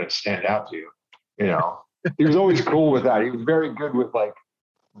that name's going to stand out to you. he was always cool with that. He was very good with like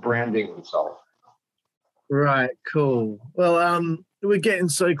branding himself. Right, cool. Well, we're getting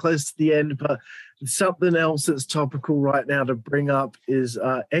so close to the end, but something else that's topical right now to bring up is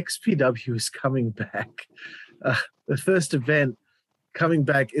XPW is coming back. The first event coming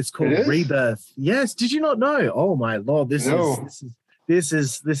back. It's called Rebirth. Yes, did you not know? Oh my lord, this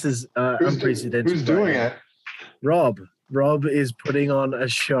is unprecedented. Who's doing it? Rob is putting on a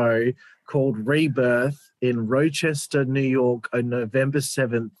show called Rebirth in Rochester, New York, on November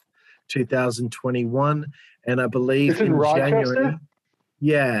 7th, 2021, and I believe in January.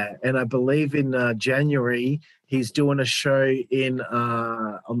 Yeah, and I believe in January he's doing a show in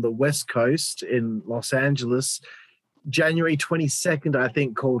on the West Coast in Los Angeles, January 22nd, I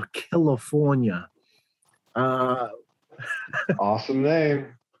think, called California. Awesome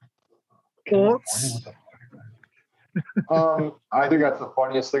name. Thoughts? I think that's the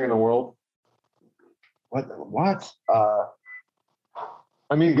funniest thing in the world. What? I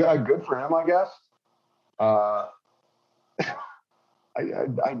mean, good for him, I guess. I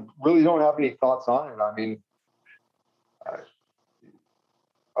really don't have any thoughts on it. I mean,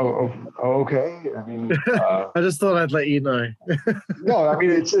 okay. I mean, I just thought I'd let you know. No, I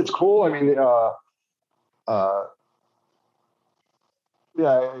mean it's cool. I mean,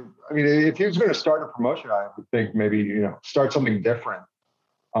 yeah. I mean, if he was going to start a promotion, I would think maybe start something different.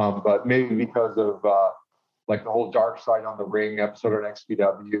 But maybe because of like the whole Dark Side on the Ring episode on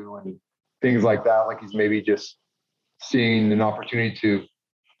XPW and things like that, like he's maybe just seeing an opportunity to,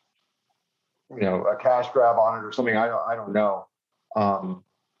 a cash grab on it or something. I don't know. I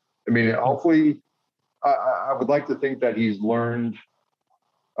mean, hopefully, I would like to think that he's learned,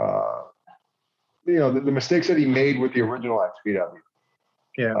 the mistakes that he made with the original XPW.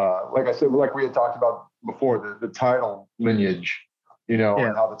 Yeah. Like I said, like we had talked about before, the title lineage, and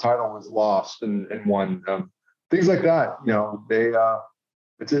how the title was lost and won. Things like that,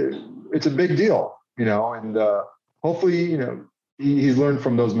 it's a big deal, and hopefully, he's learned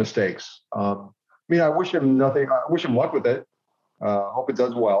from those mistakes. I mean, I wish him luck with it. Hope it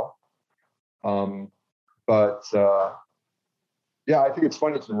does well. But yeah, I think it's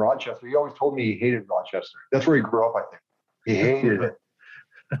funny. It's in Rochester. He always told me he hated Rochester. That's where he grew up, I think. He hated it.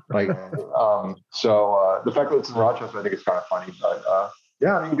 So the fact that it's in Rochester, I think it's kind of funny. But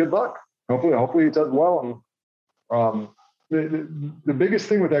yeah, I mean, good luck. Hopefully it does well. And the biggest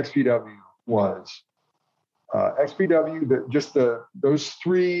thing with XPW was XPW. Those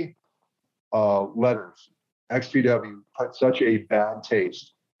three letters, XPW, put such a bad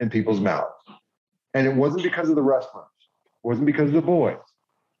taste in people's mouths. And it wasn't because of the wrestlers. It wasn't because of the boys.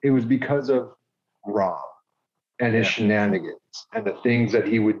 It was because of Rob and his shenanigans and the things that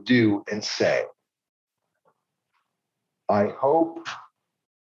he would do and say. I hope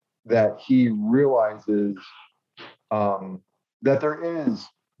that he realizes that there is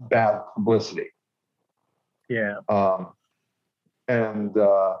bad publicity. Yeah. And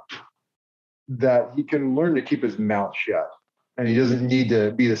that he can learn to keep his mouth shut. And he doesn't need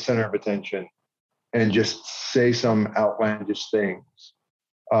to be the center of attention and just say some outlandish things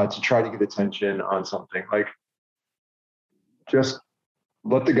to try to get attention on something. Like, just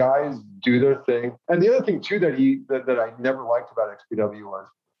let the guys do their thing. And the other thing too that I never liked about XPW was,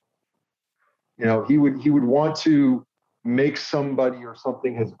 he would want to make somebody or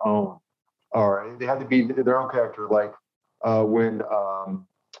something his own, or they had to be their own character. Like when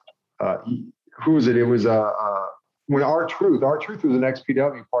who was it? It was when R-Truth was an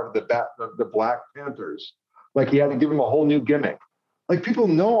XPW part of the Black Panthers. Like, he had to give him a whole new gimmick. Like, people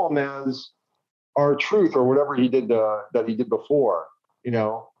know him as R-Truth or whatever he did that he did before.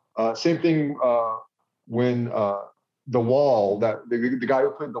 Same thing when the Wall, that the guy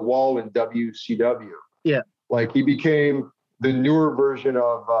who played the Wall in WCW. Yeah. Like, he became the newer version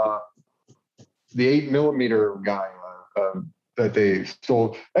of the 8mm guy that they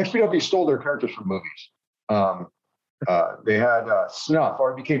stole. XPW stole their characters from movies. They had Snuff,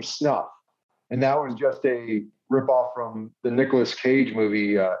 or it became Snuff. And that was just a ripoff from the Nicolas Cage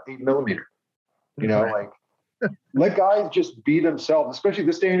movie, 8mm. Let guys just be themselves, especially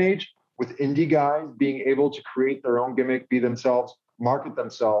this day and age, with indie guys being able to create their own gimmick, be themselves, market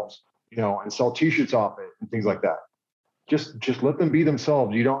themselves, and sell T-shirts off it and things like that. Just let them be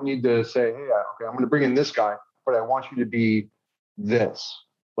themselves. You don't need to say, hey, okay, I'm going to bring in this guy, but I want you to be this.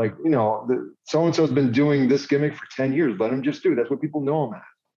 Like, so-and-so has been doing this gimmick for 10 years. Let him just do it. That's what people know him as.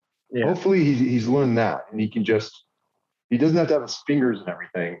 Yeah. Hopefully he's learned that, and he doesn't have to have his fingers and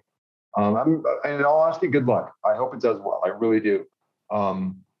everything. And in all honesty, good luck. I hope it does well. I really do.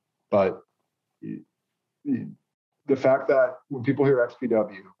 But the fact that when people hear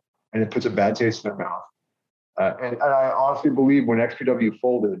XPW and it puts a bad taste in their mouth, And I honestly believe when XPW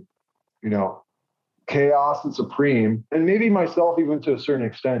folded, you know, Chaos and Supreme, and maybe myself even to a certain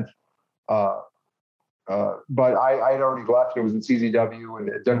extent, but I had already left. It was in CZW, and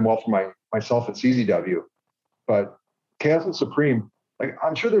it done well for myself at CZW. But Chaos and Supreme, like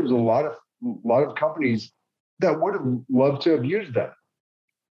I'm sure there was a lot of companies that would have loved to have used them,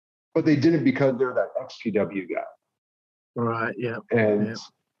 but they didn't because they're that XPW guy. Right. Yeah. And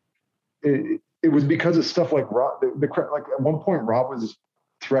it was because of stuff like Rob. Like at one point, Rob was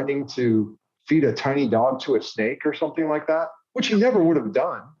threatening to feed a tiny dog to a snake or something like that, which he never would have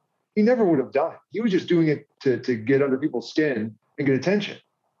done. He never would have done it. He was just doing it to get under people's skin and get attention.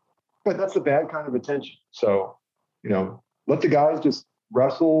 But that's the bad kind of attention. So, you know, let the guys just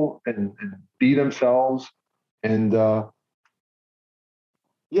wrestle and be themselves. And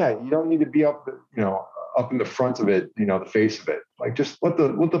yeah, you don't need to be up in the front of it, you know, the face of it. Like just let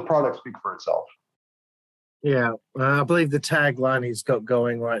the product speak for itself. Yeah, I believe the tagline he's got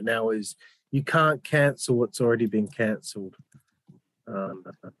going right now is "You can't cancel what's already been cancelled."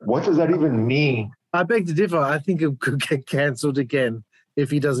 What does that even mean? I beg to differ. I think it could get cancelled again if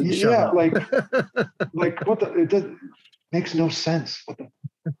he doesn't shut up. like what the? It does makes no sense. What the?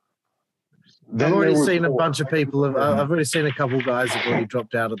 I've already seen a bunch of people. I've already seen a couple of guys have already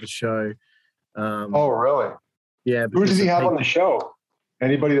dropped out of the show. Oh, really? Yeah. Who does he have on the show?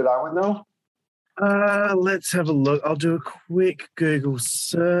 Anybody that I would know? Let's have a look. I'll do a quick Google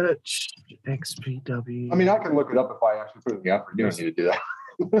search. XPW. I mean, I can look it up if I actually put in the effort. You don't need to do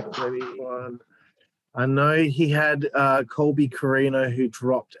that. 21. I know he had Colby Carino who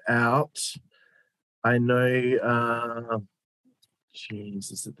dropped out. I know.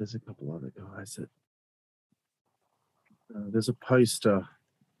 There's a couple other guys that. There's a poster.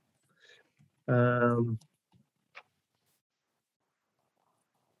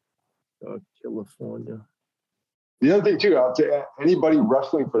 California. The other thing too, I'll say anybody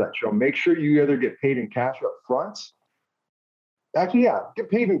wrestling for that show, make sure you either get paid in cash up front. Actually, yeah, get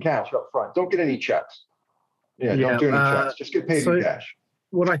paid in cash up front. Don't get any checks. Yeah, don't do any checks. Just get paid in cash.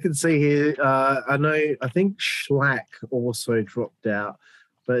 What I can see here, I think Schlack also dropped out,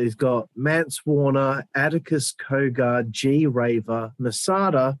 but he's got Mance Warner, Atticus Kogar, G Raver,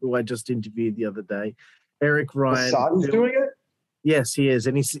 Masada, who I just interviewed the other day, Eric Ryan. Masada's doing it? Yes, he is.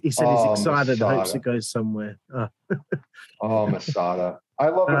 And he said he's excited, Masada. hopes it goes somewhere. Oh, Masada. I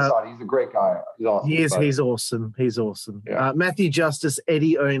love Masada. He's a great guy. He's awesome. He is. He's awesome. He's awesome. Yeah. Matthew Justice,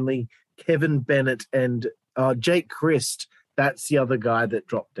 Eddie Only, Kevin Bennett, and Jake Christ. That's the other guy that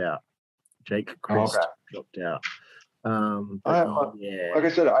dropped out. Jake Christ dropped out. Like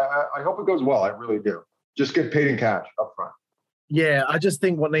I said, I hope it goes well. I really do. Just get paid in cash up front. Yeah, I just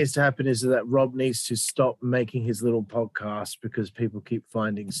think what needs to happen is that Rob needs to stop making his little podcast because people keep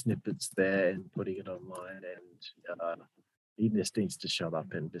finding snippets there and putting it online, and he just needs to shut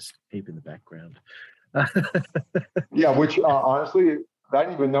up and just keep in the background. Yeah, which honestly, I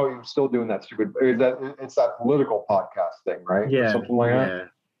didn't even know he was still doing that stupid. It's that political podcast thing, right? Yeah, or something like that.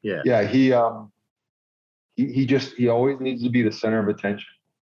 Yeah. Yeah, he always needs to be the center of attention,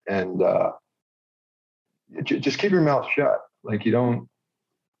 and just keep your mouth shut. Like you don't.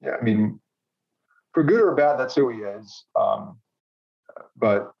 Yeah, I mean, for good or bad, that's who he is.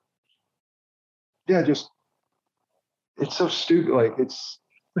 But yeah, just it's so stupid. Like it's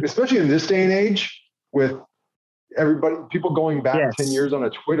especially in this day and age with people going back 10 years on a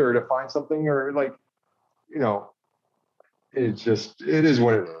Twitter to find something, or like, you know, it is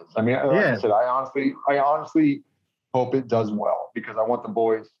what it is. I mean, like I said, I honestly hope it does well because I want the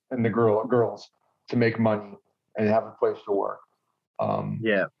boys and the girls to make money and have a place to work.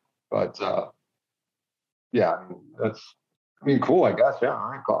 But yeah, I mean, cool, I guess. Yeah,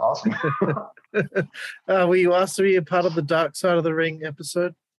 all right, cool, awesome. Were you asked to be a part of the Dark Side of the Ring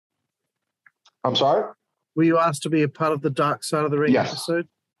episode? I'm sorry? Were you asked to be a part of the Dark Side of the Ring episode?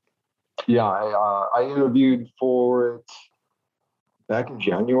 Yeah, I interviewed for it back in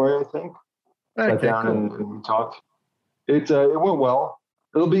January, I think. Okay, sat down and we talked. It went well.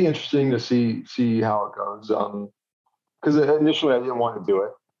 It'll be interesting to see how it goes. Because initially I didn't want to do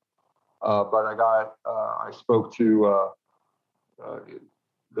it, but I spoke to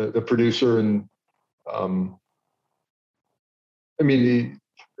the producer, and I mean,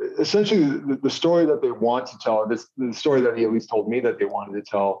 essentially the story that they want to tell, the story that he at least told me that they wanted to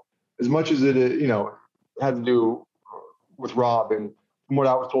tell, as much as it had to do with Rob, and from what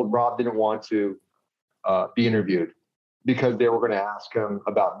I was told, Rob didn't want to be interviewed because they were going to ask him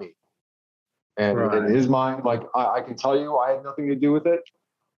about me. And in his mind, like I can tell you, I had nothing to do with it,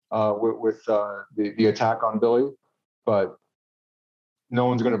 with the attack on Billy, but no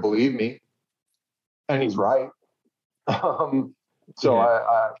one's going to believe me. and he's right. So Yeah.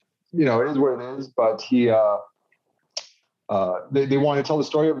 I, it is what it is. But they want to tell the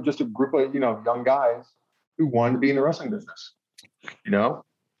story of just a group of young guys who wanted to be in the wrestling business. Yeah.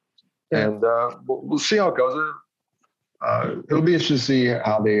 And we'll see how it goes. It'll be interesting to see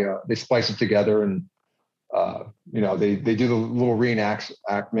how they splice it together, and they do the little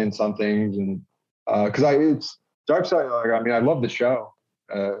reenactments on things, and because it's Dark Side. I love the show.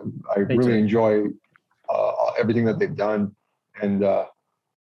 I Me really too. enjoy everything that they've done, and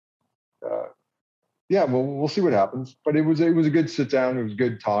we'll see what happens. But it was a good sit down. It was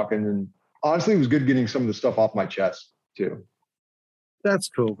good talking, and honestly, it was good getting some of the stuff off my chest too. That's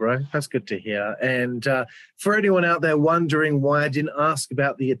cool, bro. That's good to hear. And for anyone out there wondering why I didn't ask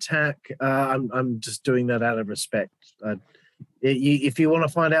about the attack, I'm just doing that out of respect. If you want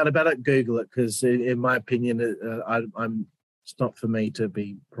to find out about it, Google it, because in my opinion, it's not for me to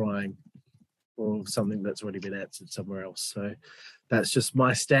be prying or something that's already been answered somewhere else. So that's just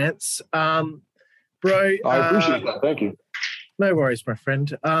my stance. Bro. I appreciate that. Thank you. No worries, my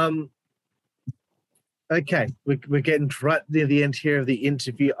friend. Okay, we're getting right near the end here of the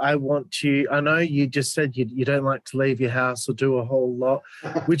interview. I know you just said you don't like to leave your house or do a whole lot,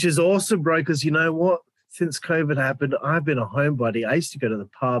 which is awesome, bro, because you know what? Since COVID happened, I've been a homebody. I used to go to the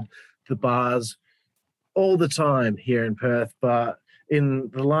pub, the bars all the time here in Perth, but in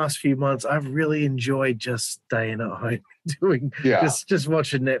the last few months, I've really enjoyed just staying at home, just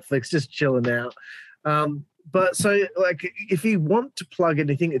watching Netflix, just chilling out. But so, like, if you want to plug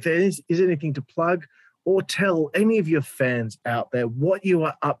anything, if there is anything to plug, or tell any of your fans out there what you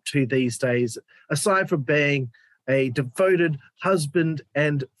are up to these days, aside from being a devoted husband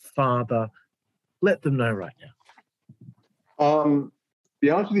and father, let them know right now. Be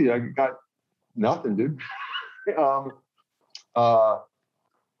honest with you, I got nothing, dude. I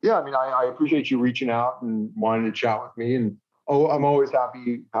appreciate you reaching out and wanting to chat with me, and I'm always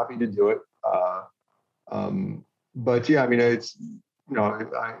happy to do it. But yeah, it's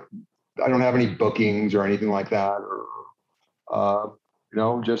I don't have any bookings or anything like that, or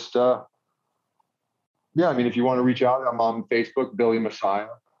if you want to reach out, I'm on Facebook, Billy Messiah.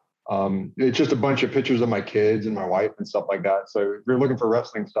 It's just a bunch of pictures of my kids and my wife and stuff like that. So if you're looking for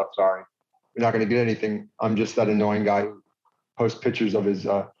wrestling stuff, sorry, you're not going to get anything. I'm just that annoying guy who posts pictures of his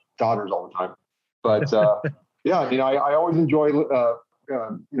daughters all the time. But I always enjoy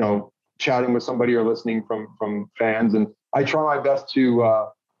chatting with somebody or listening from fans, and I try my best to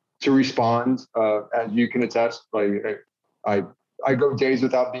respond, as you can attest. Like I go days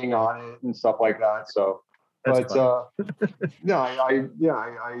without being on it and stuff like that. So, That's I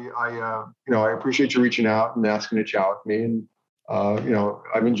appreciate you reaching out and asking to chat with me, and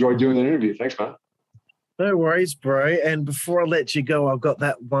I've enjoyed doing the interview. Thanks, man. No worries, bro. And before I let you go, I've got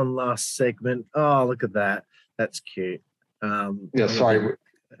that one last segment. Oh, look at that. That's cute. Sorry.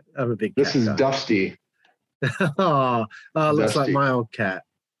 I'm a big This cat is guy. Dusty. Looks Dusty. like my old cat.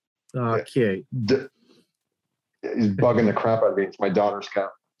 Oh, yeah. Cute. He's bugging the crap out of me. It's my daughter's cat.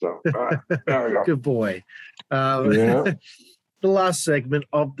 So there we go. Good boy. The last segment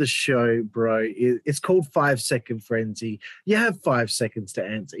of the show, bro, it's called 5 Second Frenzy. You have 5 seconds to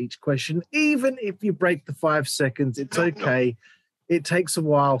answer each question. Even if you break the 5 seconds, it's okay. No. It takes a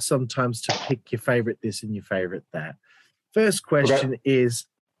while sometimes to pick your favorite this and your favorite that. First question is,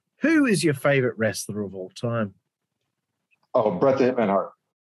 who is your favorite wrestler of all time? Oh, Bret the Hitman Hart.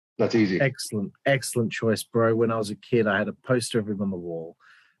 That's easy. Excellent choice, bro. When I was a kid, I had a poster of him on the wall.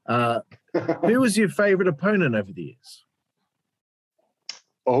 Who was your favorite opponent over the years?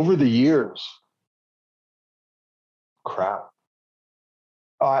 Over the years? Crap.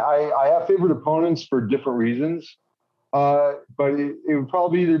 I have favorite opponents for different reasons, but it would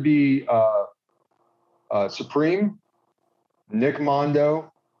probably either be Supreme, Nick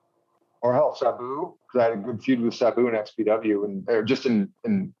Mondo, or hell, Sabu, because I had a good feud with Sabu in XPW, and just in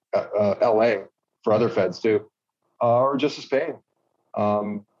LA for other feds too, or Justice Pain.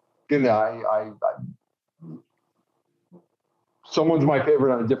 Someone's my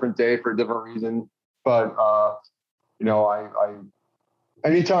favorite on a different day for a different reason, but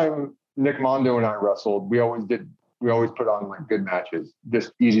anytime Nick Mondo and I wrestled, we always put on like good matches,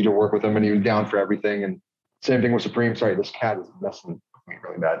 just easy to work with him, and he was down for everything. And same thing with Supreme. Sorry, this cat is messing with me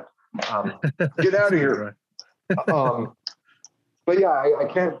really bad. Get out of here. But yeah, I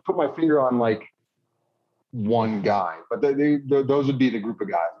can't put my finger on like one guy, but those would be the group of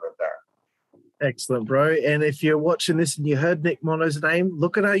guys right there. Excellent, bro. And if you're watching this and you heard Nick Mondo's name,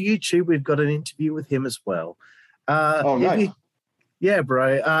 look at our YouTube. We've got an interview with him as well. Nice. Yeah,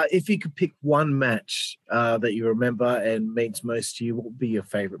 bro. If you could pick one match that you remember and means most to you, what would be your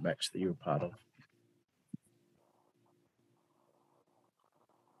favorite match that you were part of?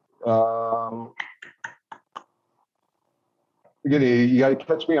 Again, you got to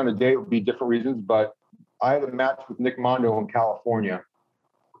catch me on a date. It would be different reasons, but I had a match with Nick Mondo in California.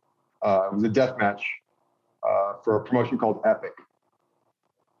 It was a death match for a promotion called Epic.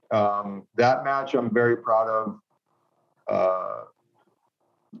 That match I'm very proud of.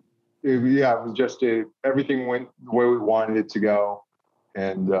 It was just everything went the way we wanted it to go,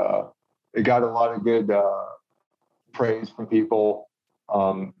 and it got a lot of good praise from people.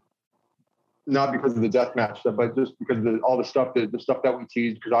 Not because of the death match stuff, but just because of all the stuff that we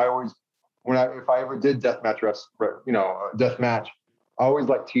teased. Because I always, if I ever did death match, death match, I always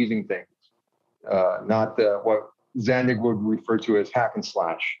like teasing things, not what Zandig would refer to as hack and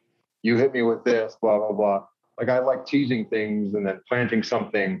slash. You hit me with this, blah blah blah. Like I like teasing things and then planting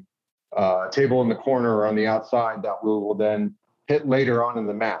something, table in the corner or on the outside that we will then hit later on in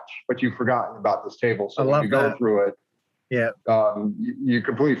the match. But you've forgotten about this table, so when you go through it. Yeah. You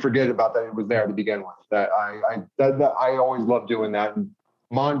completely forget about that it was there to begin with. That I always love doing that. And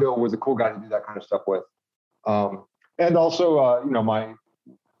Mondo was a cool guy to do that kind of stuff with. And also, I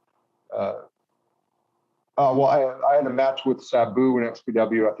had a match with Sabu in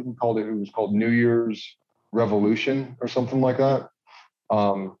XPW. I think it was called New Year's Revolution or something like that.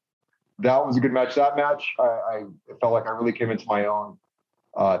 That was a good match. That match, I felt like I really came into my own.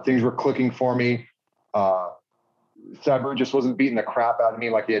 Things were clicking for me. Sabu just wasn't beating the crap out of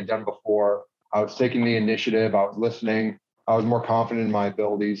me like he had done before. I was taking the initiative. I was listening. I was more confident in my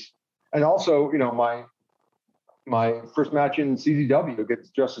abilities. And also, my first match in CZW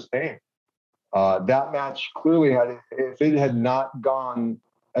against Justice Payne. That match clearly if it had not gone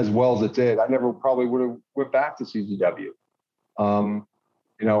as well as it did, I never probably would have went back to CZW. I'm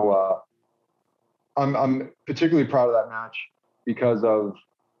particularly proud of that match because of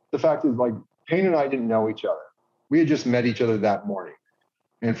the fact is like Payne and I didn't know each other. We had just met each other that morning.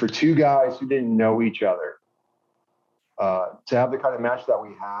 And for two guys who didn't know each other, to have the kind of match that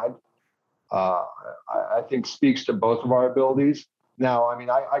we had, I think speaks to both of our abilities. Now, I mean,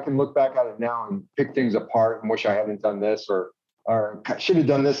 I can look back at it now and pick things apart and wish I hadn't done this or should have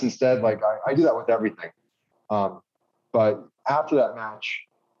done this instead. Like I do that with everything. But after that match,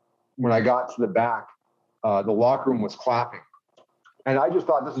 when I got to the back, the locker room was clapping. And I just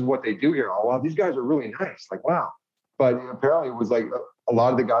thought this is what they do here. Oh, wow, these guys are really nice. Like, wow. But apparently it was like a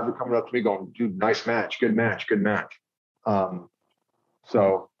lot of the guys were coming up to me going, dude, nice match, good match, good match. And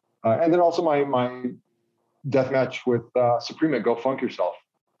then also my death match with Supreme at Go Funk Yourself.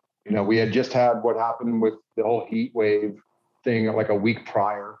 We had just had what happened with the whole heat wave thing like a week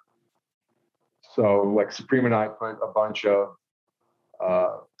prior. So like Supreme and I put a bunch of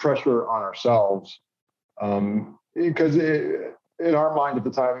pressure on ourselves because in our mind at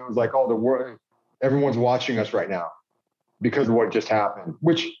the time, it was like, oh, the world, everyone's watching us right now because of what just happened,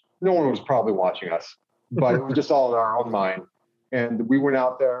 which no one was probably watching us, but it was just all in our own mind. And we went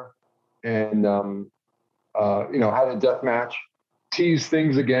out there and, had a death match, tease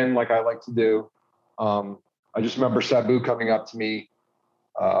things again, like I like to do. I just remember Sabu coming up to me,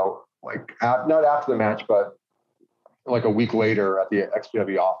 not after the match, but like a week later at the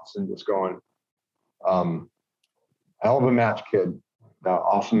XPW office and just going, hell of a match, kid.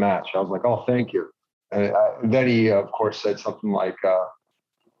 Awesome match. I was like, oh, thank you. And then he, of course, said something like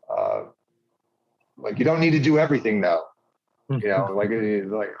you don't need to do everything though. Like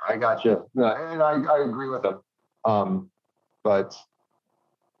I got you. And I agree with him. But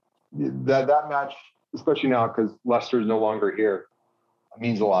that match, especially now because Lester's no longer here,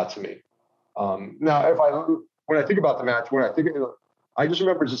 means a lot to me. Now, when I think about the match, I just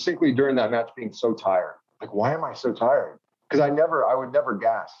remember distinctly during that match being so tired. Like, why am I so tired? Because I would never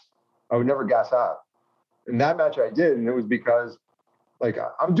gas. I would never gas out. In that match I did, and it was because like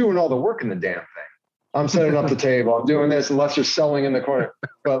I'm doing all the work in the damn thing. I'm setting up the table. I'm doing this, and Lester's selling in the corner.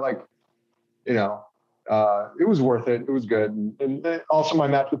 But like, it was worth it. It was good. And also my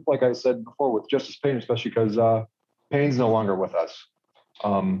match with, like I said before, with Justice Payne, especially because Payne's no longer with us.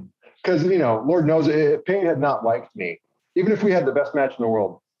 Because, Lord knows if Payne had not liked me, even if we had the best match in the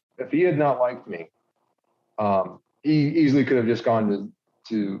world, if he had not liked me, he easily could have just gone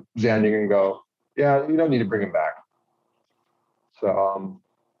to Zandig and go, yeah, you don't need to bring him back. So,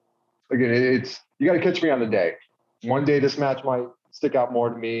 again, you got to catch me on the day. One day this match might stick out more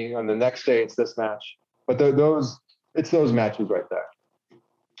to me, and the next day it's this match. But it's those matches right there.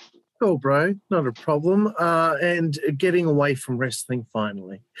 Cool, bro. Not a problem. And getting away from wrestling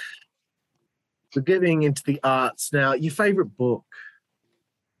finally. So getting into the arts now. Your favorite book?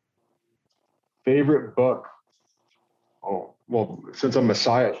 Favorite book? Oh, well, since I'm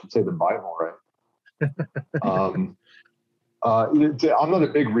Messiah, I should say the Bible, right? I'm not a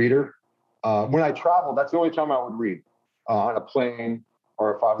big reader. When I travel, that's the only time I would read on a plane,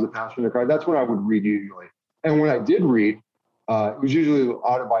 or if I was a passenger in the car. That's when I would read usually. And when I did read, it was usually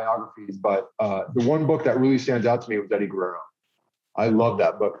autobiographies. But the one book that really stands out to me was Eddie Guerrero. I love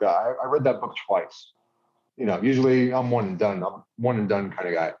that book. I read that book twice. Usually I'm one and done. I'm one and done kind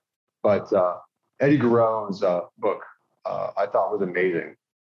of guy. But Eddie Guerrero's book I thought was amazing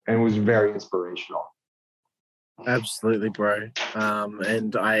and was very inspirational. Absolutely, bro.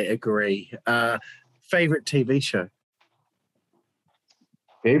 And I agree. Favorite TV show?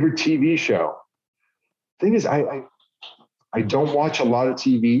 Favorite TV show? Thing is, I don't watch a lot of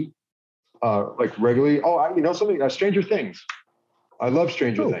TV like regularly. Oh, something. Stranger Things. I love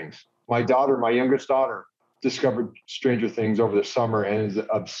Stranger Things. My youngest daughter, discovered Stranger Things over the summer and is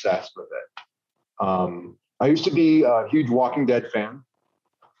obsessed with it. I used to be a huge Walking Dead fan,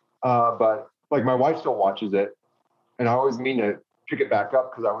 but like my wife still watches it, and I always mean to pick it back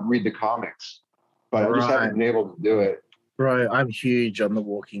up because I would read the comics, but I just haven't been able to do it. Bro, I'm huge on The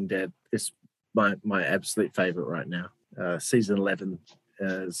Walking Dead. It's my absolute favorite right now. Season 11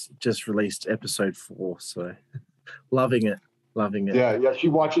 has just released episode 4, so loving it. Yeah, she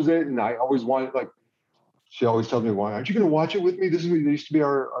watches it, and I always want she always tells me, "Why aren't you going to watch it with me? This used to be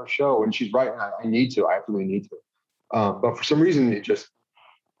our show," and she's right. And I need to. I absolutely need to. But for some reason,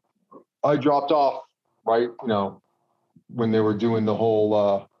 I dropped off. Right, when they were doing the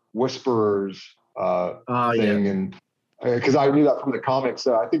whole Whisperers thing, and because I knew that from the comics.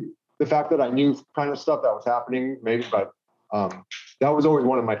 I think the fact that I knew kind of stuff that was happening, maybe, but that was always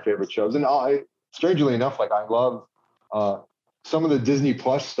one of my favorite shows. And strangely enough, I love some of the Disney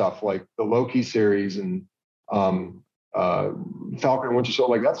Plus stuff, like the Loki series and Falcon and Winter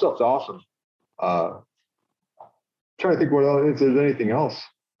Soldier. That stuff's awesome. Trying to think what else, if there's anything else.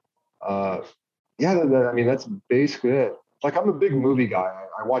 That's basically it. I'm a big movie guy.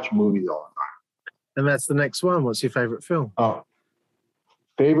 I watch movies all the time. And that's the next one. What's your favorite film? Oh,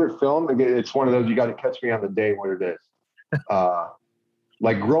 favorite film? Again, it's one of those you got to catch me on the day when it is.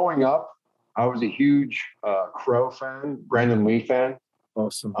 Growing up, I was a huge Crow fan, Brandon Lee fan.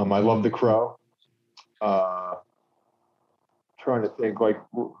 Awesome. I love The Crow. Trying to think,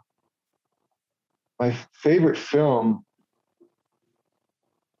 my favorite film.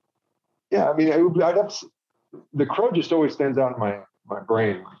 Yeah, I'd have to, The Crow just always stands out in my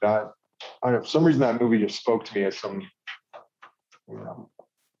brain. I don't know, for some reason that movie just spoke to me as some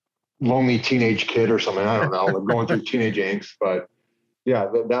lonely teenage kid or something. I don't know, going through teenage angst. But yeah,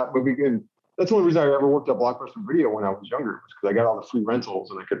 that movie. And that's the only reason I ever worked at Blockbuster Video when I was younger, was because I got all the free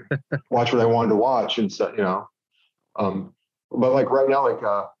rentals and I could watch what I wanted to watch and stuff. But right now,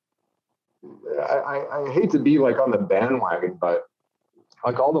 I hate to be on the bandwagon, but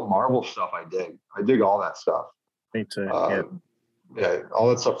all the Marvel stuff I dig all that stuff. Me too. Yeah, all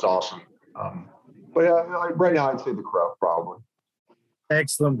that stuff's awesome. But yeah, right now I'd say The Crow probably.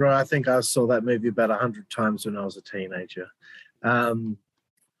 Excellent, bro. I think I saw that movie about 100 times when I was a teenager.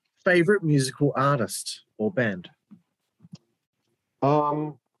 Favorite musical artist or band?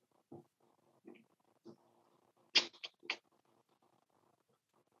 I'm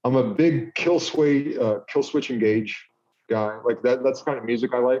a big Killswitch Engage guy. That's the kind of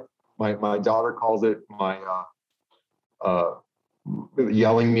music I like. My daughter calls it my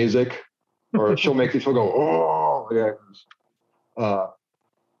yelling music, or she'll go, oh, yeah.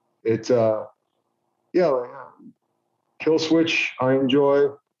 Killswitch I enjoy.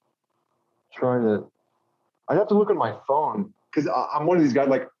 I'd have to look at my phone because I'm one of these guys.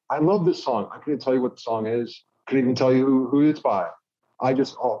 I love this song. I couldn't tell you what the song is. Couldn't even tell you who it's by.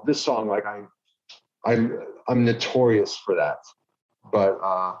 This song, I'm notorious for that. But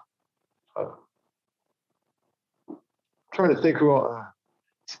trying to think who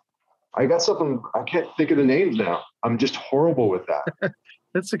I got something. I can't think of the names now. I'm just horrible with that.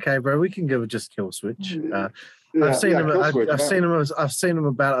 That's okay, bro. We can go with just Killswitch. Yeah, I've seen him. Killswitch, I've seen him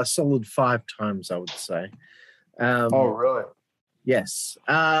about a solid 5 times, I would say. Oh, really? Yes.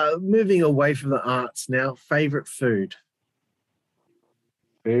 Moving away from the arts now. Favorite food?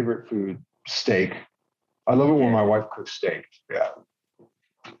 Favorite food? Steak. I love it when my wife cooks steak. Yeah.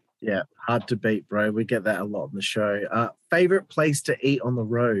 Yeah, hard to beat, bro. We get that a lot on the show. Favorite place to eat on the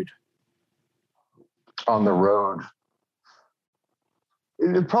road? On the road.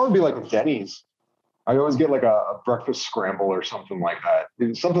 It'd probably be a Denny's. I always get a breakfast scramble or something like that.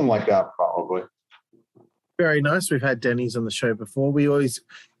 Something like that, probably. Very nice. We've had Denny's on the show before. We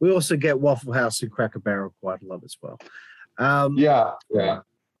also get Waffle House and Cracker Barrel quite a lot as well. Yeah.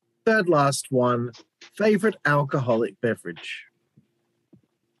 Third last one. Favorite alcoholic beverage?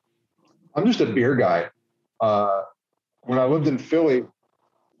 I'm just a beer guy. when I lived in Philly,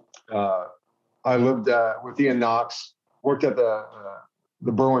 I lived with Ian Knox, worked at the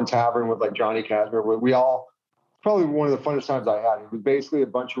Berwyn Tavern with like Johnny Casimir. We all, probably one of the funnest times I had. It was basically a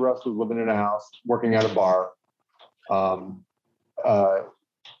bunch of wrestlers living in a house, working at a bar.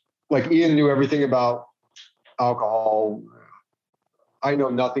 Like Ian knew everything about alcohol. I know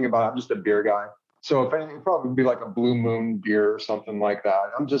nothing about it. I'm just a beer guy. So if anything, it'd probably be like a Blue Moon beer or something like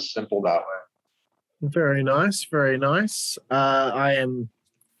that. I'm just simple that way. Very nice, very nice. I am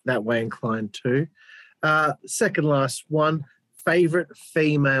that way inclined too. Second last one, favorite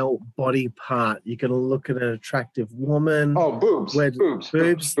female body part. You're going to look at an attractive woman. Oh, boobs. Boobs.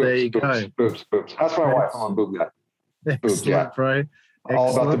 There you go. Boobs. That's my wife. I'm a boob guy. Excellent, yeah. bro.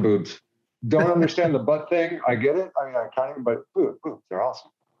 All about the boobs. Don't understand the butt thing. I get it. I mean, I kind of, but boobs, they're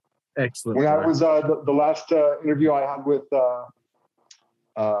awesome. Excellent. When I was the last interview I had with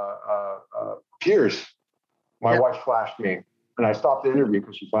Piers, my wife flashed me, and I stopped the interview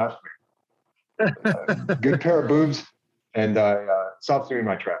because she flashed me. Good pair of boobs, and I stopped me in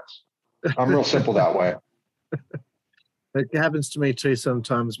my tracks. I'm real simple that way. It happens to me too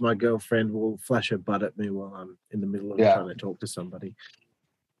sometimes. My girlfriend will flash her butt at me while I'm in the middle of trying to talk to somebody.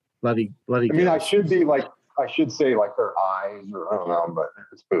 Bloody. I mean, girls. I should say like their eyes, or I don't know, but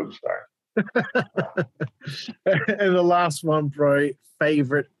it's boobs. Sorry. And the last one, bro.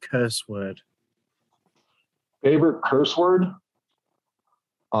 Favorite curse word. Favorite curse word?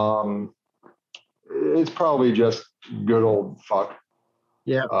 It's probably just good old fuck.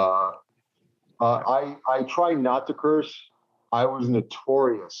 Yeah. I try not to curse. I was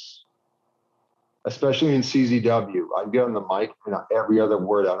notorious, especially in CZW. I'd get on the mic and every other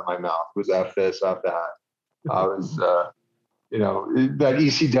word out of my mouth was F this, F that. I was, that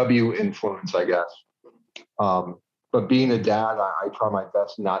ECW influence, I guess. But being a dad, I try my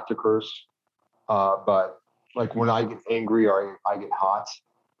best not to curse. But like when I get angry or I get hot,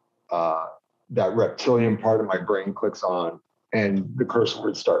 that reptilian part of my brain clicks on and the curse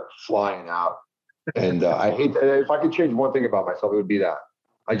words start flying out. And I hate that. If I could change one thing about myself, it would be that.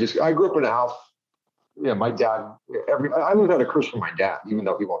 I grew up in a house. Yeah, my dad, I learned how to curse from my dad, even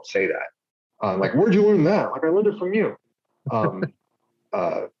though he won't say that. Like, where'd you learn that? Like, I learned it from you. But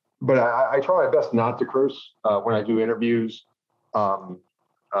I try my best not to curse when I do interviews. If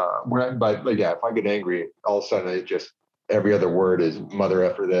I get angry, all of a sudden it just, every other word is mother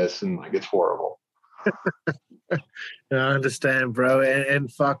effer this, and like, it's horrible. I understand, bro.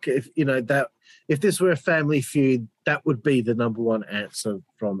 And fuck, if this were a Family Feud, that would be the number one answer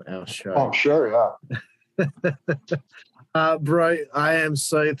from our show. Oh, sure, yeah. Bro, I am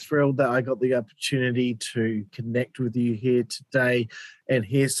so thrilled that I got the opportunity to connect with you here today and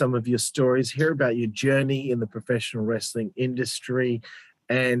hear some of your stories, hear about your journey in the professional wrestling industry,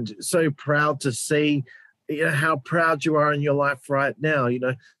 and so proud to see, how proud you are in your life right now.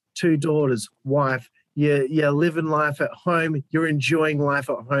 2 daughters, wife, you're living life at home, you're enjoying life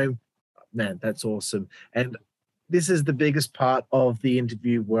at home. Man, that's awesome. And this is the biggest part of the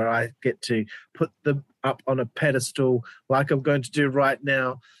interview where I get to put them up on a pedestal like I'm going to do right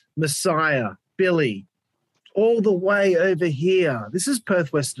now. Messiah, Billy, all the way over here. This is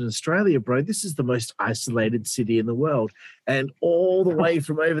Perth, Western Australia, bro. This is the most isolated city in the world. And all the way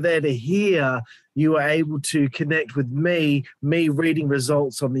from over there to here, you were able to connect with me reading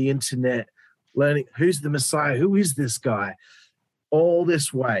results on the internet, learning who's the Messiah, who is this guy, all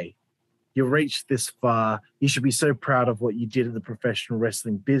this way. You reached this far. You should be so proud of what you did in the professional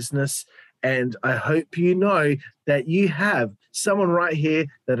wrestling business. And I hope you know that you have someone right here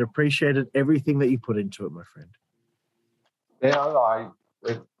that appreciated everything that you put into it, my friend. Yeah,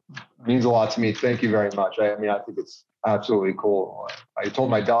 it means a lot to me. Thank you very much. I think it's absolutely cool. I told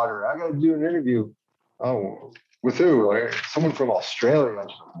my daughter, I got to do an interview. Oh, with who? Like, someone from Australia. I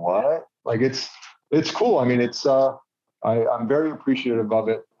said, what? Like, it's cool. I mean, I'm very appreciative of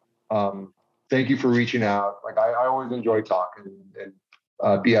it. Thank you for reaching out. Like, I always enjoy talking and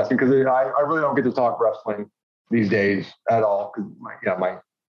BSing, because I really don't get to talk wrestling these days at all. Because my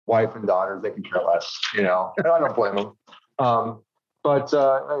wife and daughters, they can care less, and I don't blame them. But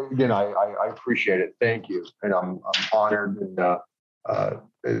again, I appreciate it. Thank you, and I'm honored. And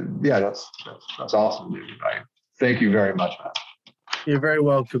that's awesome, dude. Thank you very much, man. You're very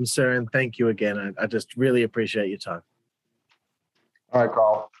welcome, sir, and thank you again. I just really appreciate your time. All right,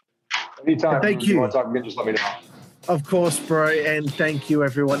 Carl. Anytime. Thank you. You want to talk again, just let me know. Of course, bro, and thank you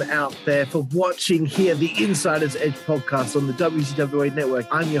everyone out there for watching here the Insider's Edge podcast on the WCWA Network.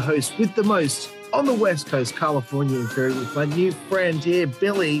 I'm your host with the most on the West Coast, California Imperial, with my new friend here,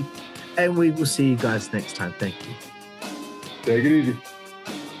 Billy, and we will see you guys next time. Thank you. Take it easy.